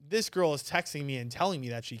mean, this girl is texting me and telling me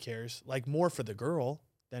that she cares, like more for the girl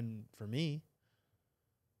than for me.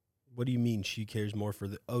 What do you mean she cares more for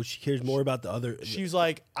the? Oh, she cares more about the other. She was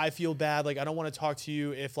like, I feel bad, like I don't want to talk to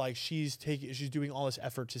you if like she's doing all this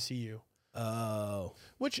effort to see you. Oh,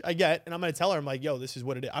 Which I get, and I'm gonna tell her, I'm like, yo, this is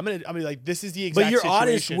what it is. I'm gonna like, this is the exact. but you're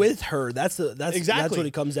honest situation. with her. That's Exactly. what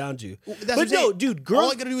it comes down to. That's what But I'm no, saying. dude, All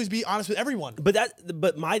girls. I gotta do is be honest with everyone.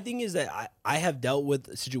 But my thing is that I have dealt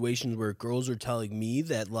with situations where girls are telling me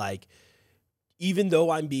that like, even though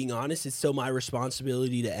I'm being honest, it's still my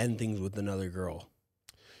responsibility to end things with another girl.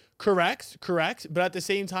 Correct. But at the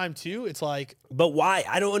same time, too, it's like, But why?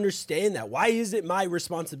 I don't understand that. Why is it my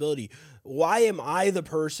responsibility? Why am I the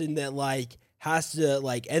person that like has to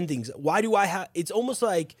like end things? Why do I have? It's almost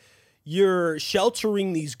like you're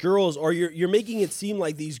sheltering these girls, or you're making it seem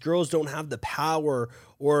like these girls don't have the power,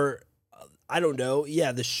 or I don't know,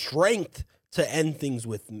 the strength to end things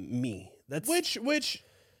with me. That's which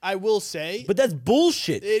I will say, but that's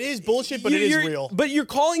bullshit. it is bullshit, but it is You're- real. But you're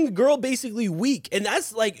calling the girl basically weak, and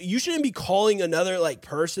that's like you shouldn't be calling another like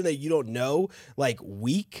person that you don't know like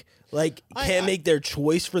weak. Like I- can't make their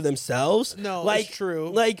choice for themselves. No, like it's true.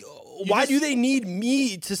 Like why do they need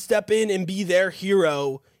me to step in and be their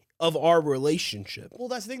hero of our relationship? Well,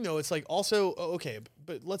 that's the thing, though. It's like also okay,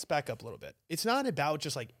 but let's back up a little bit. It's not about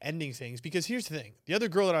just like ending things, because here's the thing: the other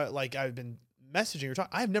girl that I've been messaging or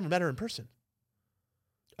talking, I've never met her in person.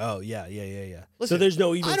 Oh yeah. Listen, so there's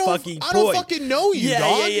no even fucking point. I don't fucking know you,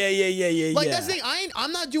 dog. Yeah. Like that's the thing.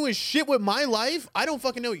 I'm not doing shit with my life. I don't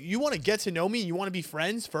fucking know you. You want to get to know me. You want to be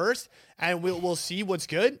friends first, and we'll see what's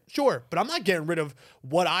good. Sure, but I'm not getting rid of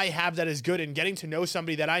what I have that is good and getting to know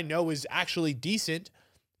somebody that I know is actually decent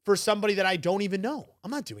for somebody that I don't even know. I'm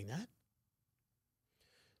not doing that.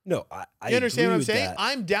 No, I you understand agree what I'm with saying? that.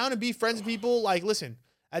 I'm down to be friends with people. Like, listen,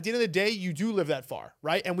 at the end of the day, you do live that far,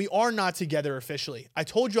 right? And we are not together officially. I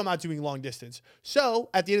told you I'm not doing long distance. So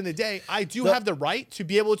at the end of the day, I do have the right to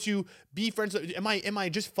be able to be friends. Am I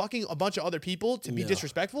just fucking a bunch of other people to be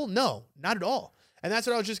disrespectful? No, not at all. And that's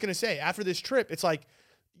what I was just going to say. After this trip, it's like,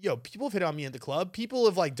 people have hit on me at the club. People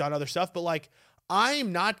have like done other stuff, but like,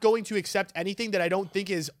 I'm not going to accept anything that I don't think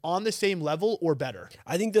is on the same level or better.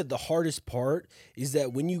 I think that the hardest part is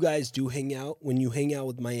that when you guys do hang out, when you hang out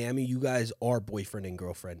with Miami, you guys are boyfriend and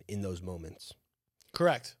girlfriend in those moments.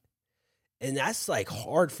 Correct. And that's like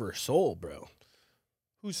hard for a soul, bro.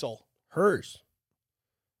 Whose soul? Hers.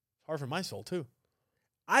 It's hard for my soul too.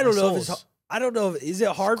 I don't know if it's. I don't know. Is it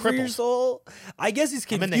hard for your soul? I guess it's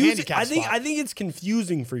confusing. I'm in the handicap spot. I think it's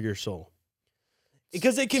confusing for your soul.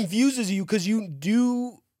 Because it confuses you, because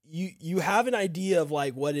you have an idea of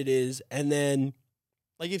like what it is, and then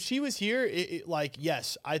like if she was here, like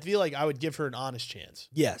yes, I feel like I would give her an honest chance.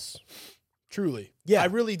 Yes, truly, yeah, I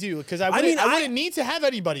really do, because I wouldn't need to have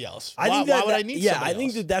anybody else. Why would I need? Yeah, I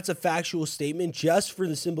think else? that's a factual statement, just for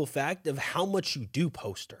the simple fact of how much you do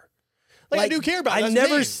post her. Like I do care about. I've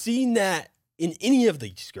never seen that in any of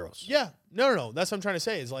these girls. Yeah, no. That's what I'm trying to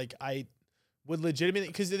say. Is like I would legitimately,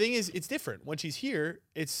 because the thing is, it's different when she's here.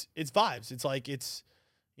 It's vibes. It's like you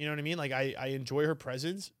know what I mean. Like I enjoy her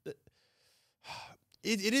presence.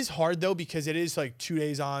 It is hard though, because it is like 2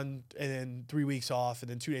 days on and then 3 weeks off and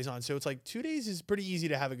then 2 days on. So it's like 2 days is pretty easy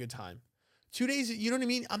to have a good time. 2 days, you know what I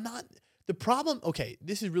mean. I'm not the problem. Okay,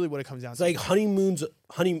 this is really what it comes down to. It's like honeymoons,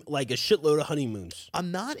 like a shitload of honeymoons.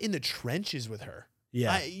 I'm not in the trenches with her.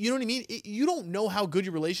 Yeah, you know what I mean. You don't know how good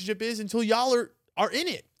your relationship is until y'all are in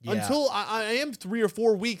it. Yeah. Until I am 3 or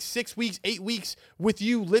 4 weeks, 6 weeks, 8 weeks with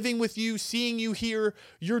you, living with you, seeing you here,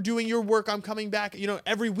 you're doing your work, I'm coming back.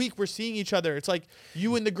 Every week we're seeing each other. It's like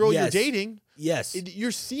you and the girl you're dating. Yes.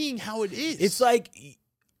 You're seeing how it is. It's like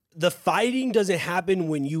the fighting doesn't happen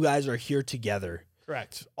when you guys are here together.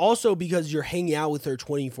 Correct. Also because you're hanging out with her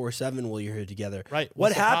 24/7 while you're here together. Right.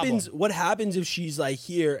 What happens if she's like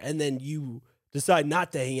here and then you decide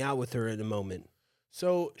not to hang out with her in a moment?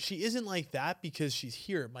 So she isn't like that because she's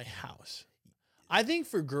here at my house. I think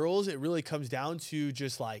for girls, it really comes down to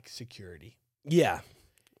just like security. Yeah.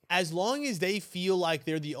 As long as they feel like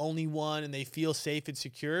they're the only one and they feel safe and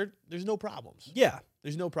secured, there's no problems. Yeah.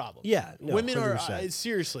 There's no problem. Yeah. No, women 100%. are,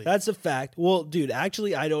 seriously. That's a fact. Well, dude,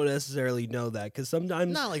 actually, I don't necessarily know that because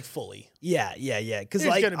sometimes. Not like fully. Yeah. Because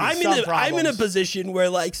like I'm in a position where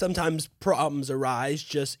like sometimes problems arise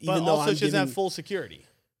even though she doesn't have full security.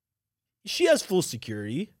 She has full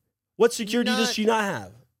security. What security does she not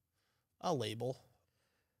have? A label.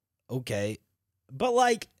 Okay. But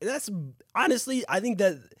like, that's honestly, I think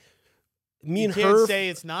that me and her. You can't say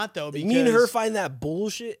it's not though, because. Me and her find that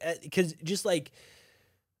bullshit because just like.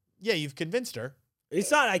 Yeah, you've convinced her.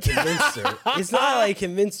 It's not I convinced her. It's not like I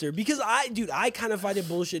convinced her because I kind of find it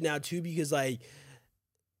bullshit now too because like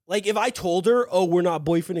if I told her, oh, we're not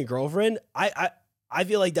boyfriend and girlfriend, I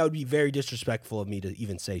feel like that would be very disrespectful of me to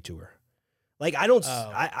even say to her. Like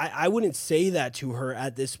I wouldn't say that to her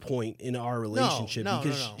at this point in our relationship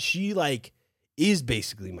because she like is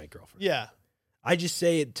basically my girlfriend. Yeah. I just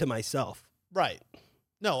say it to myself. Right.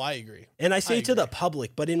 No, I agree. And I say it to the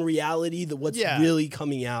public, but in reality, what's really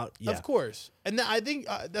coming out. Yeah. Of course. And I think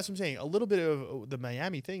that's what I'm saying. A little bit of the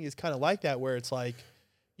Miami thing is kind of like that, where it's like,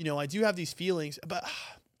 I do have these feelings, but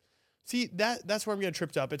see, that's where I'm getting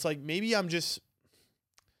tripped up. It's like, maybe I'm just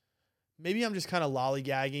kind of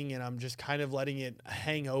lollygagging and I'm just kind of letting it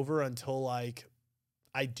hang over until like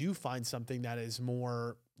I do find something that is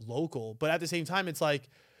more local. But at the same time, it's like,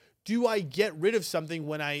 do I get rid of something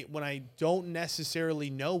when I don't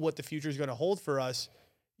necessarily know what the future is going to hold for us?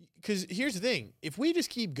 Because here's the thing. If we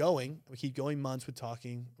just keep going months with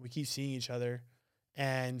talking, we keep seeing each other,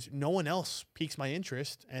 and no one else piques my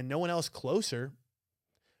interest and no one else closer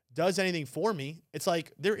does anything for me, it's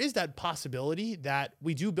like there is that possibility that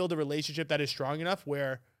we do build a relationship that is strong enough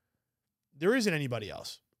where there isn't anybody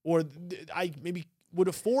else. Or I maybe would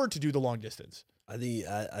afford to do the long distance. I think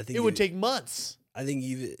it would take months. I think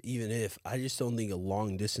even if I just don't think a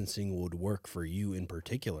long distancing would work for you in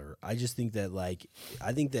particular. I just think that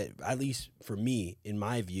I think that at least for me, in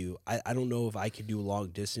my view, I don't know if I could do a long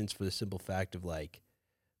distance for the simple fact of like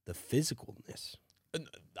the physicalness.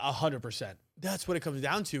 100%. That's what it comes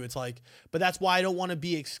down to. It's like, but that's why I don't want to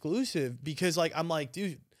be exclusive, because like I'm like,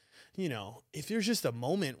 dude, you know, if there's just a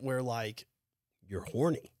moment where like You're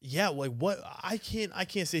horny. yeah, like what I can't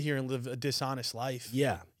sit here and live a dishonest life.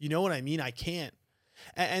 Yeah. You know what I mean? I can't.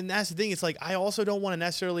 And that's the thing. It's like, I also don't want to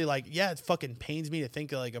necessarily like, yeah, it fucking pains me to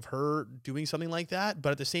think like of her doing something like that.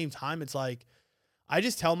 But at the same time, it's like, I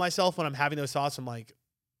just tell myself when I'm having those thoughts, I'm like,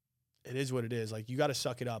 it is what it is. Like, you got to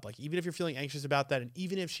suck it up. Like, even if you're feeling anxious about that, and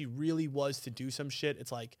even if she really was to do some shit,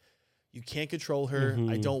 it's like, you can't control her.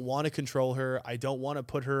 I don't want to control her. I don't want to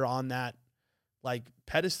put her on that like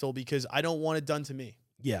pedestal, because I don't want it done to me.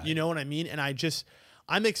 Yeah. You know what I mean? And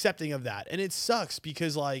I'm accepting of that. And it sucks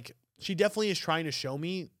because like, she definitely is trying to show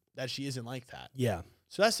me that she isn't like that. Yeah.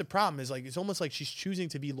 So that's the problem, is like, it's almost like she's choosing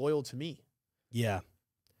to be loyal to me. Yeah.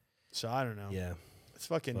 So I don't know. Yeah. It's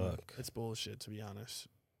it's bullshit, to be honest.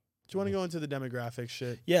 Do you want to go into the demographic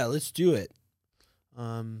shit? Yeah, let's do it.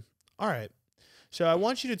 All right. So I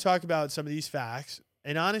want you to talk about some of these facts.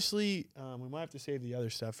 And honestly, we might have to save the other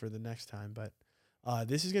stuff for the next time, but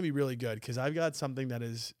this is going to be really good because I've got something that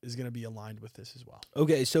is going to be aligned with this as well.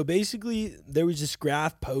 Okay, so basically there was this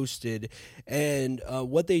graph posted, and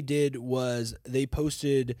what they did was they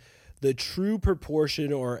posted the true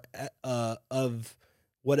proportion or of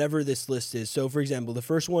whatever this list is. So, for example, the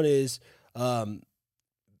first one is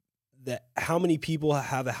that how many people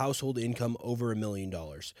have a household income over $1 million.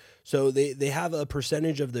 So they have a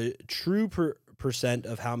percentage of the true percent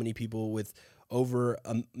of how many people with over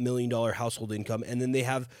 $1 million household income, and then they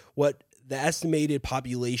have what the estimated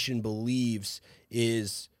population believes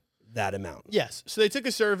is that amount. Yes. So they took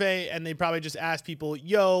a survey and they probably just asked people,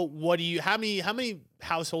 "Yo, how many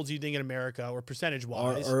households do you think in America, or percentage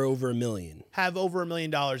wise, Are over $1 million, have over $1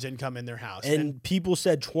 million income in their house?" and people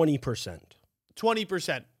said 20%.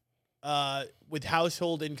 20%. With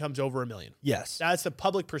household incomes over $1 million. Yes. That's the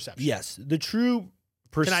public perception. Yes. The true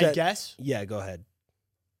percent. Can I guess? Yeah, go ahead.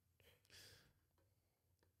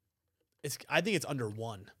 I think it's under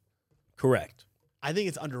 1. Correct. I think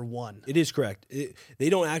it's under 1. It is correct. They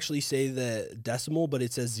don't actually say the decimal, but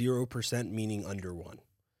it says 0%, meaning under 1.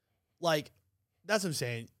 Like, that's what I'm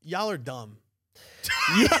saying. Y'all are dumb.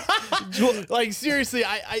 Yeah. Like, seriously,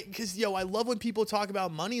 because I love when people talk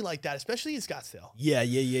about money like that, especially in Scottsdale.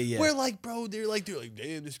 Yeah. Where like, bro, they're like,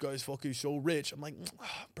 damn, this guy's fucking so rich. I'm like,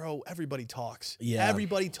 bro, everybody talks. Yeah.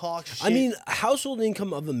 Everybody talks shit. I mean, household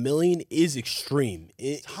income of $1 million is extreme.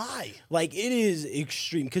 It's high. Like, it is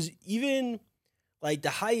extreme because even like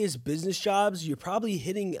the highest business jobs, you're probably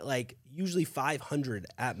hitting like usually 500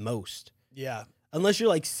 at most. Yeah. Unless you're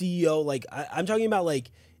like CEO. Like, I'm talking about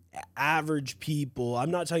like average people.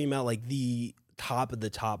 I'm not talking about like the top of the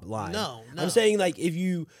top line. No. I'm saying like if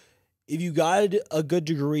you got a good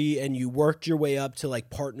degree and you worked your way up to like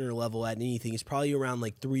partner level at anything, it's probably around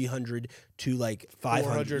like 300 to like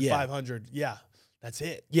 500. 500. Yeah. That's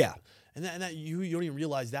it. Yeah. And that you don't even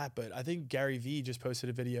realize that, but I think Gary Vee just posted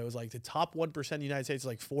a video. It was like the top 1% in the United States is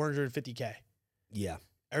like $450K. Yeah.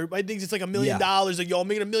 Everybody thinks it's like $1 million. Like, yo, I'm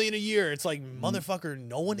making $1 million a year. It's like, motherfucker,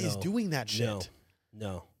 no one is doing that shit.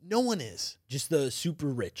 No. No one is. Just the super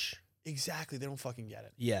rich. Exactly. They don't fucking get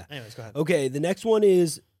it. Yeah. Anyways, go ahead. Okay. The next one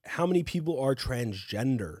is how many people are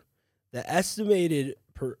transgender. The estimated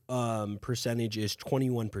percentage is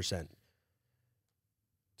 21%.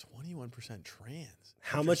 21% trans.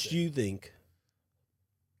 How much do you think?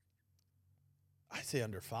 I'd say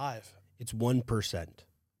under 5. It's 1%.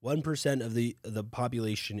 1% of the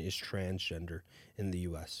population is transgender in the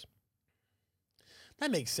U.S. That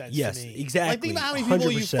makes sense yes, to me. exactly. Like, think about how many people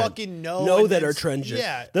 100% you fucking know that are transgender.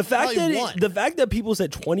 Yeah. The fact that people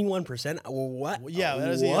said 21%, what? Yeah, that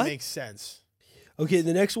doesn't even make sense. Okay,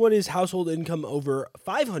 the next one is household income over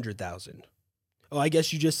 500,000. Oh, I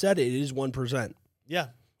guess you just said it. It is 1%. Yeah.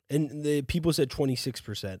 And the people said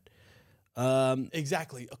 26%.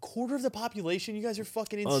 Exactly. A quarter of the population. You guys are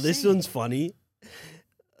fucking insane. Oh, this one's funny.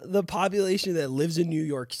 The population that lives in New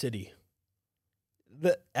York City.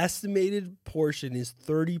 The estimated portion is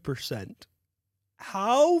 30%.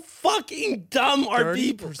 How fucking dumb are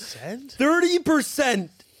people? 30%? 30%.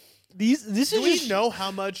 Do we know how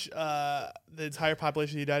much the entire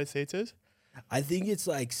population of the United States is? I think it's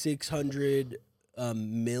like 600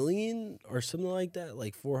 million or something like that,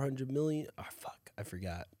 like 400 million. Oh, fuck, I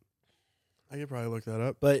forgot. I could probably look that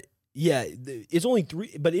up. But Yeah, it's only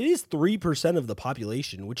 3, but it is 3% of the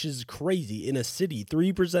population, which is crazy in a city.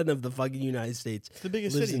 3% of the fucking United States It's the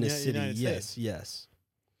biggest lives city in in a the city. United Yes, States. yes.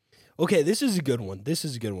 Okay, this is a good one.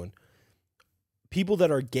 People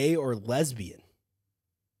that are gay or lesbian.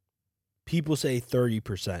 People say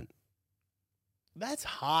 30%. That's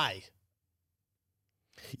high.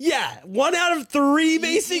 Yeah, 1 out of 3,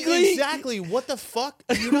 basically. Exactly. What the fuck?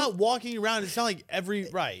 You're not walking around. It's not like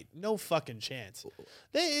right. No fucking chance.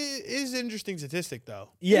 That is an interesting statistic, though.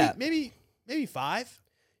 Yeah. Maybe 5.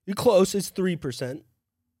 You're close. It's 3%.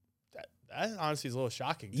 That honestly is a little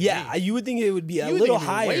shocking. To Yeah, me. you would think it would be a You would little think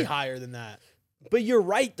it'd be higher. way higher than that. But you're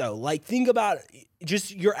right, though. Like, think about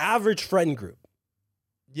just your average friend group.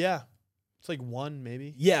 Yeah, it's like 1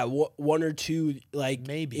 maybe. Yeah, 1 or 2, like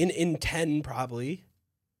Maybe. in 10 probably.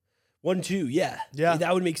 1, 2, yeah. Yeah.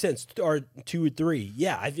 That would make sense. Or 2 or 3.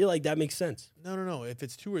 Yeah, I feel like that makes sense. No. If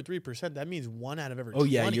it's 2 or 3%, that means 1 out of every. Oh 20.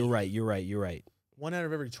 yeah, you're right. 1 out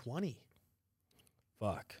of every 20,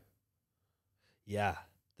 Fuck. Yeah,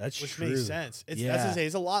 that's which true. makes sense. That's Yeah. to say,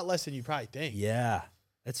 it's a lot less than you probably think. Yeah,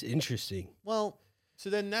 that's interesting. Well, so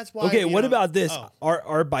then that's why. Okay, you what know- about this? Oh.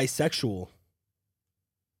 Are bisexual?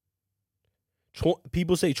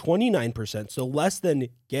 People say 29%, so less than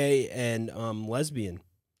gay and lesbian.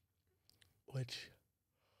 Which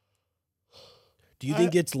Do you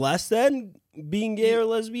think it's less than being gay or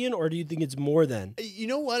lesbian, or do you think it's more than? you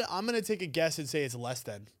know what? I'm gonna take a guess and say it's less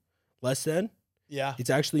than. Less than? Yeah. It's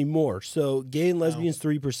actually more. So gay and lesbians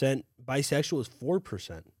 3%, bisexual is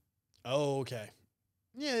 4%. Oh, okay.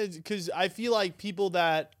 Yeah, because I feel like people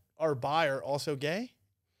that are bi are also gay.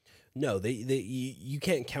 No, you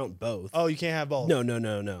can't count both. Oh, you can't have both.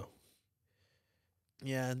 No.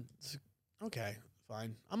 Yeah. Okay.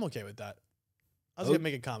 Fine. I'm okay with that. I was Oh. gonna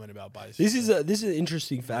make a comment about bi. This is an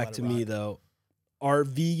interesting Let fact it to me rock. though. Are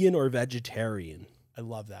vegan or vegetarian? I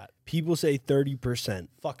love that. People say 30%.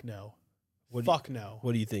 Fuck no. What- Fuck no.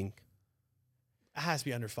 What do you think? It has to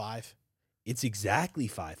be under 5. It's exactly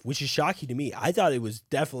 5, which is shocking to me. I thought it was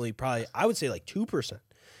definitely probably, I would say like 2%.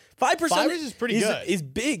 5% 5 is pretty good. is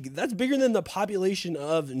big. That's bigger than the population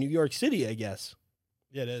of New York City, I guess.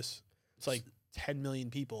 Yeah, it is. It's like 10 million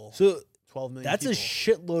people. So 12 million. that's a people.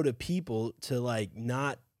 shitload of people to like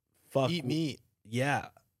not fuck Eat meat Yeah,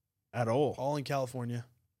 at all. all in California.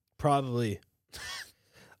 Probably.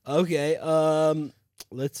 Okay.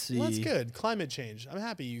 Let's see. Well, that's good. Climate change. I'm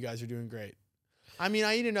happy you guys are doing great. I mean,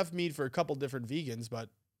 I eat enough meat for a couple different vegans, but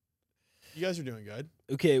you guys are doing good.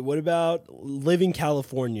 Okay, what about live in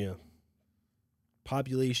California?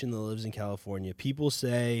 Population that lives in California. People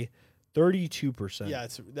say 32%. Yeah,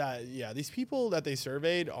 it's that. Yeah, these people that they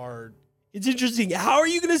surveyed are. It's interesting. How are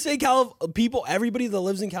you going to say people, everybody that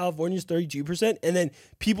lives in California is 32%, and then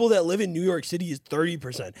people that live in New York City is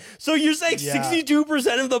 30%? So you're saying Yeah.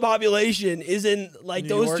 62% of the population is in like New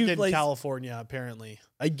those York two and places? California, apparently.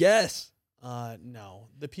 I guess. No,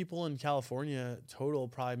 the people in California total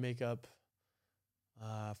probably make up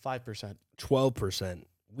 5%. 12%.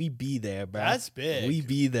 We be there, bro. That's big. We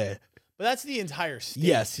be there. But that's the entire state.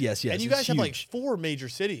 Yes. And you it's guys have like huge. 4 major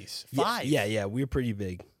cities. Yeah, 5. Yeah. We're pretty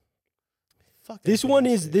big. Fuck. This that one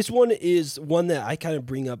big is state. one that I kind of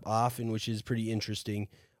bring up often, which is pretty interesting.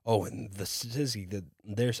 Oh, and the statistic that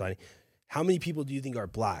they're citing. How many people do you think are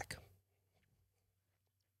black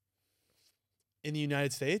In the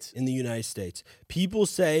United States? in the United States? People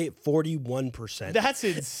say 41%. That's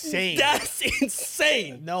insane. That's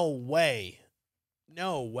insane. No way.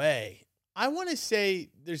 No way. I want to say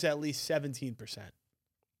there's at least 17%.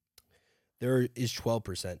 There is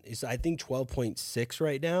 12%. It's I think 12.6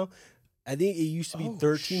 right now. I think it used to be Oh,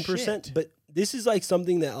 13%, shit. but this is like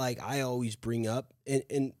something that like I always bring up.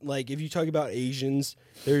 And like if you talk about Asians,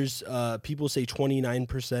 there's people say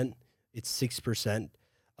 29%, it's 6%.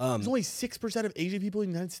 There's only 6% of Asian people in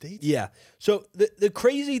the United States? Yeah. So the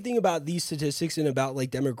crazy thing about these statistics and about like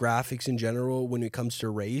demographics in general when it comes to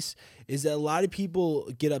race is that a lot of people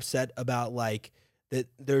get upset about like that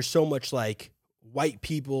there's so much like white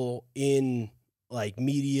people in like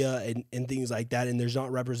media and things like that, and there's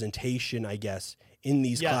not representation, I guess, in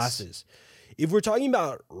these Yes. classes. If we're talking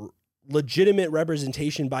about legitimate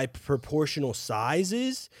representation by proportional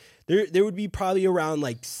sizes, there would be probably around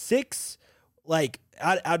like 6, like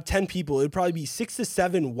out of 10 people, it would probably be 6 to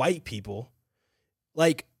 7 white people,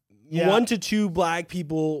 like Yeah. 1 to 2 black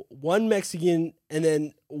people, 1 Mexican, and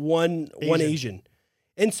then one Asian.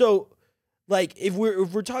 And so, like if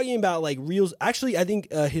we're talking about like reals, actually, I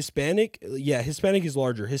think Hispanic is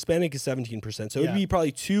larger. Hispanic is 17%, so it'd Yeah. be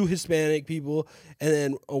probably 2 Hispanic people and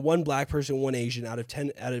then 1 black person, 1 Asian out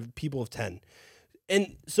of people of 10.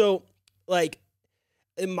 And so, like,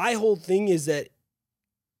 and my whole thing is that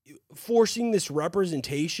forcing this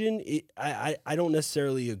representation, I don't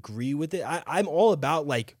necessarily agree with it. I'm all about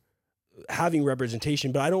like having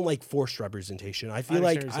representation, but I don't like forced representation. I feel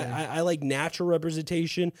like I like natural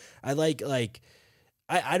representation. I like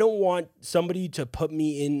I don't want somebody to put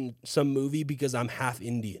me in some movie because I'm half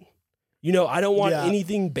Indian. You know, I don't want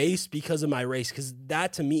anything based because of my race, because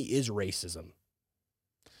that to me is racism.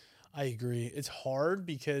 I agree. It's hard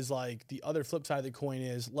because like the other flip side of the coin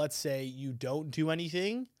is, let's say you don't do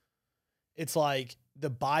anything. It's like the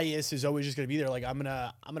bias is always just going to be there. Like I'm going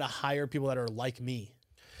to hire people that are like me.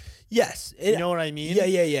 Yes. You know what I mean?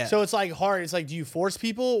 Yeah. So it's like hard. It's like, do you force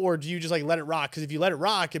people or do you just like let it rock? Because if you let it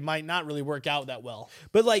rock, it might not really work out that well.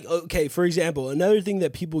 But like, okay, for example, another thing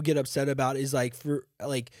that people get upset about is like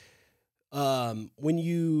when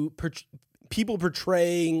you people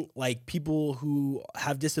portraying like people who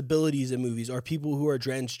have disabilities in movies or people who are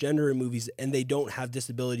transgender in movies and they don't have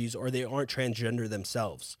disabilities or they aren't transgender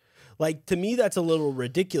themselves. Like, to me, that's a little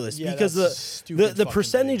ridiculous because the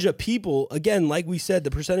percentage of people, again, like we said, the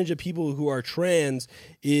percentage of people who are trans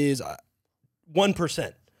is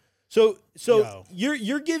 1%. So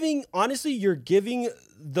you're giving, honestly, you're giving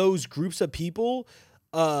those groups of people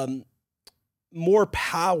more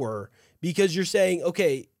power, because you're saying,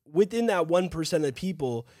 okay, within that 1% of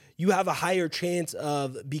people, you have a higher chance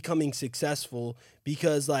of becoming successful,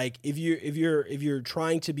 because like if you're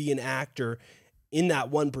trying to be an actor in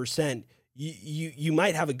that 1%, you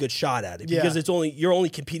might have a good shot at it because you're only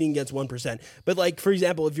competing against 1%. But like, for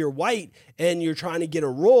example, if you're white and you're trying to get a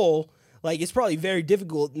role, like it's probably very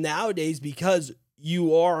difficult nowadays because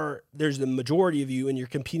there's the majority of you and you're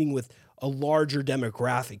competing with a larger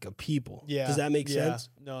demographic of people. Yeah. Does that make sense?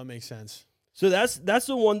 No, it makes sense. So that's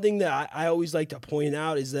the one thing that I always like to point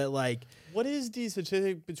out is that like, what is the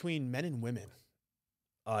statistic between men and women?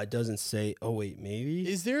 It doesn't say. Oh wait, maybe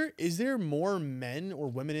is there more men or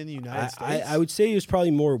women in the United States? I would say there's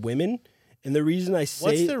probably more women, and the reason I say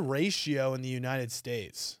what's the ratio in the United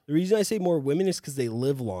States? The reason I say more women is because they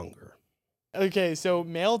live longer. Okay, so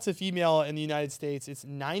male to female in the United States, it's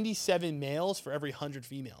 97 males for every 100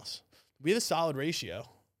 females. We have a solid ratio.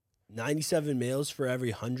 97 males for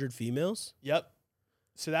every 100 females? Yep.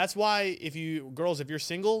 So that's why if you're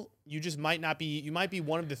single, you might be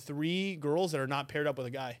one of the 3 girls that are not paired up with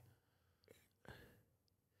a guy.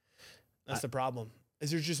 That's the problem.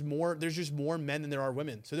 There's just more men than there are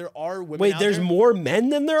women. So there are women. Wait, there's more men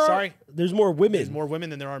than there are? Sorry. There's more women. There's more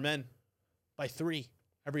women than there are men. By 3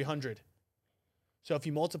 every 100. So if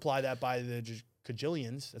you multiply that by the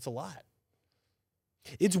cajillions, that's a lot.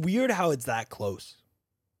 It's weird how it's that close.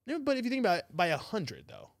 No, but if you think about it, by 100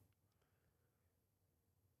 though.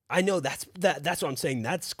 I know that's what I'm saying.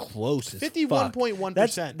 That's close.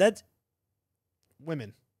 51.1%. That's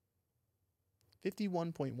women.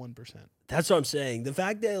 51.1%. That's what I'm saying. The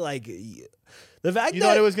fact that you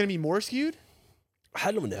thought it was going to be more skewed?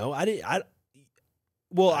 I don't know. I know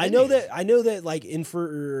that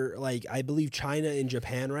like I believe China and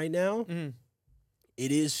Japan right now, it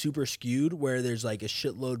is super skewed where there's like a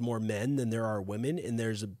shitload more men than there are women, and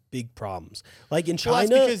there's big problems. Like in China, well,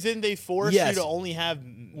 that's because then they forced you to only have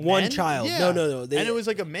one child. Yeah. No. And it was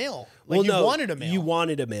like a male. Like you wanted a male. You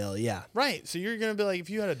wanted a male, yeah. Right. So you're gonna be like, if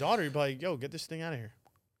you had a daughter, you'd be like, yo, get this thing out of here.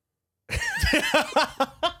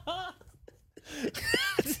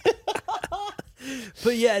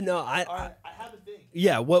 But yeah, no, I have a thing.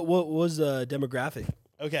 Yeah, what was the demographic?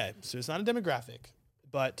 Okay, so it's not a demographic,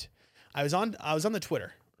 but I was on the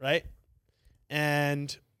Twitter, right?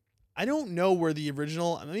 And I don't know where the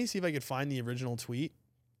original. Let me see if I could find the original tweet.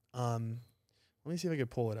 Let me see if I could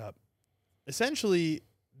pull it up. Essentially,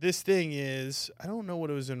 this thing is, I don't know what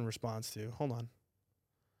it was in response to. Hold on.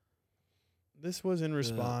 This was in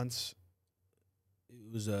response.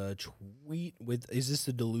 It was a tweet with. Is this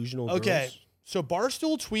the delusional? Okay, girls? So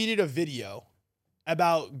Barstool tweeted a video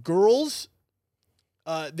about girls.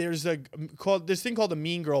 There's this thing called the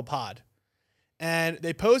Mean Girl Pod, and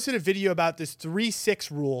they posted a video about this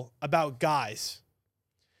 3-6 rule about guys,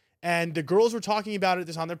 and the girls were talking about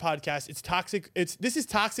this on their podcast. It's toxic. This is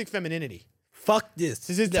toxic femininity. Fuck this.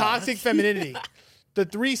 This is toxic femininity. The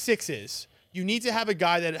 3-6s. You need to have a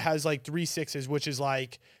guy that has like 3-6s, which is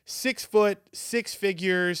like 6 foot, 6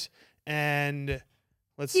 figures, and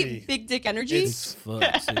let's see. Big dick energy.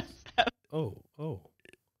 Oh.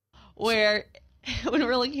 Where when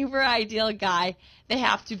we're looking for an ideal guy, they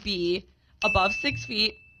have to be above 6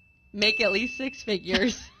 feet, make at least 6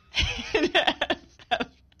 figures, and have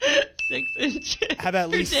 6 inches. Have at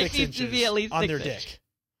least Their 6 dick needs to inches be at least on 6 their inches. dick.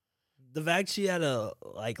 The fact she had to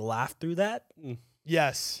laugh through that.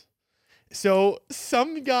 Yes. So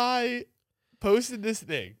some guy posted this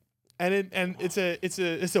thing, and it's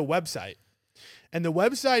a website, and the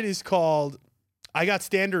website is called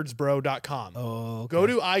IGotStandardsBro.com. Oh, okay. Go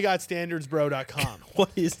to IGotStandardsBro.com. What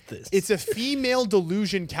is this? It's a female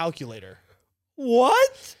delusion calculator.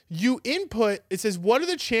 what? You input, it says, what are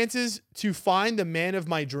the chances to find the man of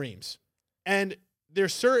my dreams? And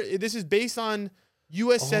this is based on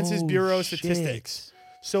U.S. Census Oh, Bureau shit. statistics.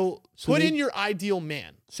 So So put they- in your ideal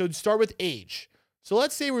man. So start with age. So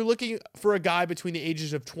let's say we're looking for a guy between the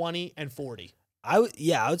ages of 20 and 40. I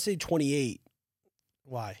would say 28.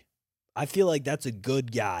 Why? I feel like that's a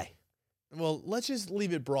good guy. Well, let's just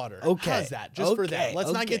leave it broader. Okay. How's that? Just for that.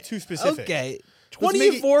 Let's not get too specific. Okay. Let's 20 make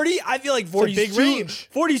and it- 40, I feel like 40 big is too, range.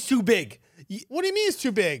 40 is too big. What do you mean it's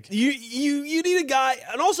too big? You need a guy,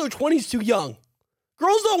 and also 20 is too young.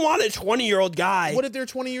 Girls don't want a 20-year-old guy. What if they're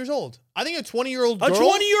 20 years old? I think a 20-year-old A girl,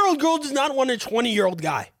 20-year-old girl does not want a 20-year-old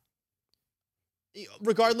guy.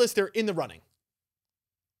 regardless, they're in the running.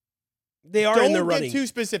 They are Don't in the get running. too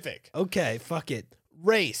specific. Okay, fuck it.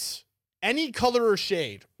 Race, any color or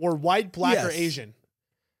shade, or white, black, or Yes. Asian.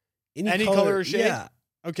 Any color or shade? Yeah.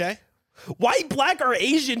 Okay. White, black, or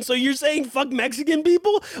Asian? So you're saying fuck Mexican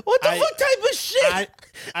people? What the fuck type of shit?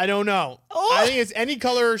 I don't know. Oh. I think it's any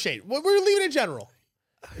color or shade. We're leaving it general.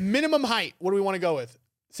 Minimum height. What do we want to go with?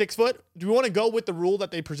 6 foot? Do we want to go with the rule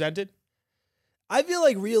that they presented? I feel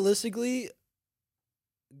like realistically,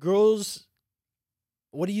 girls.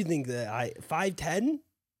 What do you think that 5'10"?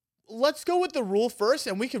 Let's go with the rule first,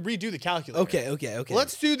 and we can redo the calculator. Okay.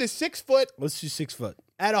 Let's do the 6 foot let's do 6 foot.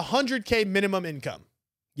 at $100K minimum income.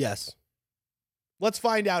 Yes. Let's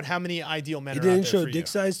find out how many ideal men It are out didn't there show for you. dick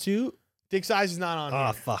size too. Dick size is not on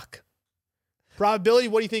Ah, here. fuck. Probability,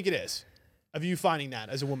 what do you think it is of you finding that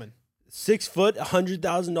as a woman? 6 foot,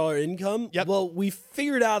 $100,000 income. Yep. Well, we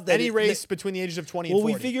figured out that Any race between the ages of 20 and Well,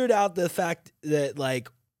 40. we figured out the fact that like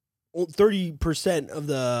 30% of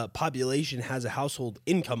the population has a household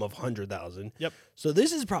income of 100,000. Yep. So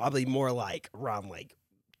this is probably more like around like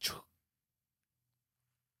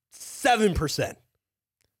 7%.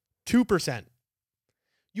 2%.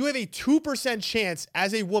 You have a 2% chance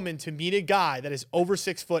as a woman to meet a guy that is over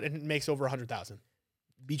 6 foot and makes over 100,000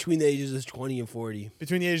 Between the ages of 20 and 40.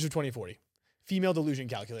 between the ages of 20 and 40. Female delusion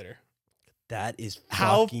calculator. That is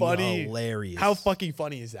How fucking funny. hilarious. How fucking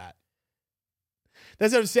funny is that?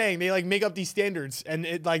 That's what I'm saying. They like make up these standards, and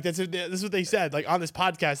it like this is what they said. Like on this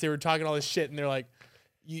podcast, they were talking all this shit, and they're like,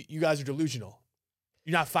 "You guys are delusional.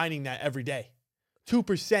 You're not finding that every day.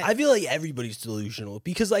 2%." I feel like everybody's delusional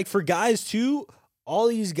because like for guys too, all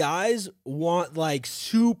these guys want like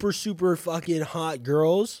super fucking hot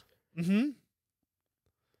girls, Mm-hmm.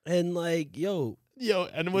 and like yo, Yo,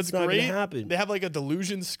 and what's it's not great? gonna happen. They have like a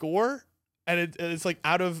delusion score, and it's like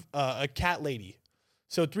out of a cat lady.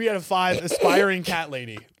 So 3 out of 5 aspiring cat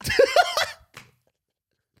lady.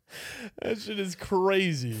 That shit is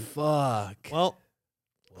crazy. Fuck. Well,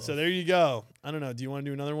 so there you go. I don't know. Do you want to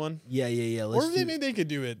do another one? Yeah. Or Let's do. maybe they could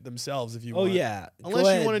do it themselves if you Oh want. yeah.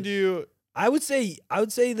 Unless you want to do. I would say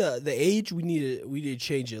the age we need to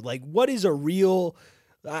change it. Like, what is a real?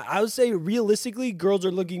 I would say realistically, girls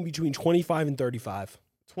are looking between 25 and 35.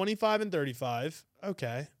 25 and 35.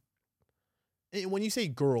 Okay. When you say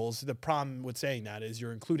girls, the problem with saying that is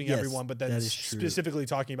you're including Yes, everyone, but then that is true. specifically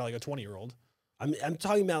talking about like a 20-year-old. I'm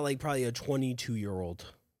talking about like probably a 22-year-old.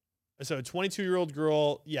 So a 22-year-old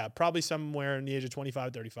girl, yeah, probably somewhere in the age of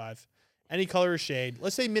 25, 35. Any color or shade.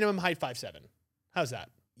 Let's say minimum height 5'7". How's that?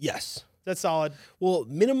 Yes. That's solid. Well,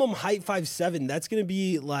 minimum height 5'7". That's gonna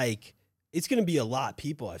be like it's gonna be a lot.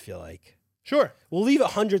 People, I feel like Sure. we'll leave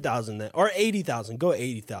 100,000 then or 80,000. Go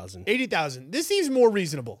 80,000. 80,000. This seems more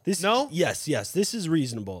reasonable. No? Yes. This is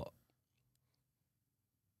reasonable.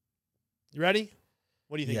 You ready?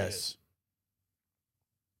 What do you think it Yes. is?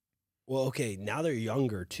 Well, okay. Now they're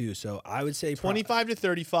younger too, so I would say 25 to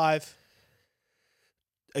 35,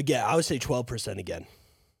 again. I would say 12% again.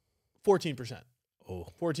 14%. Oh,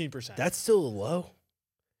 14%. that's still low.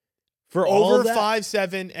 For all over of that?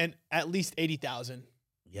 5'7" and at least 80,000.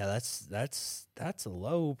 Yeah, that's a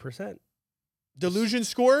low percent. Delusion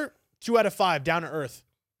score 2 out of 5, down to earth.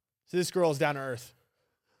 So this girl is down to earth.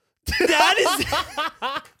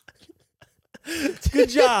 That is good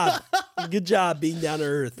job. Good job being down to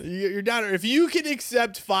earth. You're down to earth. If you can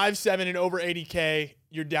accept 5'7" and over 80K,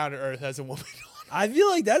 you're down to earth as a woman. I feel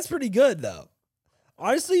like that's pretty good though.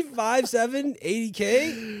 Honestly, 5'7",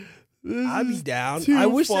 80K, I'd be down. too I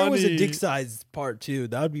wish there was a funny. dick size part too.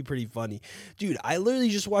 That would be pretty funny. Dude, I literally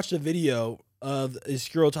just watched a video of this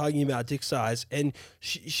girl talking about dick size, and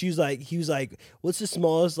he was like, what's the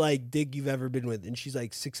smallest like dick you've ever been with? And she's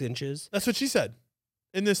like 6 inches. That's what she said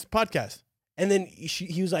in this podcast. And then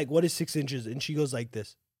he was like, what is 6 inches? And she goes like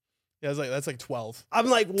this. Yeah, I was like, that's like 12. I'm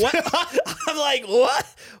like, what? I'm like,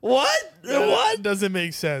 what? What? What? Doesn't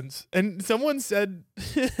make sense. And someone said,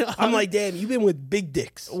 I'm like, damn, you've been with big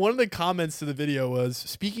dicks. one of the comments to the video was,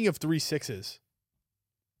 speaking of 3 6s,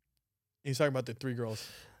 he's talking about the 3 girls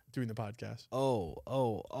doing the podcast. Oh,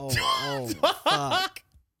 fuck.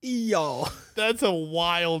 Yo. That's a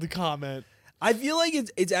wild comment. I feel like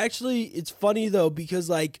it's actually, it's funny though, because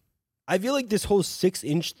like, I feel like this whole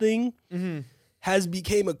 6-inch thing has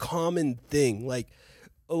became a common thing. Like,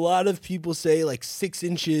 a lot of people say like 6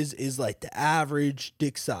 inches is like the average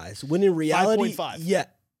dick size. When in reality, 5.5. yeah,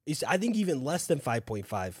 it's I think even less than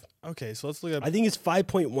 5.5. Okay, so let's look at. I think it's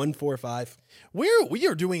 5.145. We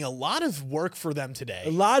are doing a lot of work for them today.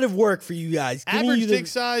 A lot of work for you guys. Giving Average you the- dick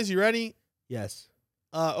size. You ready? Yes.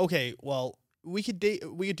 Okay. Well, we could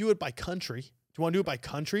do it by country. Do you want to do it by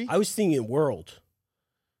country? I was thinking world.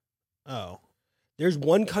 Oh, There's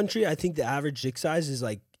one country I think the average dick size is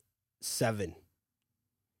like 7.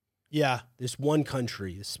 yeah, This one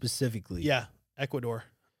country specifically. yeah. Ecuador.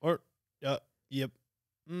 Or, yep.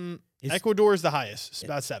 It's- Ecuador is the highest. It's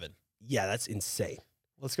about 7. Yeah, that's insane.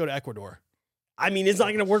 Let's go to Ecuador. I mean, it's not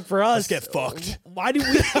going to work for us. Let's get fucked. Why do we?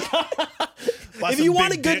 If you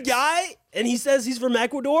want a good guy and he says he's from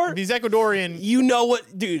Ecuador, if he's Ecuadorian, you know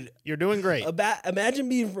what, dude. you're doing great. Imagine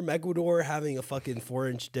being from Ecuador having a fucking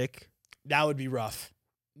 4-inch dick. That would be rough.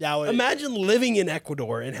 That would. Imagine living in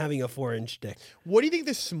Ecuador and having a 4-inch dick. What do you think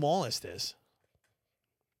the smallest is?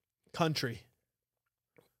 Country.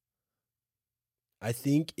 I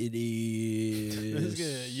think it This is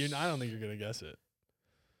is I don't think you're gonna guess it.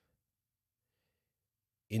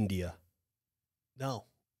 India. No.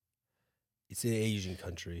 It's an Asian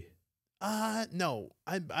country. No.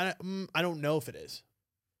 I don't know if it is.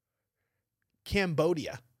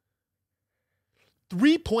 Cambodia.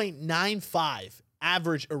 3.95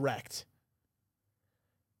 average erect.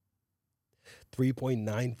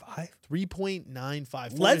 3.95.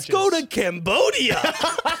 3.95. Let's go to Cambodia.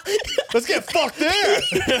 Let's get fucked there.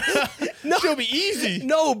 No. Should be easy.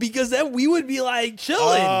 No, because then we would be like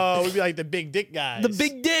chilling. Oh, we'd be like the big dick guys. The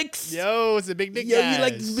big dicks. Yo, it's the big dick Yo, guys. you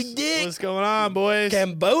like this big dick? What's going on, boys?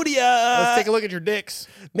 Cambodia. Let's take a look at your dicks.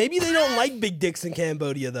 Maybe they don't like big dicks in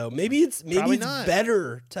Cambodia though. Maybe it's Probably not.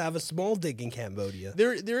 better to have a small dick in Cambodia.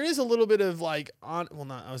 There is a little bit of like I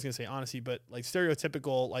was gonna say honesty, but like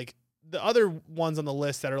stereotypical, like the other ones on the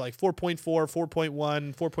list that are like 4.4,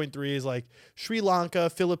 4.1, 4.3 is like Sri Lanka,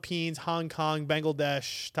 Philippines, Hong Kong,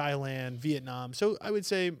 Bangladesh, Thailand, Vietnam. So I would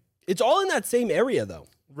say, It's all in that same area though.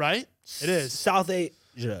 right? It is. South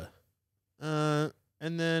Asia. And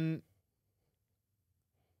then,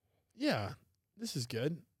 yeah, this is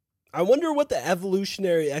good. I wonder what the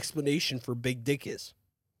evolutionary explanation for big dick is.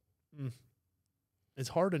 It's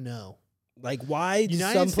hard to know. Like why do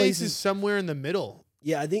United some States places is somewhere in the middle.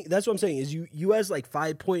 Yeah, I think that's what I'm saying. Is US like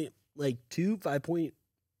 5.2, 5 point.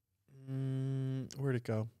 Where'd it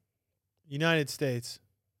go? United States.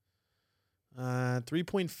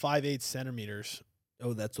 3.58 centimeters.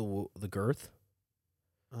 Oh, that's the girth.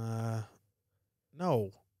 No.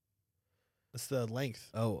 That's the length.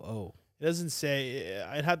 Oh. It doesn't say.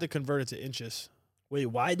 I'd have to convert it to inches Wait,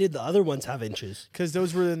 why did the other ones have inches? because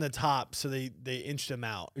those were in the top, so they inched them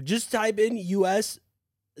out. Just type in US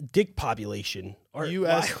dick population. Or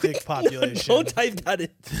US why- dick population. Don't type that in.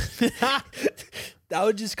 That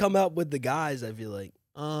would just come up with the guys, I feel like.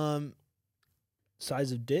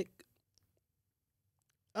 Size of dick.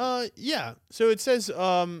 Yeah. So it says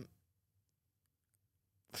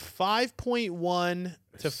 5.1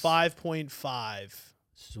 to 5.5.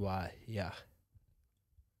 This is why. Yeah.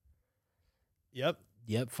 Yep.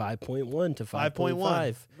 Yep, 5.1 to 5.1.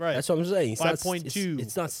 5.5. Right. That's what I'm saying. It's not- 5.2.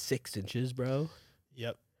 It's not 6 inches, bro.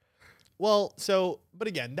 Yep. Well, but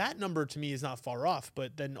again, that number to me is not far off.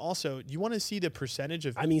 But then also, you want to see the percentage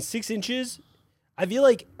of. I mean, 6 inches. I feel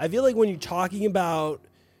like when you're talking about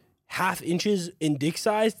half inches in dick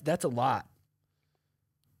size, that's a lot.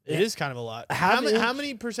 It is kind of a lot. A half How inch?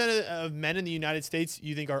 many percent of men in the United States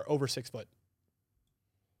you think are over 6 foot?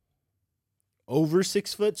 Over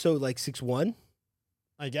 6 foot, so like 6'1".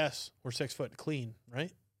 I guess. Or 6 foot clean,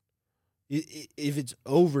 right? If it's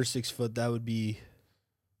over 6 foot, that would be.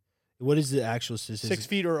 What is the actual statistic? 6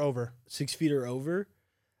 feet or over. 6 feet or over.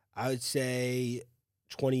 I would say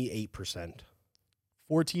 28%.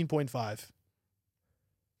 14.5.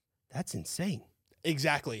 That's insane.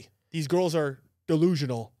 Exactly. These girls are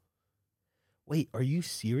delusional. Wait, are you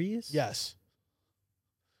serious? Yes.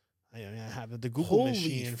 I have the Google Holy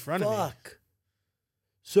machine in front of me.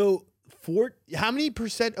 So How many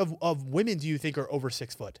percent of women do you think are over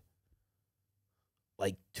 6 foot?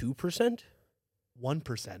 like 2%?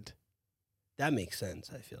 1%. That makes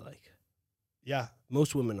sense. I feel like Yeah.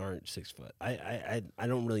 most women aren't 6 foot. I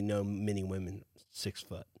don't really know many women 6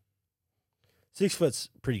 foot. 6 foot's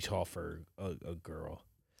pretty tall for a girl.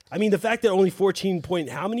 I mean, the fact that only 14 point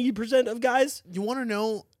how many % of guys? You want to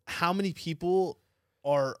know how many people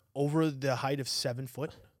are over the height of 7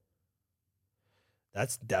 foot?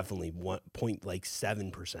 That's definitely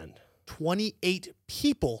 1.7%. 28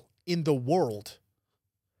 people in the world.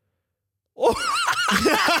 Oh.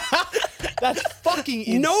 That's fucking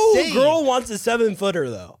insane. No girl wants a 7 footer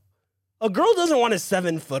though. A girl doesn't want a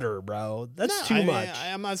 7 footer, bro. That's No, too I mean, much.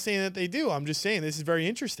 I'm not saying that they do. I'm just saying this is very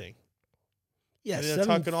interesting. Yeah, They're 7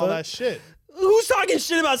 talking all foot. that shit. Who's talking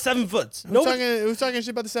shit about 7 foots? Who's talking shit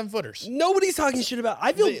about the 7 footers? Nobody's talking shit about.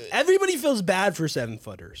 I feel Everybody feels bad for 7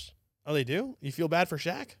 footers. Oh, they do? You feel bad for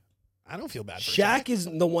Shaq? I don't feel bad for Shaq is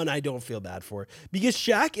the one I don't feel bad for because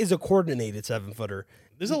Shaq is a coordinated 7 footer.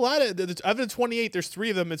 There's a lot of of the 28. There's 3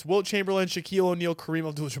 of them. It's Wilt Chamberlain, Shaquille O'Neal, Kareem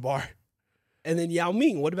Abdul-Jabbar. And then Yao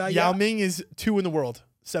Ming. What about Yao Ming is 2 in the world,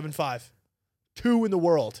 7'5". 2 in the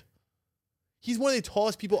world. He's one of the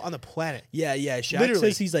tallest people on the planet. Yeah. Shaq Literally.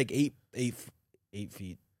 says he's like 8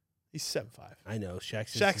 feet. He's 7'5". I know.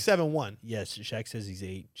 Shaq's Shaq's 7'1". Yes, Shaq says he's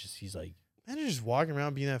 8. He's like. Imagine just walking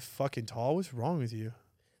around being that fucking tall. What's wrong with you?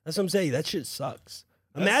 That's what I'm saying. That shit sucks.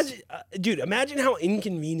 That's- Imagine how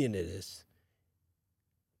inconvenient it is.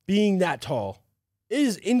 Being that tall, it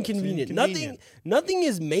is inconvenient. inconvenient. Nothing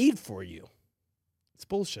is made for you. It's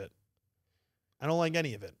bullshit. I don't like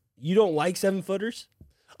any of it. You don't like 7 footers.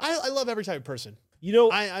 I love every type of person. You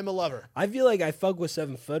know, I'm a lover. I feel like I fuck with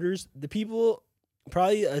 7 footers. The people,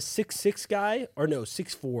 probably a 6'6" guy, or no,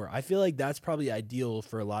 6'4". I feel like that's probably ideal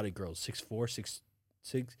for a lot of girls. 6'4",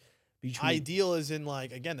 6'6". Between Ideal is in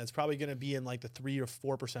like, again, that's probably going to be in like the 3 or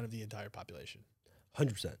 4% of the entire population.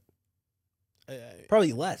 100%. Uh,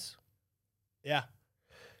 Probably less. yeah.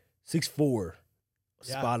 6'4".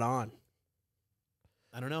 Yeah. Spot on.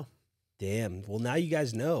 I don't know. Damn. Well, now you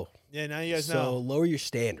guys know. Yeah, now you guys So know. lower your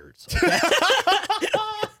standards. Moral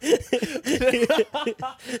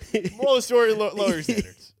of the story, lower your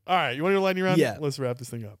standards. All right, you want to do a lightning round? Yeah. Let's wrap this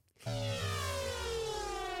thing up.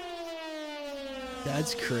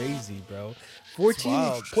 That's crazy, bro.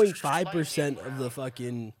 wild. 14.5% of the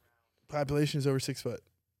fucking. Population is over 6 foot.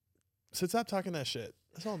 So stop talking that shit.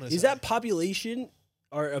 That's all I'm going to say. Is that population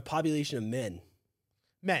or a population of men?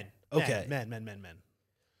 Men? Okay. Men.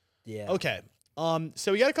 Yeah. Okay.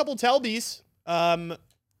 So we got a couple Telbies.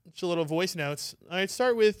 Just a little voice notes. All right,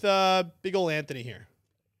 start with big ol' Anthony here.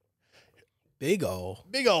 Big O.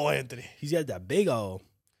 Big ol' Anthony. He's got that big O.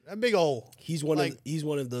 A big ol'. He's one Like-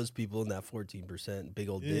 of those people in that 14%. Big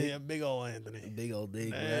old dick. Yeah, big ol' Anthony. Big old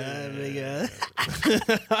dick. Yeah. Big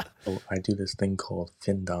So I do this thing called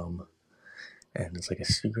Findom, and it's like a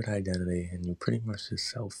secret identity, and you pretty much just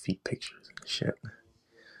sell feet pictures and shit.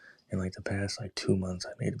 In like the past 2 months,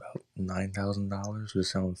 I made about $9,000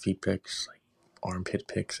 just selling feet pics, like armpit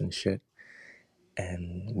pics and shit.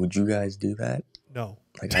 And would you guys do that? No.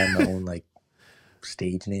 Like I have my own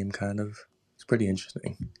stage name kind of. It's pretty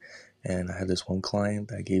interesting. And I had this one client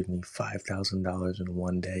that gave me $5,000 in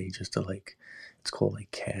one day just to it's called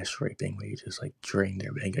cash raping, where you just drain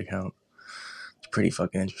their bank account. It's pretty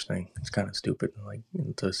fucking interesting. It's kind of stupid,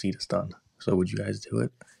 to see this done. So would you guys do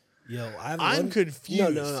it? Yo, I'm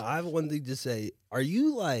confused. No. I have one thing to say. Are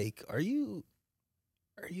you in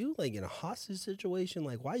a hostage situation?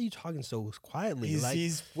 Like, why are you talking so quietly?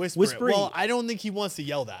 He's whispering. whispering. Well, I don't think he wants to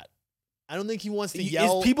yell that. I don't think he wants to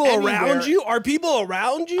yell. Is people anywhere. around you? Are people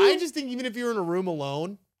around you? I just think even if you're in a room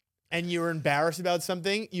alone and you're embarrassed about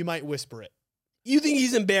something, you might whisper it. You think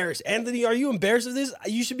he's embarrassed. Anthony, are you embarrassed of this?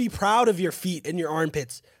 You should be proud of your feet and your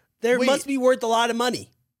armpits. They Wait. must be worth a lot of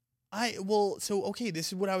money. Okay, this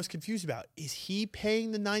is what I was confused about. Is he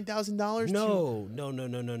paying the $9,000?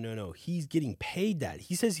 No. He's getting paid that.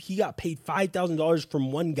 He says he got paid $5,000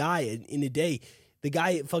 from one guy in a day. The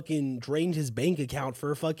guy fucking drained his bank account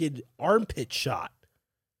for a fucking armpit shot.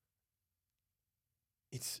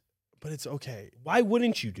 But it's okay. Why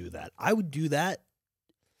wouldn't you do that? I would do that.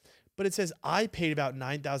 But it says I paid about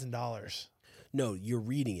 $9,000. No, you're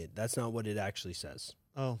reading it. That's not what it actually says.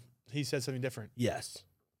 Oh, he said something different. Yes.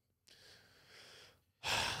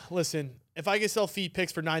 Listen, if I could sell feet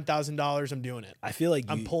pics for $9,000, I'm doing it. I feel like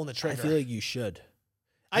I'm pulling the trigger. I feel like you should.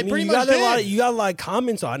 I mean, pretty you much got did. you got a lot of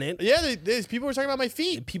comments on it. Yeah, there's people were talking about my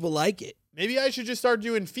feet. People like it. Maybe I should just start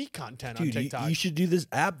doing feet content on Dude, TikTok. you should do this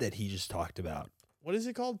app that he just talked about. What is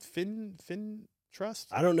it called? Fin Trust?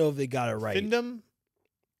 I don't know if they got it right. Findom?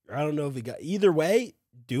 I don't know if it got either way.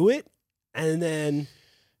 Do it, and then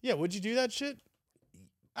Yeah, would you do that shit?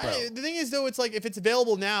 Bro. The thing is, though, it's like if it's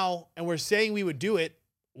available now and we're saying we would do it,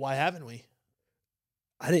 why haven't we?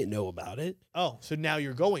 I didn't know about it. Oh, so now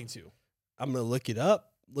you're going to. I'm gonna look it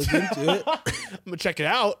up, look into it, I'm gonna check it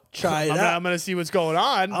out. try it out. I'm gonna see what's going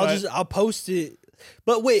on. I'll post it.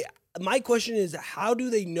 But wait, my question is, how do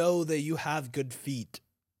they know that you have good feet?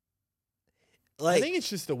 I think it's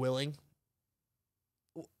just the willing.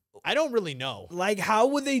 I don't really know. Like, how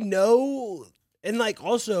would they know? And like,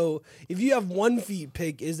 also, if you have one feet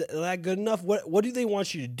pick, is that good enough? What do they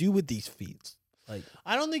want you to do with these feet? Like,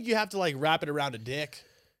 I don't think you have to like wrap it around a dick.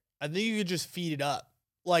 I think you could just feed it up.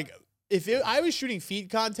 Like, if I was shooting feet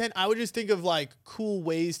content, I would just think of like cool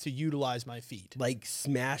ways to utilize my feet. like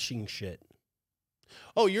smashing shit,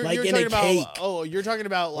 Oh, you're like in talking a about. cake. Oh, you're talking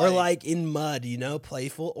about like. or like in mud,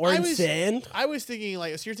 playful, or in sand. I was thinking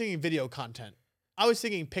like, so you're thinking video content. I was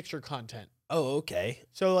thinking picture content. Oh, okay.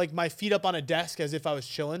 So like my feet up on a desk as if I was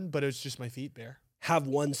chilling, but it was just my feet bare. Have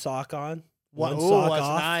one sock on, One one sock that's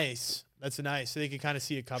off. nice. That's nice. So they can kind of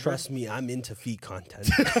see it covered. Trust me, I'm into feet content.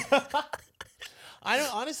 I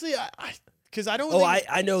don't honestly. Because I don't. Oh, think,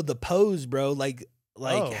 I know the pose, bro. Like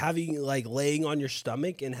Oh. having like laying on your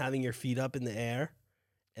stomach and having your feet up in the air,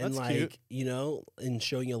 and That's like cute. and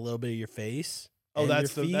showing a little bit of your face. Oh, and your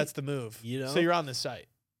that's feet. the move. you know? So you're on this site.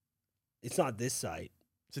 It's not this site.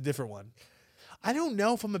 It's a different one. I don't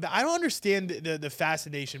know if I'm about. I don't understand the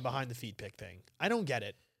fascination behind the feet pick thing. I don't get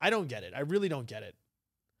it. I really don't get it.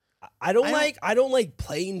 I don't like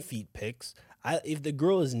plain feet pics. If the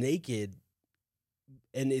girl is naked,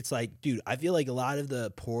 and it's like, dude, I feel like a lot of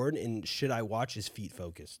the porn and shit I watch is feet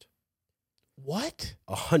focused. What?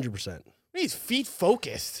 100%. He's feet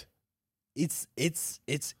focused. It's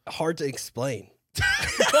hard to explain.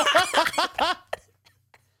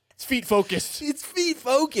 It's feet focused. It's feet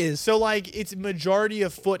focused. So like it's majority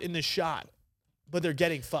of foot in the shot, but they're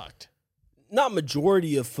getting fucked. Not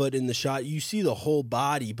majority of foot in the shot. You see the whole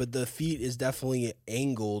body, but the feet is definitely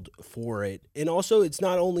angled for it. And also, it's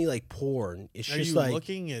not only like porn. It's Are just you like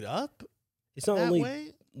looking it up it's not that only way?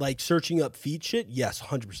 like searching up feet shit. Yes,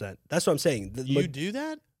 100%. That's what I'm saying. You do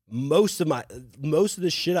that? Most of the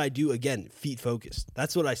shit I do, again, feet focused.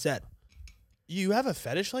 That's what I said. You have a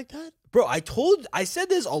fetish like that? Bro, I said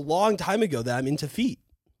this a long time ago that I'm into feet.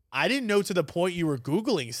 I didn't know to the point you were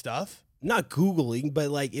Googling stuff. Not Googling,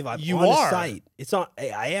 but like if I'm You on are. a site, it's not.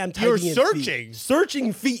 I am typing You're in feet. searching.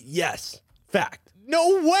 Searching feet, yes. Fact.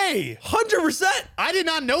 No way. 100% I did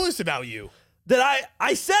not know this about you. that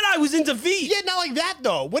I said I was into feet. Yeah, not like that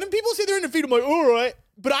though. When people say they're into feet, I'm like, all right.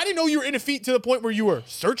 But I didn't know you were into feet to the point where you were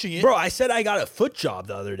searching it. Bro, I said I got a foot job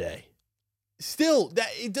the other day. Still, that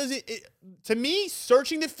it doesn't. To me,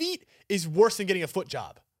 searching the feet is worse than getting a foot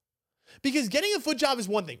job. Because getting a foot job is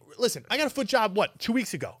one thing. Listen, I got a foot job, 2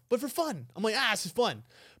 weeks ago? But for fun. I'm like, this is fun.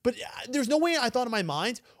 But there's no way I thought in my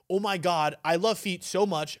mind, oh my God, I love feet so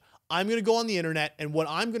much. I'm going to go on the internet and what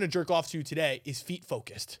I'm going to jerk off to today is feet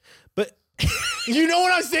focused. But You know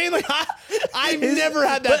what I'm saying? Like, I've never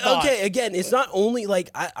had that but thought. okay, again, it's not only like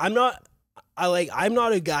I'm not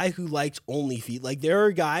a guy who likes only feet. Like there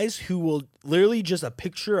are guys who will literally just a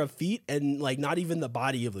picture of feet and like not even the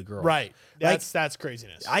body of the girl. Right. That's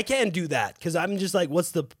craziness. I can't do that because I'm just like,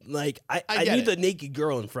 what's the like? I get need it. the naked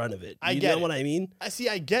girl in front of it. I You get know it. what I mean?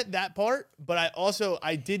 I get that part, but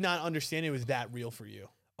I did not understand it was that real for you.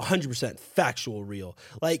 100% factual, real.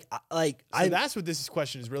 So that's what this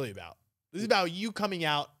question is really about. This is about you coming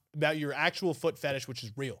out about your actual foot fetish, which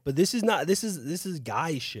is real. But this is not. This is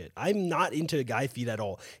guy shit. I'm not into guy feet at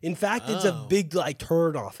all. In fact, it's a Oh. big like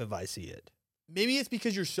turn off if I see it. Maybe it's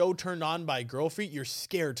because you're so turned on by girl feet, you're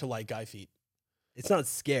scared to like guy feet. It's not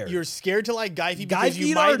scary. You're scared to like guy feet guy because you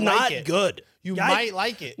feet might are like not it. good. You Guy- might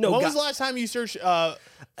like it. No, when guy- was the last time you searched foot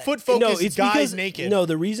No, focused it's guys because naked? No,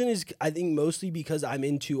 the reason is I think mostly because I'm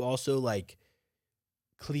into also like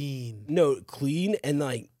Clean. clean and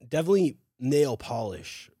like definitely nail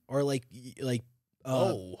polish or like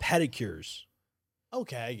Oh. pedicures.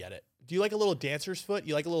 Okay, I get it. Do you like a little dancer's foot?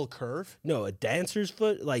 You like a little curve? No, a dancer's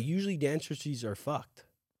foot. Like usually dancers' feet are fucked.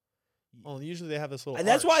 Well, usually they have this little And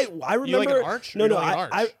that's arch. why I remember. You like an arch? Or No, you no. don't like an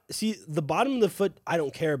I arch? see the bottom of the foot. I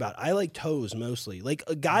don't care about. I like toes mostly. Like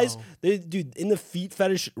guys, Oh. dude, in the feet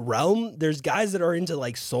fetish realm, there's guys that are into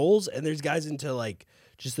like soles, and there's guys into like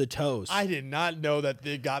just the toes. I did not know that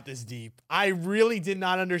they got this deep. I really did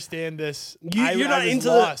not understand this. You're not was into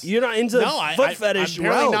lost. you're not into No, foot fetish I'm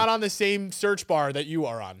apparently realm. not on the same search bar that you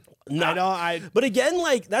are on. Not- I don't. But again,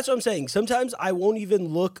 like that's what I'm saying. Sometimes I won't even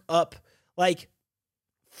look up like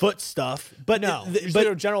foot stuff. But No, th- you're but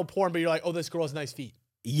but general porn, but you're like, oh, this girl has nice feet.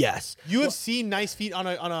 yes, You have seen nice feet on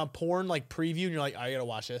a porn like preview, and you're like, I gotta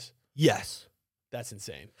watch this. yes. That's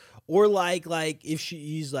insane. Or like if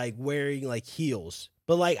she's like wearing like heels,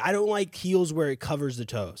 but like I don't like heels where it covers the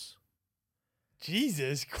toes.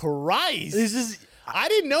 Jesus Christ. This is I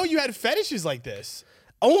didn't know you had fetishes like this.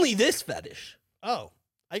 only this fetish. Oh,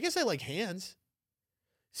 I guess I like hands.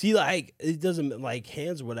 See, like, it doesn't like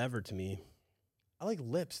hands or whatever to me. I like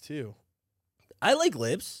lips too. I like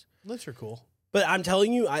lips, Lips are cool. but I'm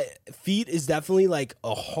telling you, feet is definitely like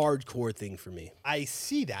a hardcore thing for me. I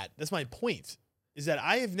see that. That's my point. Is that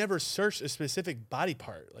I have never searched a specific body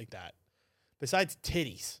part like that, besides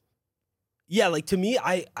titties. Yeah, like to me,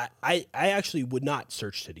 I actually would not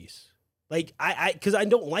search titties. Like because I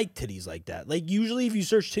don't like titties like that. Like usually, if you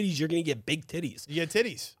search titties, you're gonna get big titties. You get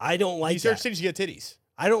titties. I don't like you search that. titties, you get titties.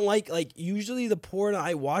 I don't like usually the porn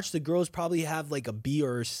I watch, the girls probably have like a B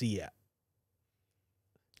or a C.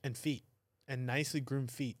 And feet. And nicely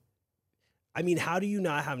groomed feet. I mean, how do you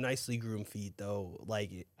not have nicely groomed feet though?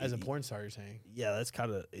 Like As a porn star, you're saying. yeah, that's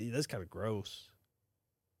kind of gross.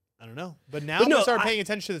 I don't know. But now But I'm no, gonna start I- paying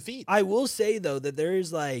attention to the feet. I will say though that there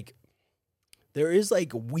is like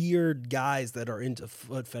weird guys that are into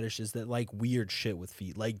foot fetishes that like weird shit with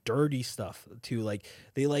feet, like dirty stuff too. Like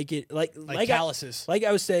they like it like calluses. like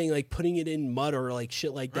I was saying, like putting it in mud or like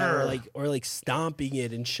shit like that, Urgh. or like stomping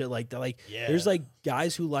it and shit like that. Like Yeah. there's like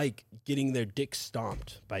guys who like getting their dick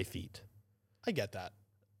stomped by feet. I get that.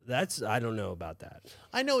 I don't know about that.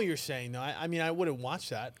 I know what you're saying, though. I mean, I wouldn't watch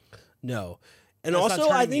that. No. And That's not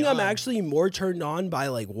also, I turning me think I'm on. actually more turned on by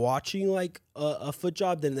like watching like a foot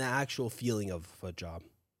job than the actual feeling of a foot job.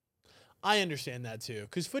 I understand that too,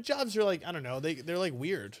 because foot jobs are like, I don't know, they're like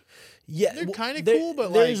weird. Yeah, They're kinda there- cool,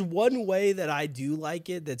 but, there's like- one way that I do like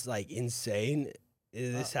it that's like insane.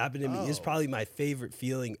 This happened to me. It's oh. probably my favorite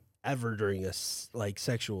feeling ever during a like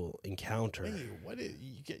sexual encounter. Hey,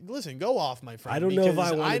 listen, go off, my friend. I don't know if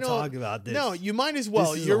because I want to don't- talk about this. No, you might as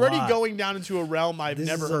well. This is You're a already lot. going down into a realm I've This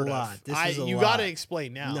never is a heard lot. of. This is a You lot. got to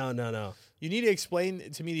explain now. No. You need to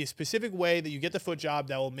explain to me the specific way that you get the foot job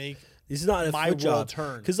that will make This is not a my foot world job.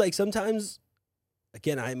 turn. Because like sometimes,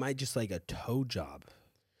 again, I might just like a toe job.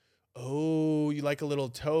 Oh, you like a little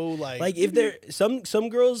toe, Like if there some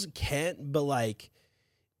girls can't, but like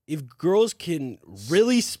if girls can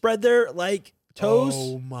really spread their like toes,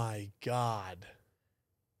 Oh my god!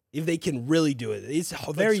 if they can really do it, it's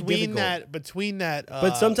very difficult. Between that,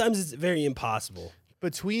 But sometimes it's very impossible.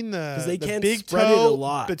 between the 'Cause they the can't big spread it a toe,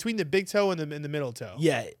 lot. between the big toe and the middle toe.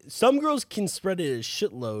 Yeah, some girls can spread it a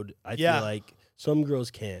shitload. I Yeah. feel like some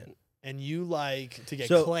girls can. And you like to get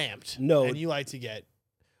So, clamped. no. and you like to get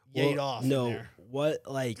yayed Well, off. in No, there. what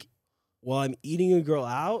like while I'm eating a girl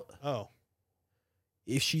out, Oh,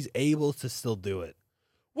 if she's able to still do it.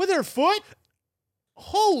 with her foot.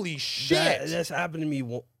 Holy shit! That's happened to me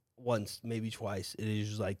once, maybe twice. It is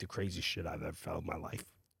just like the craziest shit I've ever felt in my life.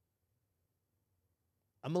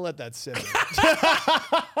 I'm gonna let that sit.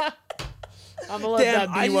 I'm gonna let Damn,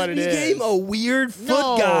 that be I what just it is. became a weird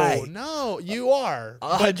foot guy. No, you are.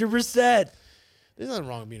 But 100%. there's nothing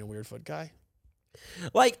wrong with being a weird foot guy.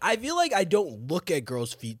 Like, I feel like I don't look at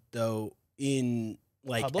girls' feet though in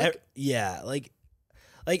like Public? yeah, like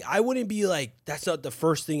I wouldn't be like that's not the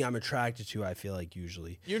first thing I'm attracted to. I feel like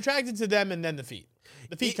usually. You're attracted to them and then the feet.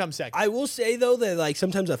 The feet come second. I will say though that like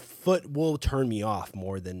sometimes a foot will turn me off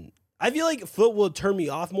more than I feel like a foot will turn me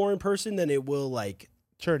off more in person than it will like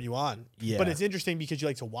Turn you on. yeah. But it's interesting because you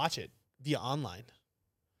like to watch it via online.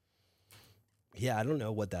 yeah, I don't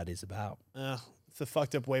know what that is about. It's the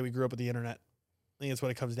fucked up way we grew up with the internet. I think that's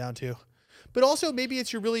what it comes down to. But also maybe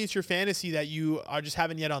it's your fantasy that you are just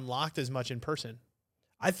haven't yet unlocked as much in person.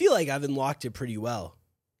 I feel like I've unlocked it pretty well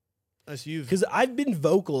As you because I've been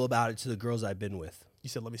vocal about it to the girls I've been with.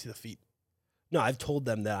 said, let me see the feet. No, I've told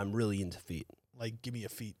them that I'm really into feet. Like, give me a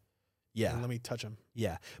feet. Yeah, And let me touch them.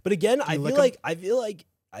 yeah. But again, I lick feel like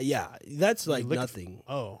yeah, that's like lick- nothing.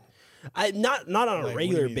 Oh. I not on Like, a what do you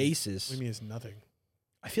regular mean? basis. What do you mean it's nothing?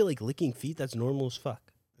 I feel like licking feet. That's normal as fuck.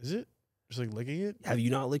 Is it? Just like licking it? Have you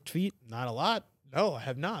not licked feet? Not a lot. No, I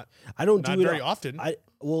have not. I don't Not do it very often.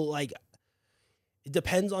 like it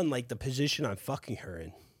depends on like the position I'm fucking her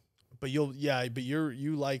in. But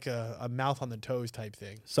you like a mouth on the toes type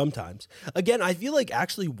thing. Sometimes. Again, I feel like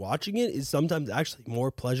actually watching it is sometimes actually more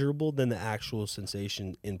pleasurable than the actual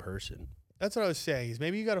sensation in person. That's what I was saying. Is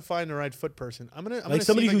maybe you got to find the right foot person. I'm gonna Like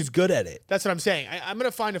somebody see if I who's good at it. That's what I'm saying. I'm gonna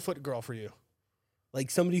find a foot girl for you. Like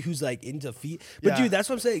somebody who's like into feet. But Yeah. dude, that's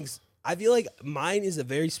what I'm saying. I feel like mine is a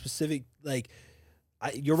very specific like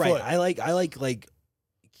you're right. Foot. I like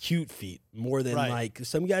cute feet more than Right. like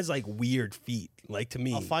some guys like weird feet. Like to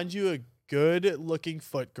me. I'll find you a good looking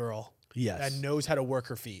foot girl yes. that knows how to work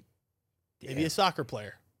her feet. Maybe Damn. a soccer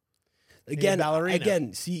player.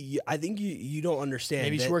 ballerina. See, I think you don't understand.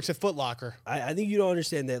 Maybe she that- works at Foot Locker. I think you don't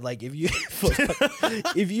understand that. Like, if you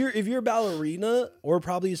if you're a ballerina or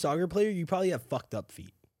probably a soccer player, you probably have fucked up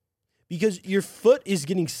feet because your foot is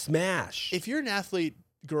getting smashed. If you're an athlete,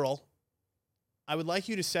 girl, I would like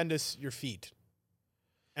you to send us your feet.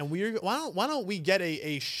 And why don't we get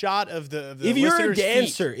a shot of the if you're a listeners'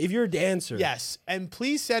 feet? dancer, Yes, and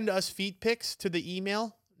please send us feet pics to the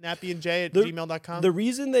email nappyandjay@gmail.com. The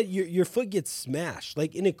reason that your foot gets smashed,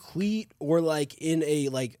 like in a cleat or like in a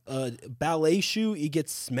ballet shoe, it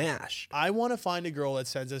gets smashed. I want to find a girl that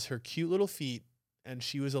sends us her cute little feet, and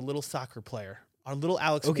she was a little soccer player. Our little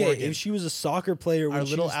Alex Okay, Morgan. if she was a soccer player when Our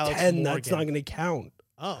she little was Alex 10, that's Morgan. not going to count.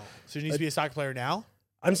 Oh, so she needs to be a soccer player now?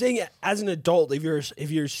 I'm saying as an adult, if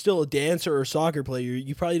you're still a dancer or soccer player,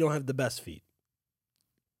 you probably don't have the best feet.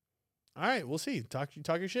 All right, we'll see. Talk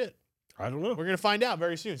your shit. I don't know. We're going to find out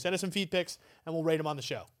very soon. Send us some feet pics, and we'll rate them on the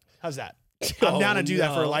show. How's that? I'm down to do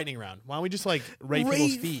that for a lightning round. Why don't we just like rate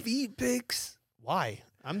people's feet? Feet pics. Why?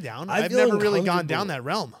 I'm down. I I've feel never really gone uncomfortable. down that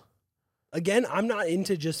realm. Again, I'm not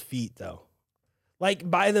into just feet though. Like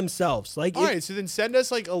by themselves. Like All right, so then send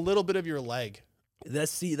us like a little bit of your leg.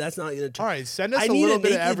 that's not gonna. All right, send us I a need little a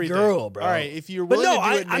bit of naked everything. girl, bro. All right, if you're But willing no,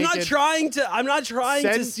 to do it I'm not naked, trying to. I'm not trying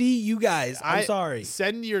to Send- see you guys. I'm sorry.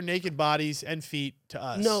 Send your naked bodies and feet to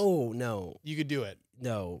us. No, You could do it.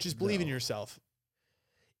 no. Just believe in no. yourself.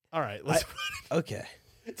 All right, let's. Okay.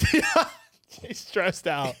 He's stressed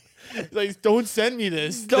out. He's like, don't send me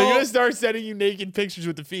this. They're Don't. gonna start sending you naked pictures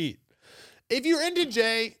with the feet. If you're into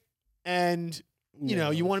Jay and you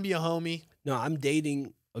know you want to be a homie, No, I'm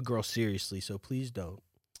dating a girl seriously, so please don't.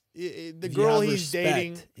 the If you girl have he's respect,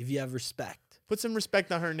 dating, if you have respect. put some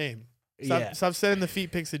respect on her name. Yeah. Stop sending the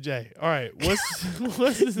feet pics to Jay. All right,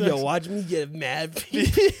 what's this Yo, next? watch me get mad.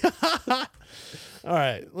 feet. All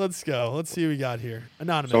right, let's go. Let's see what we got here.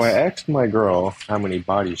 Anonymous. So I asked my girl how many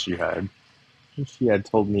bodies she had. She had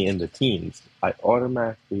told me in the teens. I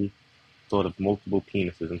automatically thought of multiple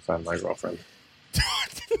penises inside my girlfriend.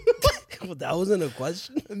 Well, that wasn't a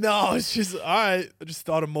question. No, it's just all right. I just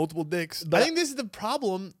thought of multiple dicks. But- I think this is the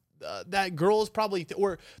problem that girls probably,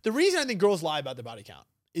 or the reason I think girls lie about their body count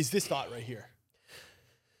is this thought right here.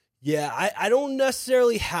 Yeah, I don't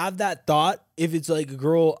necessarily have that thought if it's like a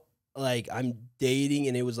girl like I'm dating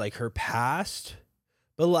and it was like her past.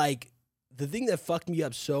 But like the thing that fucked me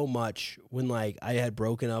up so much when like I had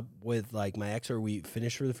broken up with like my ex or we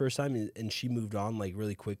finished for the first time and she moved on like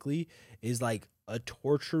really quickly is like a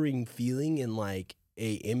torturing feeling and like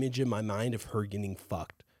a image in my mind of her getting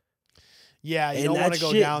fucked. Yeah, you And don't that want to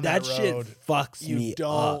go shit- down that road. shit fucks me You don't.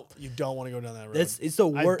 up. You don't want to go down that road. It's the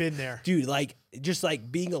I've worst. been there. Dude, like just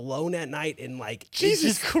like being alone at night and like it's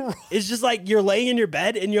Jesus just- Christ. It's just like you're laying in your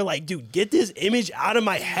bed and you're like, dude, get this image out of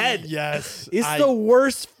my head. Yes, It's the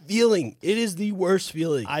worst feeling. It is the worst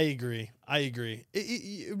feeling. I agree.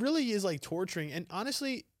 It really is like torturing, and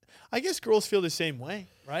honestly, I guess girls feel the same way,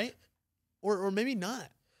 right? Or maybe not.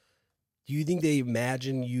 Do you think they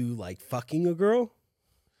imagine you like fucking a girl?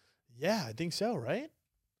 Yeah, I think so, right?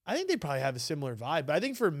 I think they probably have a similar vibe, but I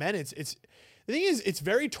think for men, it's the thing is, it's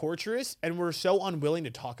very torturous, and we're so unwilling to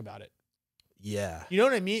talk about it. Yeah. You know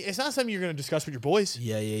what I mean? It's not something you're going to discuss with your boys.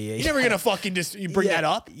 Yeah. You're never going to fucking just bring Yeah, that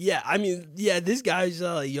up. Yeah. I mean, yeah, this guy's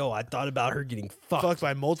yo, I thought about her getting fucked. Fucked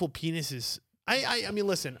by multiple penises. I mean,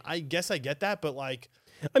 listen, I guess I get that, but like,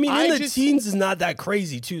 I mean, I in the just- teens is not that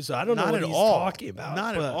crazy too, so I don't know not what at he's all. talking about.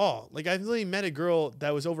 Not but at all. Like, I really met a girl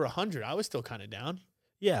that was over 100. I was still kind of down.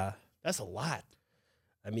 Yeah. That's a lot.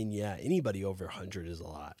 I mean, yeah, anybody over 100 is a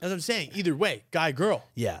lot. That's what I'm saying. Either way, guy, girl,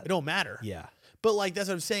 Yeah. it don't matter. Yeah. But like, that's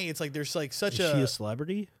what I'm saying. It's like there's like such Is she a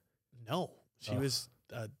celebrity? no. She Oh. was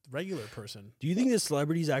a regular person. Do you think that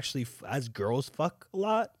celebrities actually, as girls, fuck a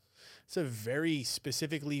lot? It's a very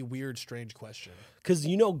specifically weird, strange question. Because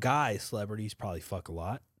guy celebrities probably fuck a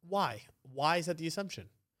lot Why? Why is that the assumption?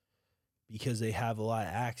 because they have a lot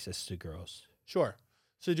of access to girls. Sure.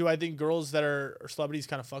 So do I think girls that are celebrities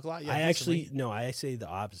kind of fuck a lot? Yeah, I decently. actually, no, I say the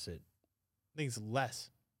opposite. I think it's less.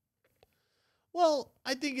 Well,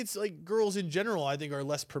 I think it's like girls in general, I think, are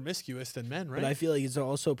less promiscuous than men, right? But I feel like it's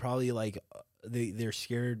also probably like they're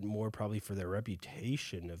scared more probably for their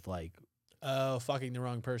reputation of like, Oh, fucking the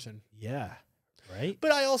wrong person. yeah, right?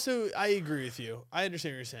 But I agree with you. I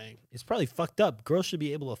understand what you're saying. It's probably fucked up. Girls should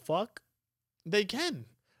be able to fuck. They can.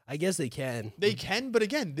 I guess they can. They can, but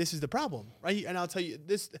again, this is the problem, right? And I'll tell you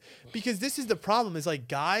this, because this is the problem is like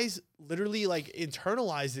guys literally like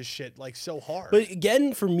internalize this shit like so hard. But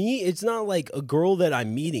again, for me, it's not like a girl that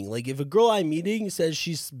I'm meeting. Like if a girl I'm meeting says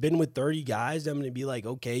she's been with 30 guys, I'm gonna be like,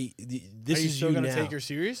 okay, this are you is still you gonna now. take her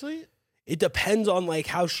seriously? It depends on like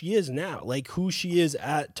how she is now, like who she is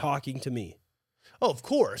at talking to me. Oh, of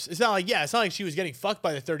course. It's not like she was getting fucked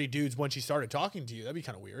by the 30 dudes when she started talking to you. That'd be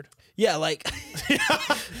kind of weird. Yeah, like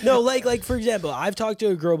no, like for example, I've talked to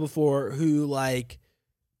a girl before who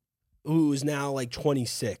is now like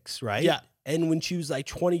 26, right? Yeah. And when she was like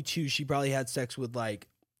 22, she probably had sex with like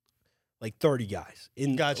 30 guys.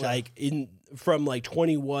 Gotcha. From like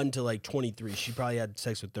 21 to like 23, she probably had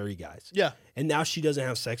sex with 30 guys. Yeah. And now she doesn't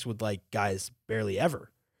have sex with like guys barely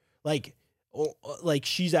ever. Like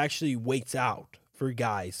she's actually waits out for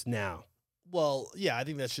guys now. Well, yeah, I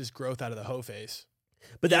think that's just growth out of the hoe phase.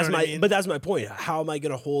 But You know that's what I my mean? but that's my point. How am I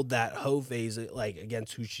going to hold that hoe phase like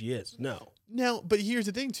against who she is? No. Now, but here's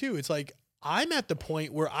the thing too. It's like I'm at the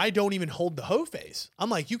point where I don't even hold the hoe phase. I'm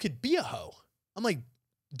like, you could be a hoe. I'm like,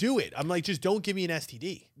 do it. I'm like, just don't give me an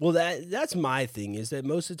STD. Well, that's my thing is that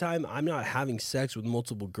most of the time I'm not having sex with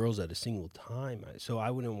multiple girls at a single time. So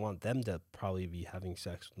I wouldn't want them to probably be having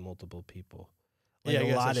sex with multiple people. Like I a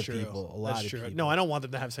guess lot that's of true. people. A lot That's of true. people. No, I don't want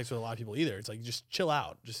them to have sex with a lot of people either. It's like, just chill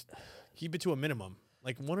out. Just keep it to a minimum.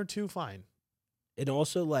 Like 1 or 2, fine. And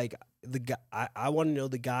also, like the guy, I want to know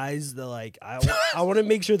the guys that like I want to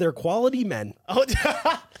make sure they're quality men. Oh,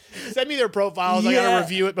 send me their profiles. I gotta Yeah.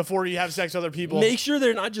 review it before you have sex with other people. Make sure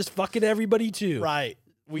they're not just fucking everybody too. Right.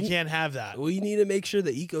 We can't have that. We need to make sure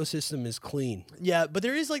the ecosystem is clean. Yeah, but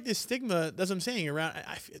there is like this stigma. That's what I'm saying. Around.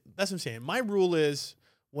 That's what I'm saying. My rule is,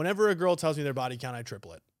 whenever a girl tells me their body count, I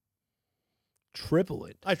triple it. Triple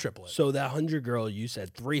it. I triple it. So that 100 girl, you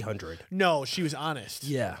said 300. No, she was honest.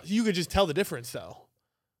 Yeah. You could just tell the difference, though.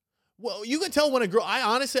 Well, you could tell when a girl.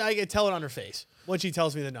 I could tell it on her face when she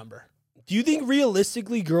tells me the number. Do you think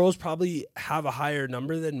realistically girls probably have a higher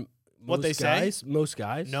number than What most they say? guys? Most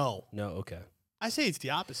guys? No, No, okay. I say it's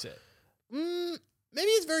the opposite. Maybe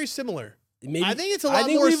it's very similar. Maybe, I think it's a lot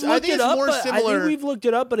more. We've I looked think it it's up, more but I similar. think we've looked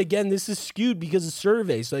it up, but again, this is skewed because of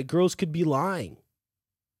surveys. Like girls could be lying.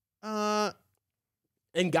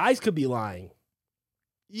 And guys could be lying.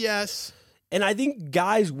 Yes. And I think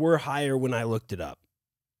guys were higher when I looked it up.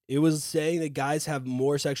 It was saying that guys have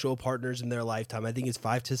more sexual partners in their lifetime. I think it's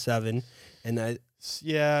 5 to 7. And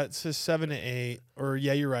Yeah, it says 7 to 8. Or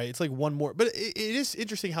yeah, you're right. It's like one more. But it is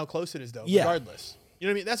interesting how close it is, though. Yeah. Regardless, you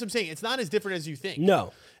know what I mean. That's what I'm saying. It's not as different as you think.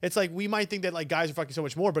 no. It's like we might think that like guys are fucking so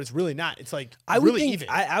much more, but it's really not. It's like I would really think even.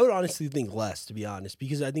 I would honestly think less, to be honest,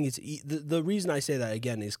 because I think it's the reason I say that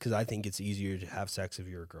again is because I think it's easier to have sex if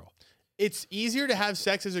you're a girl. It's easier to have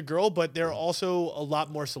sex as a girl, but they're also a lot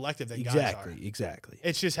more selective than guys are. Exactly.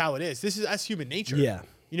 It's just how it is. That's human nature. Yeah.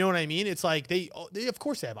 You know what I mean? It's like they of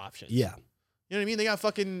course they have options. Yeah. You know what I mean? They got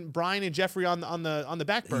fucking Brian and Jeffrey on the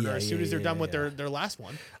back burner Yeah, as soon yeah, as they're yeah, done with yeah. their last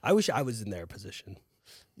one. I wish I was in their position.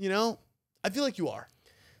 You know, I feel like you are.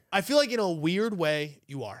 I feel like in a weird way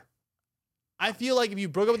you are. I feel like if you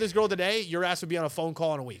broke up with this girl today, your ass would be on a phone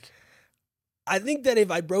call in a week. I think that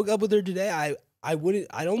if I broke up with her today, I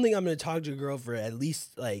don't think I'm going to talk to a girl for at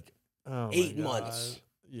least like 8 months.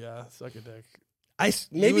 Yeah, suck a dick.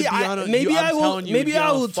 Maybe I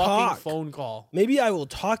will talk. Phone call. Maybe I will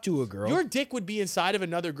talk to a girl. Your dick would be inside of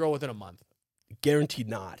another girl within a month. Guaranteed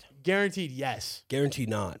not. Guaranteed yes. Guaranteed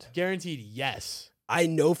not. Guaranteed yes. I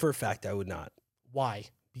know for a fact I would not. Why?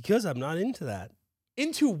 Because I'm not into that.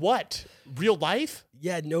 Into what? Real life?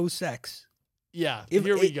 Yeah, no sex. Yeah. If,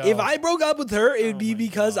 here we go. If I broke up with her, it would Oh be my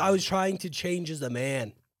because God. I was trying to change as a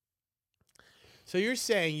man. So you're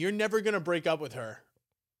saying you're never gonna break up with her?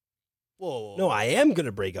 Whoa. No, I am going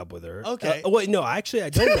to break up with her. Okay. Wait, no, actually,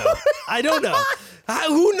 I don't know. I don't know.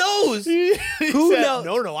 Who knows? Who knows?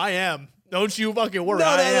 No, I am. Don't you fucking worry. No,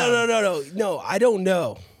 I am. No, I don't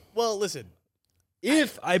know. Well, listen.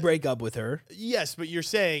 If I break up with her, Yes, but you're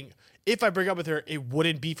saying if I break up with her, it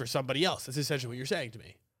wouldn't be for somebody else. That's essentially what you're saying to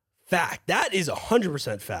me. fact. That is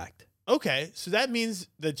 100% fact. Okay, so that means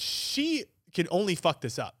that she can only fuck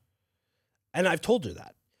this up. And I've told her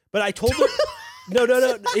that. But I told her, no.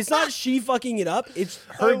 It's not she fucking it up. It's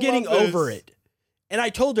her I getting love this. over it. And I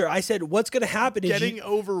told her, I said, what's going to happen is Getting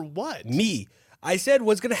over what? me. I said,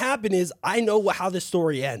 what's going to happen is I know how the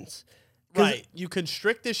story ends. 'Cause- Right. You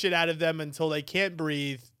constrict the shit out of them until they can't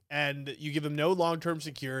breathe, and you give them no long-term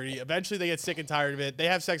security. Eventually, they get sick and tired of it. They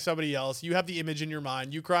have sex with somebody else. You have the image in your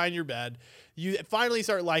mind. You cry in your bed. You finally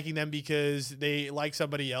start liking them because they like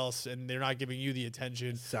somebody else, and they're not giving you the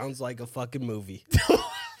attention. Sounds like a fucking movie.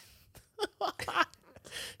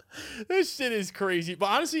 This shit is crazy. But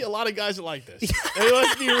honestly, a lot of guys are like this. Hey,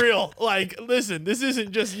 let's be real. Like, listen, this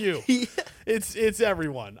isn't just you. It's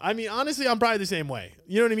everyone. I mean, honestly, I'm probably the same way.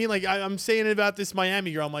 You know what I mean? Like, I'm saying about this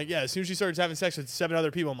Miami girl. I'm like, yeah, as soon as she starts having sex with 7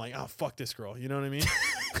 other people, I'm like, oh, fuck this girl. You know what I mean?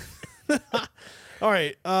 All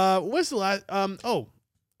right. What's the last?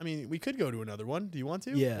 I mean, we could go to another one. Do you want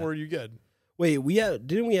to? Yeah. Or are you good? Wait,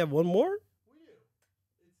 didn't we have one more?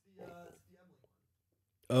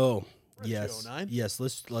 Oh, We're at yes. 209. Yes,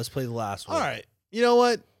 let's play the last one. All right. You know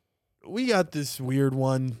what? We got this weird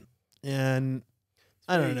one, and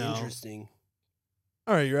I don't Very know. Interesting.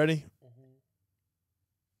 All right, you ready?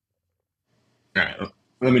 All right,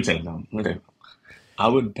 let me tell you something. Okay, I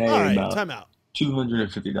would pay All right, about time out.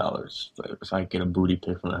 $250 so I can get a booty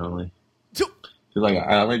pic from Emily. So- 'Cause, like,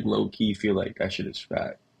 I like low key feel like that shit is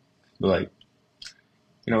fat, but like,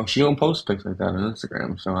 you know, she don't post pics like that on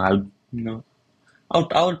Instagram, so I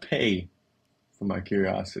would pay for my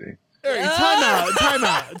curiosity. All right,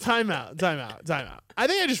 time out. I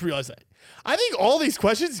think I just realized that. I think all these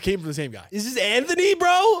questions came from the same guy. Is this Anthony,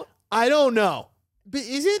 bro? I don't know. But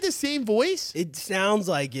isn't it the same voice? It sounds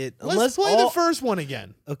like it. Let's play the first one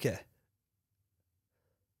again. Okay.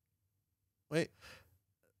 Wait.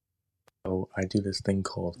 So I do this thing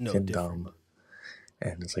called No, Findom, different.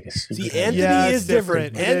 and it's like a See, secret. Anthony Yeah, is it's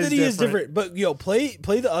different. different. It is Anthony is different. different. But yo, play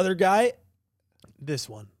the other guy. This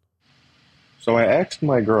one. So I asked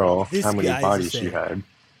my girl This how many guy's bodies the she same. had.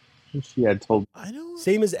 And she had told. I don't.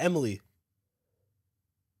 Same as Emily.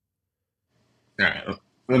 All right,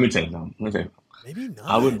 let me tell you something. Maybe not.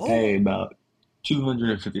 I would Oh. pay about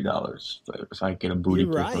 $250 so I can get a booty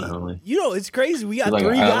You're pic from right. Emily. You know, it's crazy. We got Like,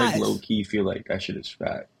 three I guys. like low key feel like that shit is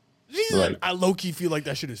fat. He's like- like, I low key feel like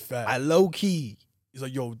that shit is fat. I low key. He's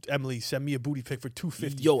like, yo, Emily, send me a booty pic for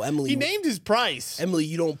 $250. Yo, Emily. He named his price. Emily,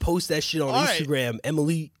 you don't post that shit on All right. Instagram.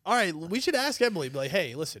 Emily. All right, we should ask Emily. Be like,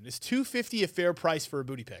 hey, listen, is $250 a fair price for a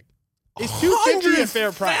booty pic? Is $250 a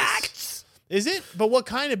fair price? Facts. Is it? But what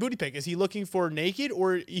kind of booty pic? Is he looking for naked,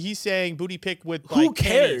 or he's saying booty pic with like Who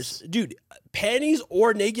cares? panties? Dude, panties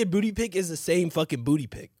or naked booty pic is the same fucking booty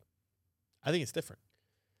pic. I think it's different.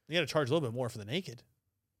 You got to charge a little bit more for the naked.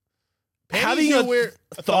 Having you a wear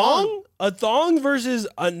A thong versus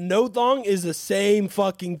a no thong is the same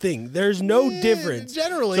fucking thing. There's no difference.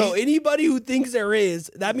 Generally, So anybody who thinks there is,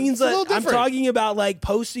 that means It's a that little I'm different. talking about like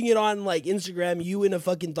posting it on like Instagram, you in a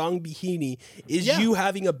fucking thong bikini is Yeah. you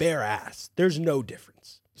having a bare ass. There's no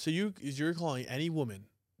difference. so you're calling any woman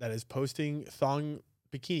that is posting thong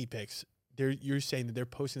bikini pics. You're saying that they're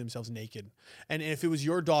posting themselves naked. And if it was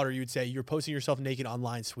your daughter, you would say you're posting yourself naked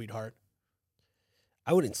online, sweetheart.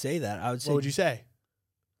 I wouldn't say that. I would say What would you say?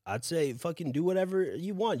 I'd say fucking do whatever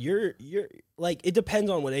you want. You're like it depends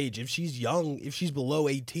on what age. If she's young, if she's below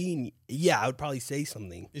 18, yeah, I would probably say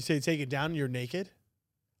something. You say take it down. You're naked.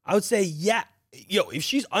 I would say yeah. Yo, if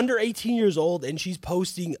she's under 18 years old and she's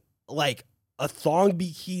posting like a thong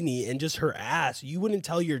bikini and just her ass, you wouldn't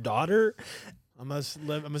tell your daughter. I'm gonna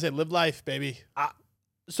say live life, baby.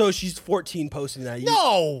 So she's 14 posting that.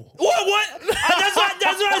 No, What?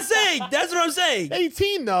 That's what I'm saying. That's what I'm saying.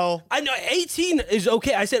 18 though. I know 18 is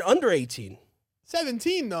okay. I said under 18.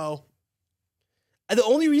 17 though. And the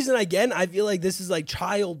only reason I feel like this is like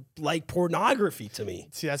child like pornography to me.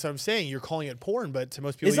 See, that's what I'm saying. You're calling it porn, but to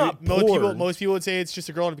most people, It's not most porn. people would say it's just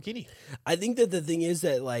a girl in a bikini. I think that the thing is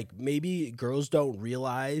that like maybe girls don't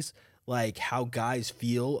realize like how guys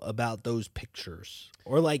feel about those pictures,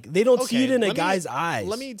 or like they don't see it in a let me- guy's eyes.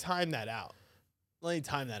 Let me time that out.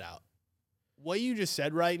 What you just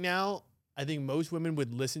said right now, I think most women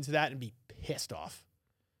would listen to that and be pissed off.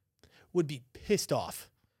 Would be pissed off.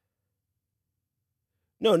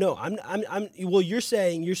 No, I'm. Well, you're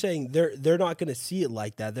saying they're not going to see it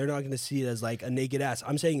like that. They're not going to see it as like a naked ass.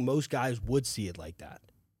 I'm saying most guys would see it like that.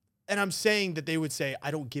 And I'm saying that they would say,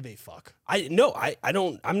 I don't give a fuck. I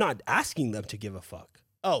don't. I'm not asking them to give a fuck.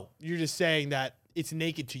 Oh, you're just saying that it's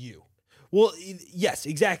naked to you. Well, yes,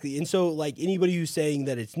 exactly. And so, like anybody who's saying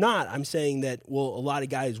that it's not, I'm saying that well, a lot of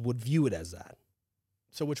guys would view it as that.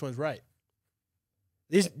 So which one's right?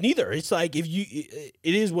 There's neither. It's like it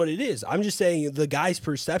is what it is. I'm just saying the guy's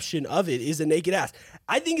perception of it is a naked ass.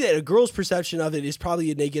 I think that a girl's perception of it is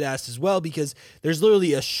probably a naked ass as well, because there's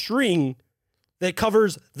literally a string that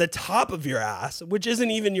covers the top of your ass, which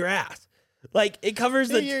isn't even your ass. Like it covers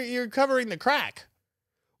the. You're covering the crack.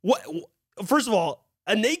 What? First of all,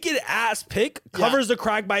 a naked ass pic covers the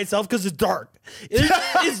crack by itself because it's dark.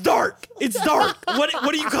 It's dark. It's dark. What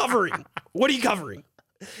are you covering? What are you covering?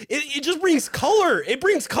 It just brings color. It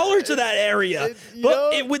brings color to that area.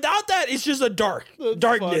 Without that, it's just a darkness.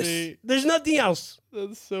 funny. There's nothing else.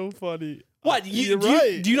 That's so funny. What? You're do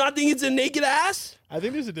right. do you not think it's a naked ass? I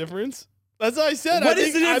think there's a difference. That's what I said. What I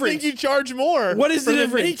is think, the I difference? think you charge more. What is for the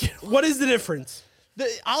difference? naked- What is the difference?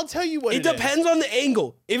 I'll tell you what It depends on the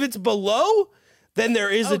angle. If it's below, then there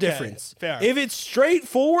is a Okay, difference. fair. If it's straight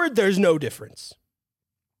forward, there's no difference.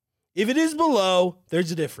 If it is below,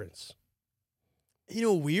 there's a difference. In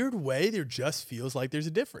a weird way, there just feels like there's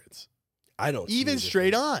a difference. I don't see Even the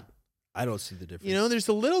straight difference. on. I don't see the difference. You know, there's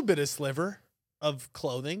a little bit of sliver of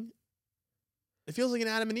clothing. It feels like an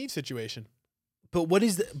Adam and Eve situation. But what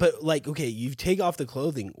is but like, okay, you take off the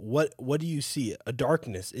clothing. What do you see? A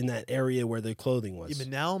darkness in that area where the clothing was. Yeah, but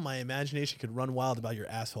now my imagination could run wild about your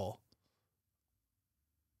asshole.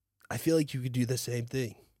 I feel like you could do the same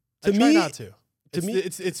thing. I try not to. to me-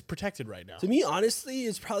 it's protected right now. To me, honestly,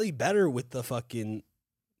 it's probably better with the fucking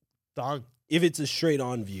Dog, if it's a straight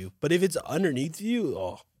on view. But if it's underneath view,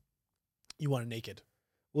 oh, you want it naked.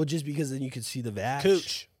 well, just because then you can see the vag.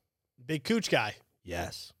 Cooch. Big cooch guy.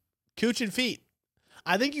 Yes. Cooch and feet.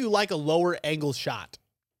 I think you like a lower angle shot.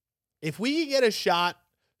 If we could get a shot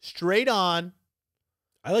straight on,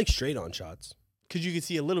 I like straight on shots. because you can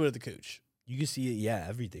see a little bit of the cooch You can see it, yeah,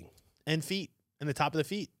 everything. and feet and the top of the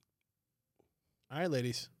feet. All right,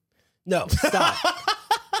 ladies. No, stop.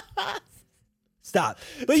 Stop.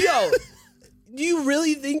 But yo, do you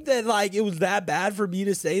really think that like it was that bad for me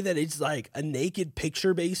to say that it's like a naked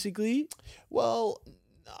picture basically? Well,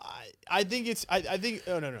 I think it's, I think,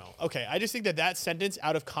 oh, no. Okay. I just think that sentence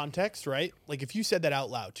out of context, right? Like if you said that out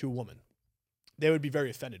loud to a woman, they would be very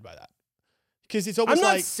offended by that. Because it's almost I'm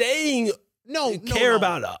not like, saying no, care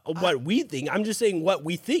about what we think. I'm just saying what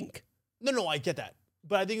we think. No, I get that.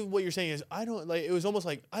 But I think what you're saying is, it was almost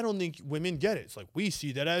like, I don't think women get it. It's like, we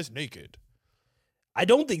see that as naked. I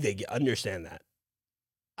don't think they understand that.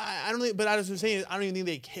 I don't think, but I was saying, I don't even think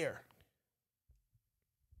they care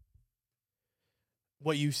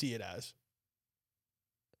what you see it as.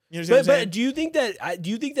 You know what I'm saying? But do you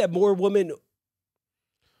think that more women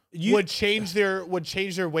Would change their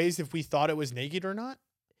ways if we thought it was naked or not?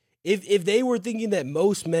 if they were thinking that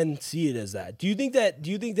most men see it as that, do you think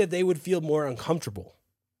that they would feel more uncomfortable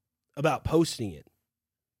about posting it?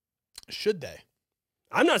 Should they?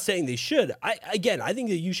 I'm not saying they should. I think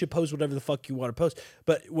that you should post whatever the fuck you want to post.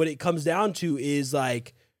 But what it comes down to is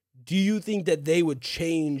like, do you think that they would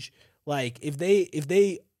change? Like if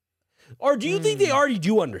they, or do you think they already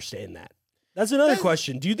do understand that? That's another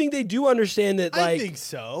question. Do you think they do understand that? Like, I think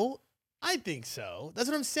so. That's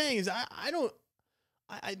what I'm saying. Is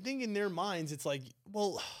I think in their minds it's like,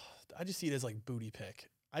 well, I just see it as like booty pic.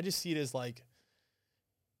 I just see it as like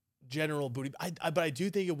general booty. But I do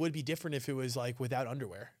think it would be different if it was like without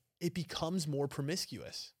underwear. It becomes more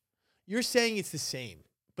promiscuous. You're saying it's the same,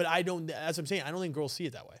 but I don't. As I'm saying, I don't think girls see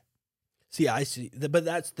it that way. see, I see, but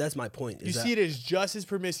that's my point. You see it as just as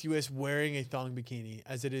promiscuous wearing a thong bikini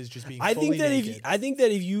as it is just being. I fully think that naked. I think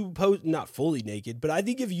that if you post, not fully naked, but I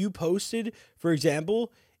think if you posted, for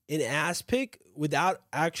example, an ass pic without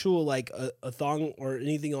actual like a thong or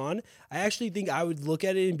anything on, I actually think I would look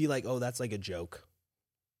at it and be like, oh, that's like a joke.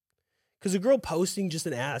 Because a girl posting just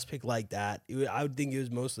an ass pic like that, I would think it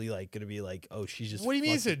was mostly like gonna be like, oh, she's just. What do you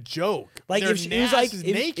mean it's fucking- a joke? Like Their if she was like ass is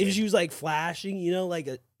if naked. she was like flashing, you know, like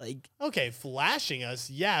Okay, flashing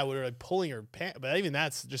us, yeah, we're like pulling her pants, but even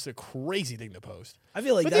that's just a crazy thing to post. I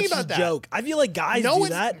feel like But that's think just a about that. joke. I feel like guys no, do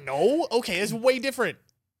it's that. no. Okay, it's way different.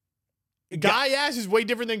 Guy ass is way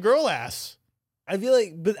different than girl ass. I feel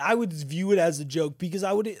like, but I would view it as a joke because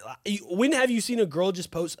I would. When have you seen a girl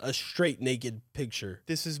just post a straight naked picture?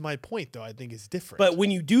 This is my point, though. I think it's different. But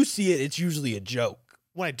when you do see it, it's usually a joke.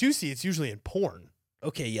 when I do see it, it's usually in porn.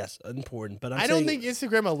 Okay, yes, important. But I don't think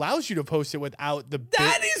Instagram allows you to post it without the.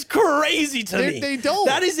 that is crazy to me. They don't.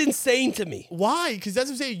 That is insane to me. Why? Because that's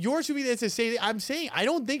what I'm saying. You're assuming that's the same thing. I'm saying I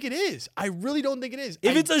don't think it is. I really don't think it is.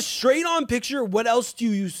 If it's a straight on picture, what else do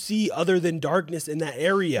you see other than darkness in that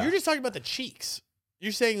area? You're just talking about the cheeks.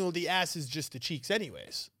 You're saying, well, the ass is just the cheeks,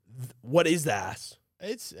 anyways. What is the ass?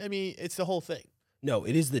 It's the whole thing, No,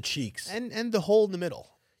 it is the cheeks. and the hole in the middle.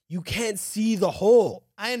 You can't see the hole.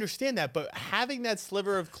 I understand that, but having that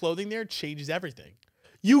sliver of clothing there changes everything.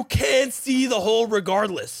 You can't see the hole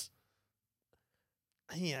regardless.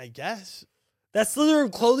 I mean, I guess That slither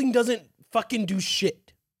of clothing doesn't fucking do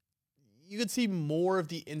shit. you could see more of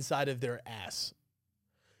the inside of their ass.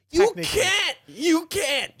 You Technically. can't. You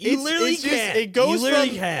can't. You literally can't. It goes you literally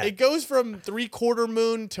from can't. it goes from 3/4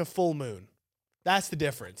 moon to full moon. That's the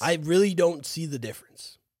difference. I really don't see the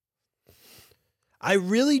difference. I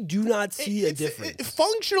really do not see a difference.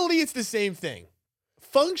 Functionally, it's the same thing.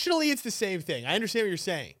 I understand what you're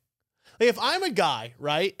saying. Like if I'm a guy,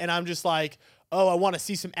 right, and I'm just like, oh, I want to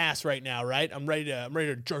see some ass right now, right? I'm ready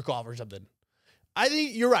to jerk off or something. I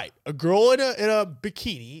think you're right. A girl in a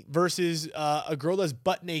bikini versus a girl that's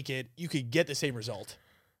butt naked, you could get the same result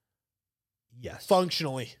Yes.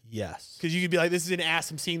 functionally, Yes. because you could be like, this is an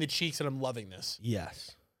ass. I'm seeing the cheeks and I'm loving this.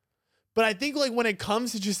 Yes. But I think like when it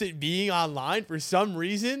comes to just it being online, for some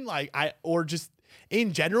reason, like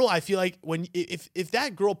in general, I feel like when if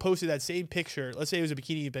that girl posted that same picture, let's say it was a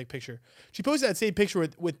bikini picture, she posted that same picture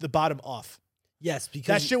with the bottom off. Yes, because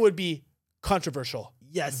That shit would be controversial.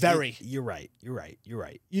 yes, very. You're right.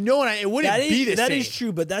 You know what? It wouldn't be the That same. is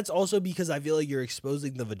true, but that's also because I feel like you're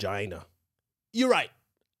exposing the vagina. You're right.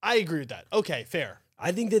 I agree with that. Okay, fair.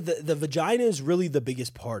 I think that the vagina is really the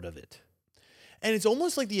biggest part of it. And it's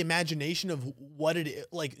almost like the imagination of what it is,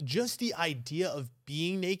 like just the idea of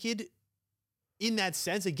being naked in that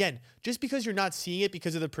sense. Again, just because you're not seeing it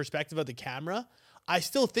because of the perspective of the camera, I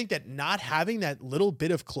still think that not having that little bit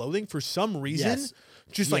of clothing for some reason Yes.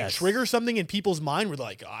 just like Yes. triggers something in people's mind where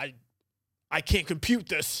like, I can't compute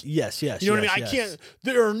this. Yes. You know what I mean? I can't,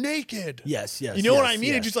 they're naked. Yes. You know what I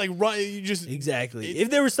mean? It just like, you just exactly. If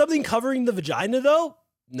there was something covering the vagina, though,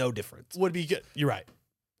 no difference. would be good. You're right.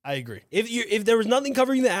 I agree. If there was nothing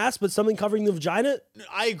covering the ass but something covering the vagina,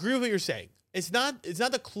 I agree with what you're saying. It's not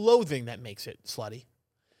the clothing that makes it slutty.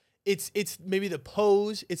 It's maybe the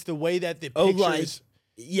pose. It's the way that the pictures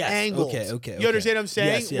yes, angled. okay. You understand what I'm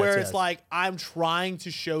saying? Yes, Where yes. it's like I'm trying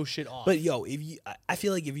to show shit off. But yo, I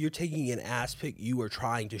feel like if you're taking an ass pic, you are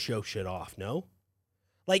trying to show shit off. No,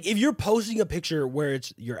 like if you're posting a picture where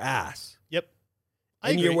it's your ass yep,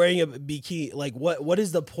 and you're wearing a bikini, like what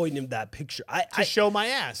is the point of that picture? to show my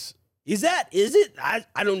ass. Is it? I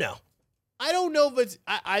don't know. I don't know, but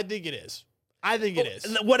I think it is. I think it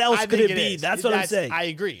is. What else I could think it be? is. That's what I'm saying. I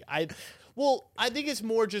agree. I think it's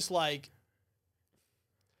more just like.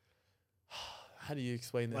 How do you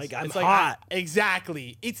explain this? Like, I'm it's hot.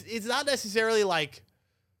 Exactly. It's not necessarily like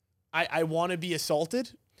I want to be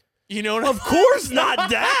assaulted. You know what Of course not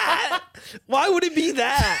that. Why would it be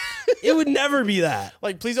that? It would never be that.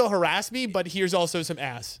 Like, please don't harass me, but here's also some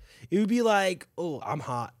ass. It would be like, oh, I'm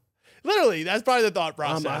hot. Literally, that's probably the thought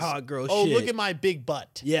process. I'm a hot girl. Oh, shit. look at my big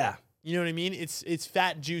butt. Yeah. You know what I mean? It's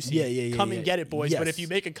fat, juicy. Yeah. Come and get it, boys. But Yes. if you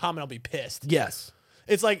make a comment, I'll be pissed. Yes.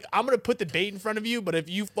 It's like, I'm going to put the bait in front of you, but if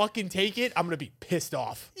you fucking take it, I'm going to be pissed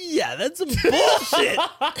off. Yeah, that's some bullshit.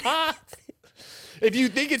 If you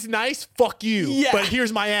think it's nice, fuck you. Yeah. But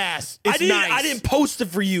here's my ass. It's nice. I didn't post it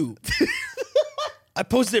for you. I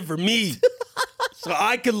posted it for me. So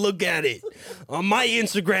I could look at it on my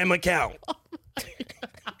Instagram account.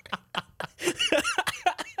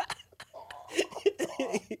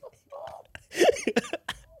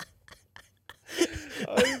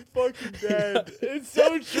 I'm fucking dead. It's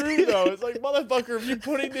so true, though. It's like, motherfucker, if you're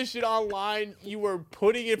putting this shit online, you were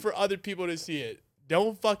putting it for other people to see it.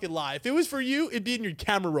 Don't fucking lie. If it was for you, it'd be in your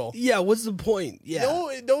camera roll. Yeah, what's the point? Yeah.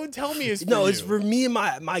 Don't tell me it's for No, you. it's for me and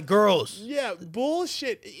my girls. Yeah,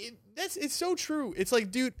 bullshit. It's so true. It's like,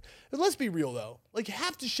 dude, let's be real though. Like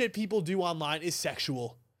half the shit people do online is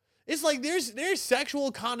sexual. It's like there's sexual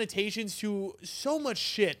connotations to so much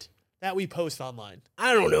shit that we post online.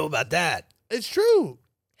 I don't know about that. It's true.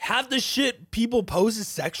 Half the shit people post is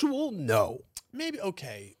sexual? No. Maybe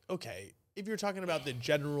okay. If you're talking about the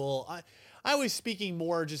general, I was speaking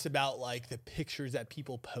more just about like the pictures that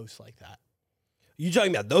people post like that. You talking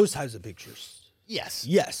about those types of pictures? Yes.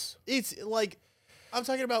 Yes. It's like I'm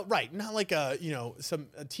talking about not like a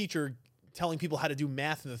teacher telling people how to do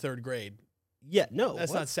math in the 3rd grade. Yeah, no.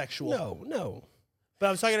 That's what? not sexual. No. But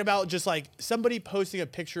I was talking about just like somebody posting a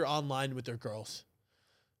picture online with their girls.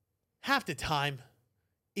 Half the time,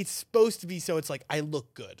 it's supposed to be so it's like I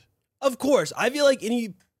look good. Of course. I feel like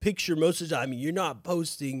any picture most of the time you're not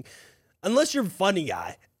posting unless you're a funny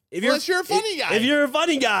guy. Unless you're a funny guy. If you're a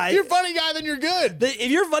funny guy. If you're a funny guy, then you're good.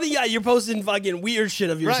 If you're a funny guy, you're posting fucking weird shit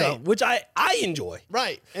of yourself, Right. which I enjoy.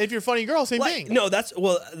 Right. And if you're a funny girl, same Like, thing. no, that's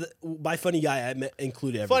by funny guy I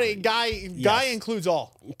include Funny everything. guy includes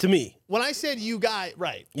all. To me. When I said you guy,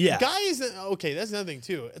 right. Yeah. Guy is okay, that's another thing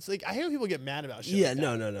too. It's like I hear people get mad about shit. Yeah, like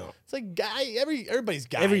that. no. It's like guy, everybody's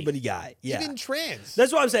guy. Everybody guy. Yeah. Even trans.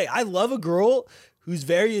 That's what I'm saying. I love a girl who's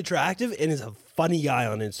very attractive and is a funny guy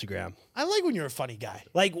on Instagram. I like when you're a funny guy.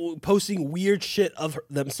 Like posting weird shit of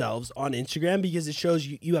themselves on Instagram because it shows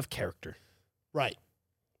you have character. Right.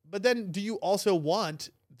 But then do you also want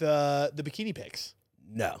the bikini pics?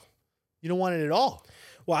 No. You don't want it at all.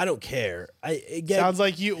 Well, I don't care. It Sounds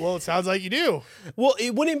like you do. Well,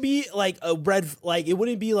 it wouldn't be like a it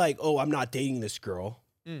wouldn't be like, oh, I'm not dating this girl.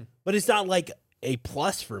 But it's not like a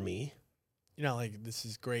plus for me. You're not like, this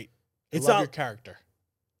is great. It's I love not- your character.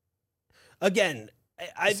 Again,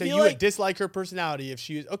 I So feel you like would dislike her personality if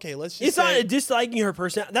she was okay. Let's just it's not say, a disliking her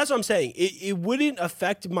personality. That's what I'm saying. It wouldn't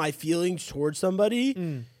affect my feelings towards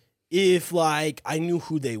somebody if like I knew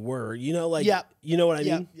who they were. You know, like you know what I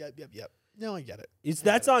mean? Yep. No, I get it. It's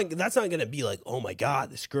that's not gonna be like, oh my god,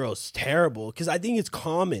 this girl's terrible, because I think it's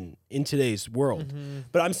common in today's world.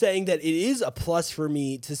 But I'm saying that it is a plus for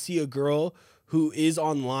me to see a girl who is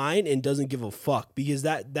online and doesn't give a fuck, because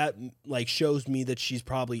that like shows me that she's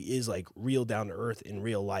probably is like real down to earth in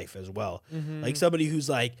real life as well. Like somebody who's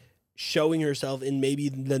like showing herself in maybe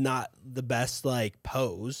the not the best like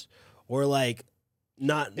pose, or like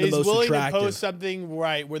not the Is most willing attractive, to post something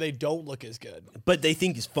right where they don't look as good. but they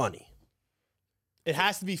think is funny. It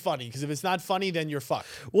has to be funny, because if it's not funny, then you're fucked.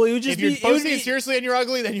 Well, it would just If you're be, it would posting be it seriously and you're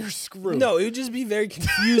ugly, then you're screwed. no, it would just be very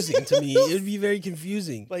confusing to me. It would be very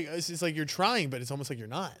confusing. Like, it's like you're trying, but it's almost like you're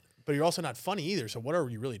not. But you're also not funny either. So what are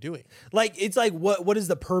you really doing? Like, it's like, what is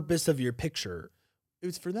the purpose of your picture?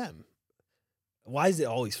 It's for them. Why is it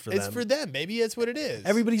always for It's them? for them. Maybe that's what it is.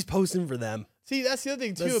 Everybody's posting for them. See, that's the other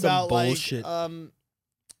thing too That's some about bullshit. like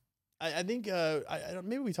I think I don't,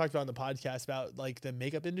 maybe we talked about on the podcast about like the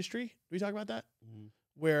makeup industry. Did we talk about that?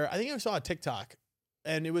 Where I think I saw a TikTok,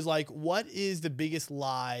 and it was like, what is the biggest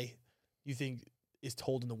lie you think is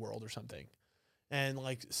told in the world or something? And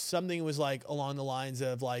like something was like along the lines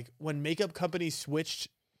of like when makeup companies switched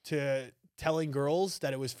to telling girls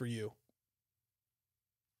that it was for you.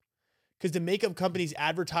 Because the makeup companies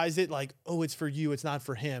advertised it like, oh, it's for you, it's not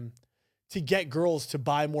for him, to get girls to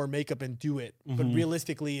buy more makeup and do it. But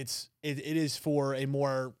realistically, it is for a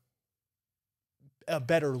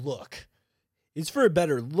better look. It's for a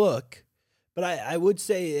better look, but I would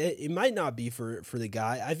say it might not be for the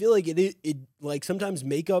guy. I feel like it like sometimes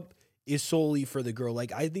makeup is solely for the girl.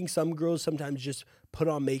 Like I think some girls sometimes just put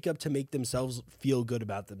on makeup to make themselves feel good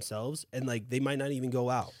about themselves, and like they might not even go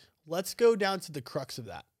out. Let's go down to the crux of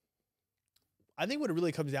that. I think what it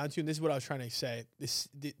really comes down to, and this is what I was trying to say,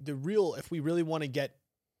 the real, if we really want to get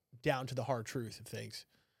down to the hard truth of things,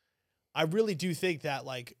 I really do think that,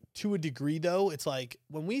 like, to a degree, though, it's like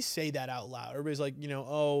when we say that out loud, everybody's like,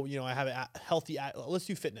 I have a healthy, let's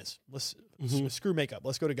do fitness. Let's screw makeup.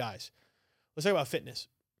 Let's go to guys. Let's talk about fitness.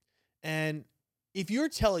 And if you're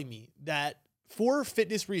telling me that for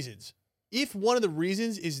fitness reasons, if one of the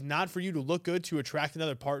reasons is not for you to look good to attract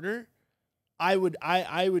another partner, I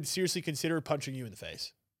would seriously consider punching you in the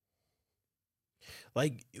face.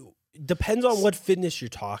 Like, depends on what fitness you're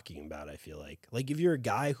talking about, I feel like. Like, if you're a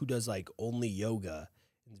guy who does, like, only yoga,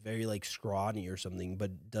 and is very, like, scrawny or something,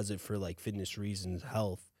 but does it for, like, fitness reasons,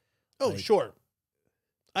 health. Oh, like, sure.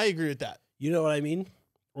 I agree with that. You know what I mean?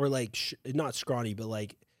 Or, like, not scrawny, but,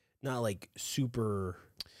 like, not, like, super...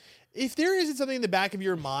 If there isn't something in the back of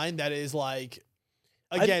your mind that is, like...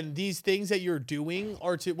 Again, these things that you're doing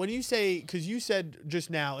are to... When you say... Because you said just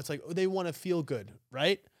now, it's like, oh, they want to feel good,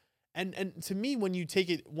 right? And to me, when you take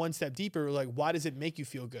it one step deeper, like, why does it make you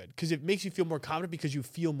feel good? Because it makes you feel more confident because you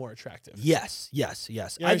feel more attractive. Yes. You I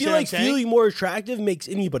understand feel what like I'm saying? feeling more attractive makes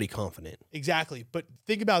anybody confident. Exactly. But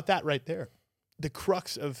think about that right there. The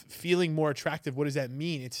crux of feeling more attractive, what does that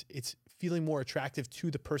mean? It's feeling more attractive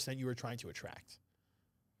to the person that you were trying to attract.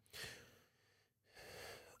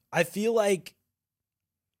 I feel like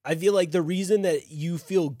the reason that you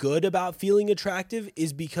feel good about feeling attractive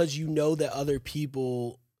is because you know that other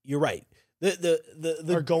people... You're right.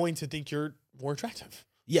 Are going to think you're more attractive.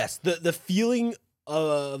 Yes, the feeling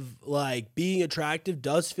of like being attractive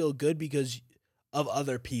does feel good because of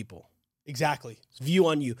other people. Exactly. View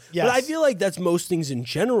on you. Yes. But I feel like that's most things in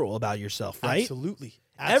general about yourself, right? Absolutely.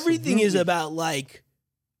 Everything is about, like,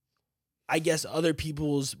 I guess, other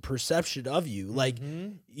people's perception of you. Like,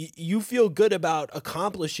 you feel good about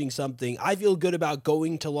accomplishing something. I feel good about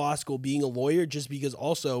going to law school, being a lawyer, just because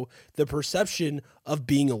also the perception of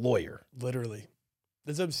being a lawyer. Literally.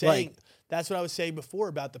 That's what I'm saying. Like, that's what I was saying before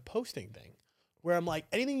about the posting thing, where I'm like,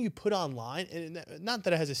 anything you put online, and not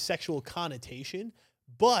that it has a sexual connotation,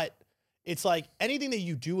 but it's like anything that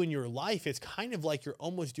you do in your life, it's kind of like you're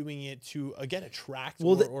almost doing it to, again, attract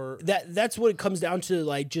or that's what it comes down to,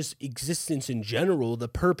 like, just existence in general. The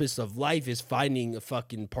purpose of life is finding a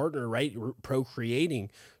fucking partner, right?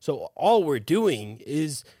 Procreating. So all we're doing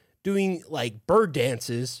is doing, like, bird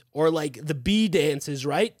dances or, like, the bee dances,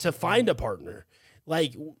 right? To find a partner.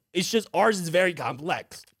 Like, it's just ours is very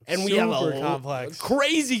complex. And we have Super complex.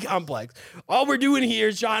 Crazy complex. All we're doing here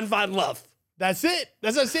is trying to find love. That's it.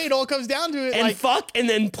 That's what I'm saying. It all comes down to it. And like, fuck and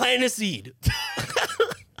then plant a seed.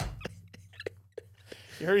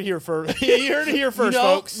 You heard it here first. You heard it here first,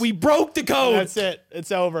 folks. We broke the code. That's it.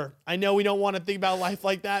 It's over. I know we don't want to think about life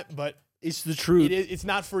like that, but It's the truth. it's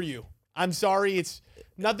not for you. I'm sorry.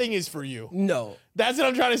 Nothing is for you. No. That's what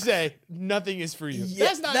I'm trying to say. Nothing is for you.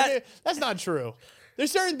 Yeah, that's not true.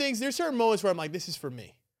 There's certain things, there's certain moments where I'm like, this is for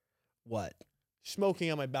me. What?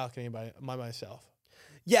 Smoking on my balcony by myself.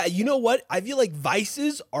 Yeah, you know what? I feel like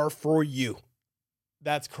vices are for you.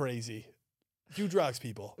 That's crazy. Do drugs,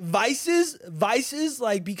 people. Vices,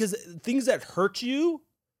 like, because things that hurt you,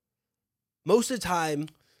 most of the time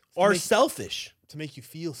are selfish to make you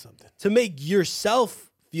feel something. to make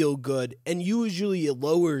yourself feel good, and usually it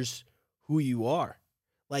lowers who you are,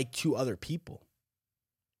 like to other people.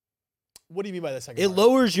 What do you mean by the second It part?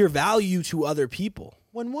 lowers your value to other people.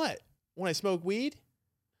 When what? When I smoke weed?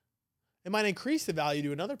 It might increase the value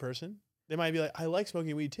to another person. They might be like, I like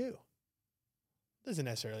smoking weed too. Doesn't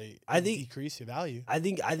necessarily decrease your value. I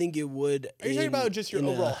think it would. Are you talking about just your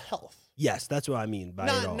overall health? Yes, that's what I mean by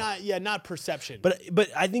it all. Not perception. But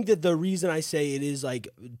I think that the reason I say it is like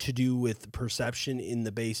to do with perception in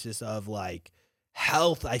the basis of like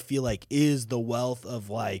health, I feel like is the wealth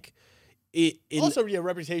of like it. Also,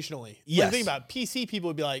 reputationally. Yes. When you think about PC, people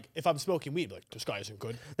would be like, if I'm smoking weed, like this guy isn't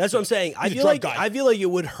good. That's what I'm saying. I He's a feel drug like guy. I feel like it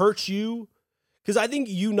would hurt you because I think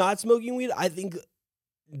you not smoking weed, I think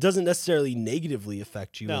doesn't necessarily negatively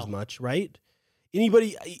affect you No. as much, right?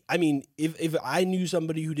 Anybody, I mean, if I knew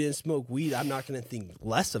somebody who didn't smoke weed, I'm not going to think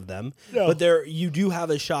less of them. No. But you do have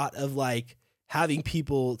a shot of like having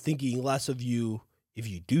people thinking less of you if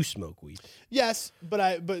you do smoke weed. Yes,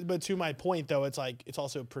 but to my point though, it's like it's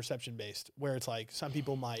also perception based, where it's like some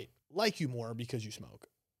people might like you more because you smoke.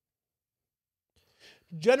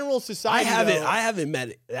 General society. I haven't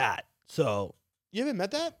met that, so You haven't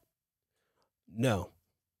met that? no.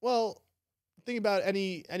 Well, think about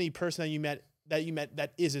any person that you met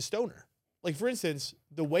that is a stoner. Like for instance,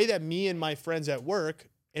 the way that me and my friends at work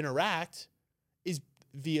interact is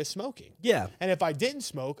via smoking. Yeah, And if I didn't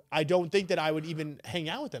smoke, I don't think that I would even hang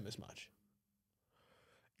out with them as much.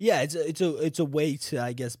 yeah. It's a way to,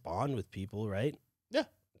 I guess, bond with people, right? Yeah,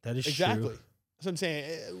 That is exactly. true. So I'm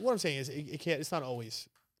saying, what I'm saying is, it can't. It's not always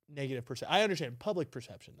negative perception. I understand public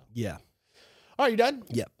perception though. Yeah. All right, you done?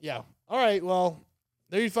 Yep. Yeah. All right. Well,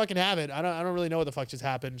 there you fucking have it. I don't really know what the fuck just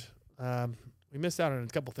happened. We missed out on a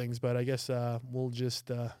couple things, but I guess we'll just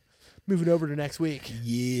move it over to next week.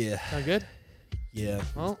 Yeah. Sound good? Yeah.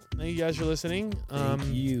 Well, thank you guys for listening. Thank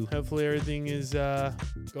you. Hopefully everything is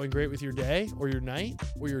going great with your day or your night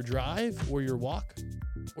or your drive or your walk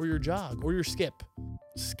or your jog or your skip.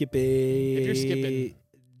 Skip it. If you're skipping,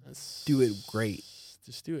 do it great.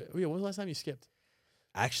 Just do it. Oh, yeah, when was the last time you skipped?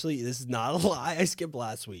 Actually, this is not a lie. I skipped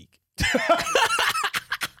last week.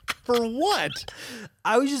 For what?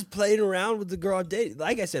 I was just playing around with the girl on date.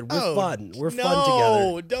 Like I said, we're fun. We're fun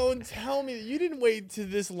No, together. don't tell me. You didn't wait to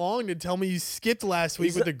this long to tell me you skipped last week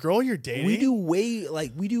Is with that- the girl you're dating.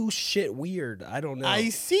 We do shit weird. I don't know. I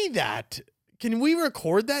see that. Can we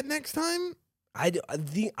record that next time? I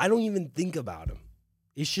don't even think about them.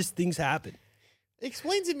 It's just things happen.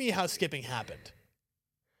 Explain to me how skipping happened.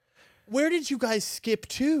 Where did you guys skip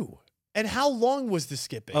to? And how long was the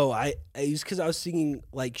skipping? Oh, it's because I was singing,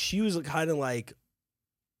 like, she was kind of like,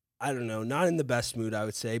 I don't know, not in the best mood, I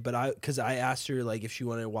would say, but because I asked her, like, if she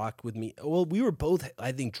wanted to walk with me. Well, we were both,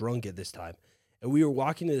 I think, drunk at this time. And we were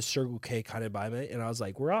walking to the Circle K kind of by me, and I was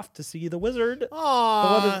like, we're off to see the wizard.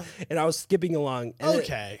 Aww. And I was skipping along. And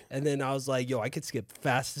Okay. and then I was like, yo, I could skip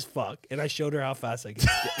fast as fuck. And I showed her how fast I could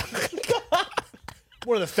skip.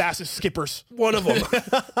 One of the fastest skippers. One of them.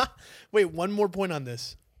 Wait, one more point on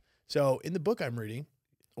this. So in the book I'm reading,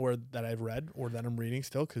 or that I've read, or that I'm reading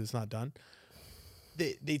still because it's not done,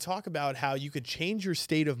 they talk about how you could change your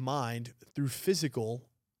state of mind through physical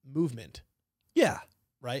movement, Yeah.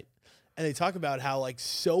 right? And they talk about how like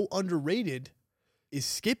so underrated is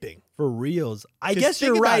skipping. For reals. I 'Cause guess think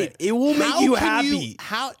you're about right. It will make How you can happy.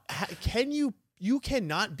 How can you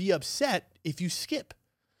cannot be upset if you skip.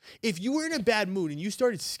 If you were in a bad mood and you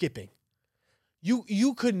started skipping,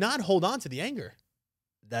 you could not hold on to the anger.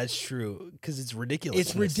 That's true. Because it's ridiculous.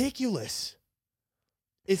 It's ridiculous.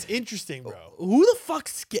 It's interesting, bro. Who the fuck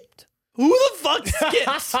skipped? Who the fuck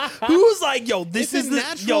skips? Who's like, yo, this It's is a the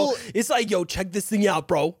natural- yo. It's like, yo, check this thing out,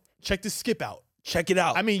 bro. Check the skip out. Check it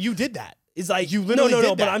out. I mean, you did that. it's like you literally no. did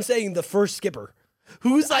But that. I'm saying the first skipper.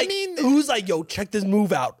 Who's I like, mean- who's like, yo, check this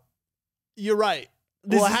move out. You're right.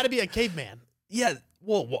 This Well, it is- had to be a caveman. Yeah.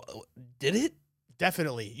 Well, did it?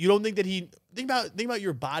 Definitely. You don't think that he think about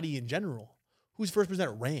your body in general. Who's the first person that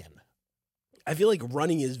ran? I feel like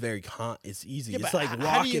running is very it's easy. Yeah, It's but like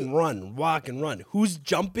how do walk and run. Who's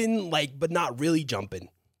jumping like but not really jumping?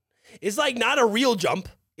 It's like not a real jump.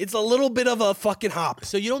 It's a little bit of a fucking hop.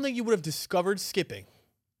 So you don't think you would have discovered skipping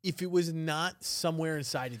if it was not somewhere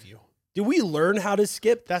inside of you? Did we learn how to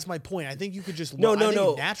skip? That's my point. I think you could just No, learn. I think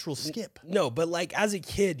no. natural skip. No, but like as a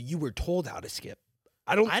kid, you were told how to skip.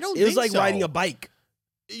 I don't I don't It was think like so. riding a bike.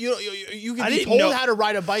 You can I be didn't told know- how to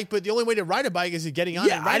ride a bike, but the only way to ride a bike is getting on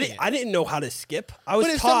Yeah, and I riding didn't. it. I didn't know how to skip. I was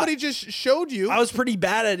But if taught. somebody just showed you, I was pretty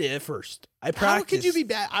bad at it at first. I practiced. how could you be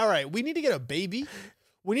bad? All right, we need to get a baby.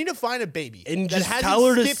 We need to find a baby And that just hasn't tell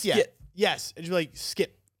her to skipped yet. skip. Yes, and just be like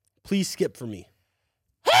skip. Please skip for me.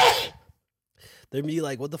 they'd be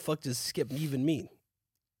like, "What the fuck does skip even mean?"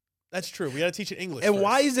 That's true. We got to teach it English. And first.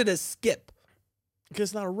 why is it a skip? Because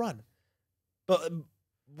it's not a run. But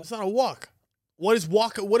It's not a walk. What is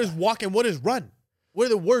walk? What is walk and what is run? What do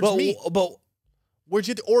the words mean? but Where'd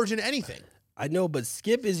you get the origin of anything? I know, but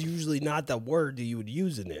skip is usually not the word that you would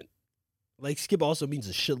use in it. Like skip also means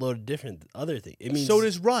a shitload of different other things. It means So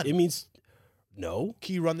does run. It means no.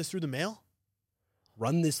 Can you run this through the mail?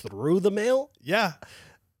 Run this through the mail? Yeah.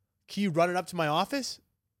 Can you run it up to my office?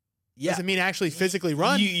 Yeah. Doesn't mean actually physically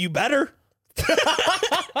run. You better. All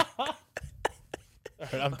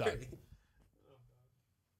right, I'm done.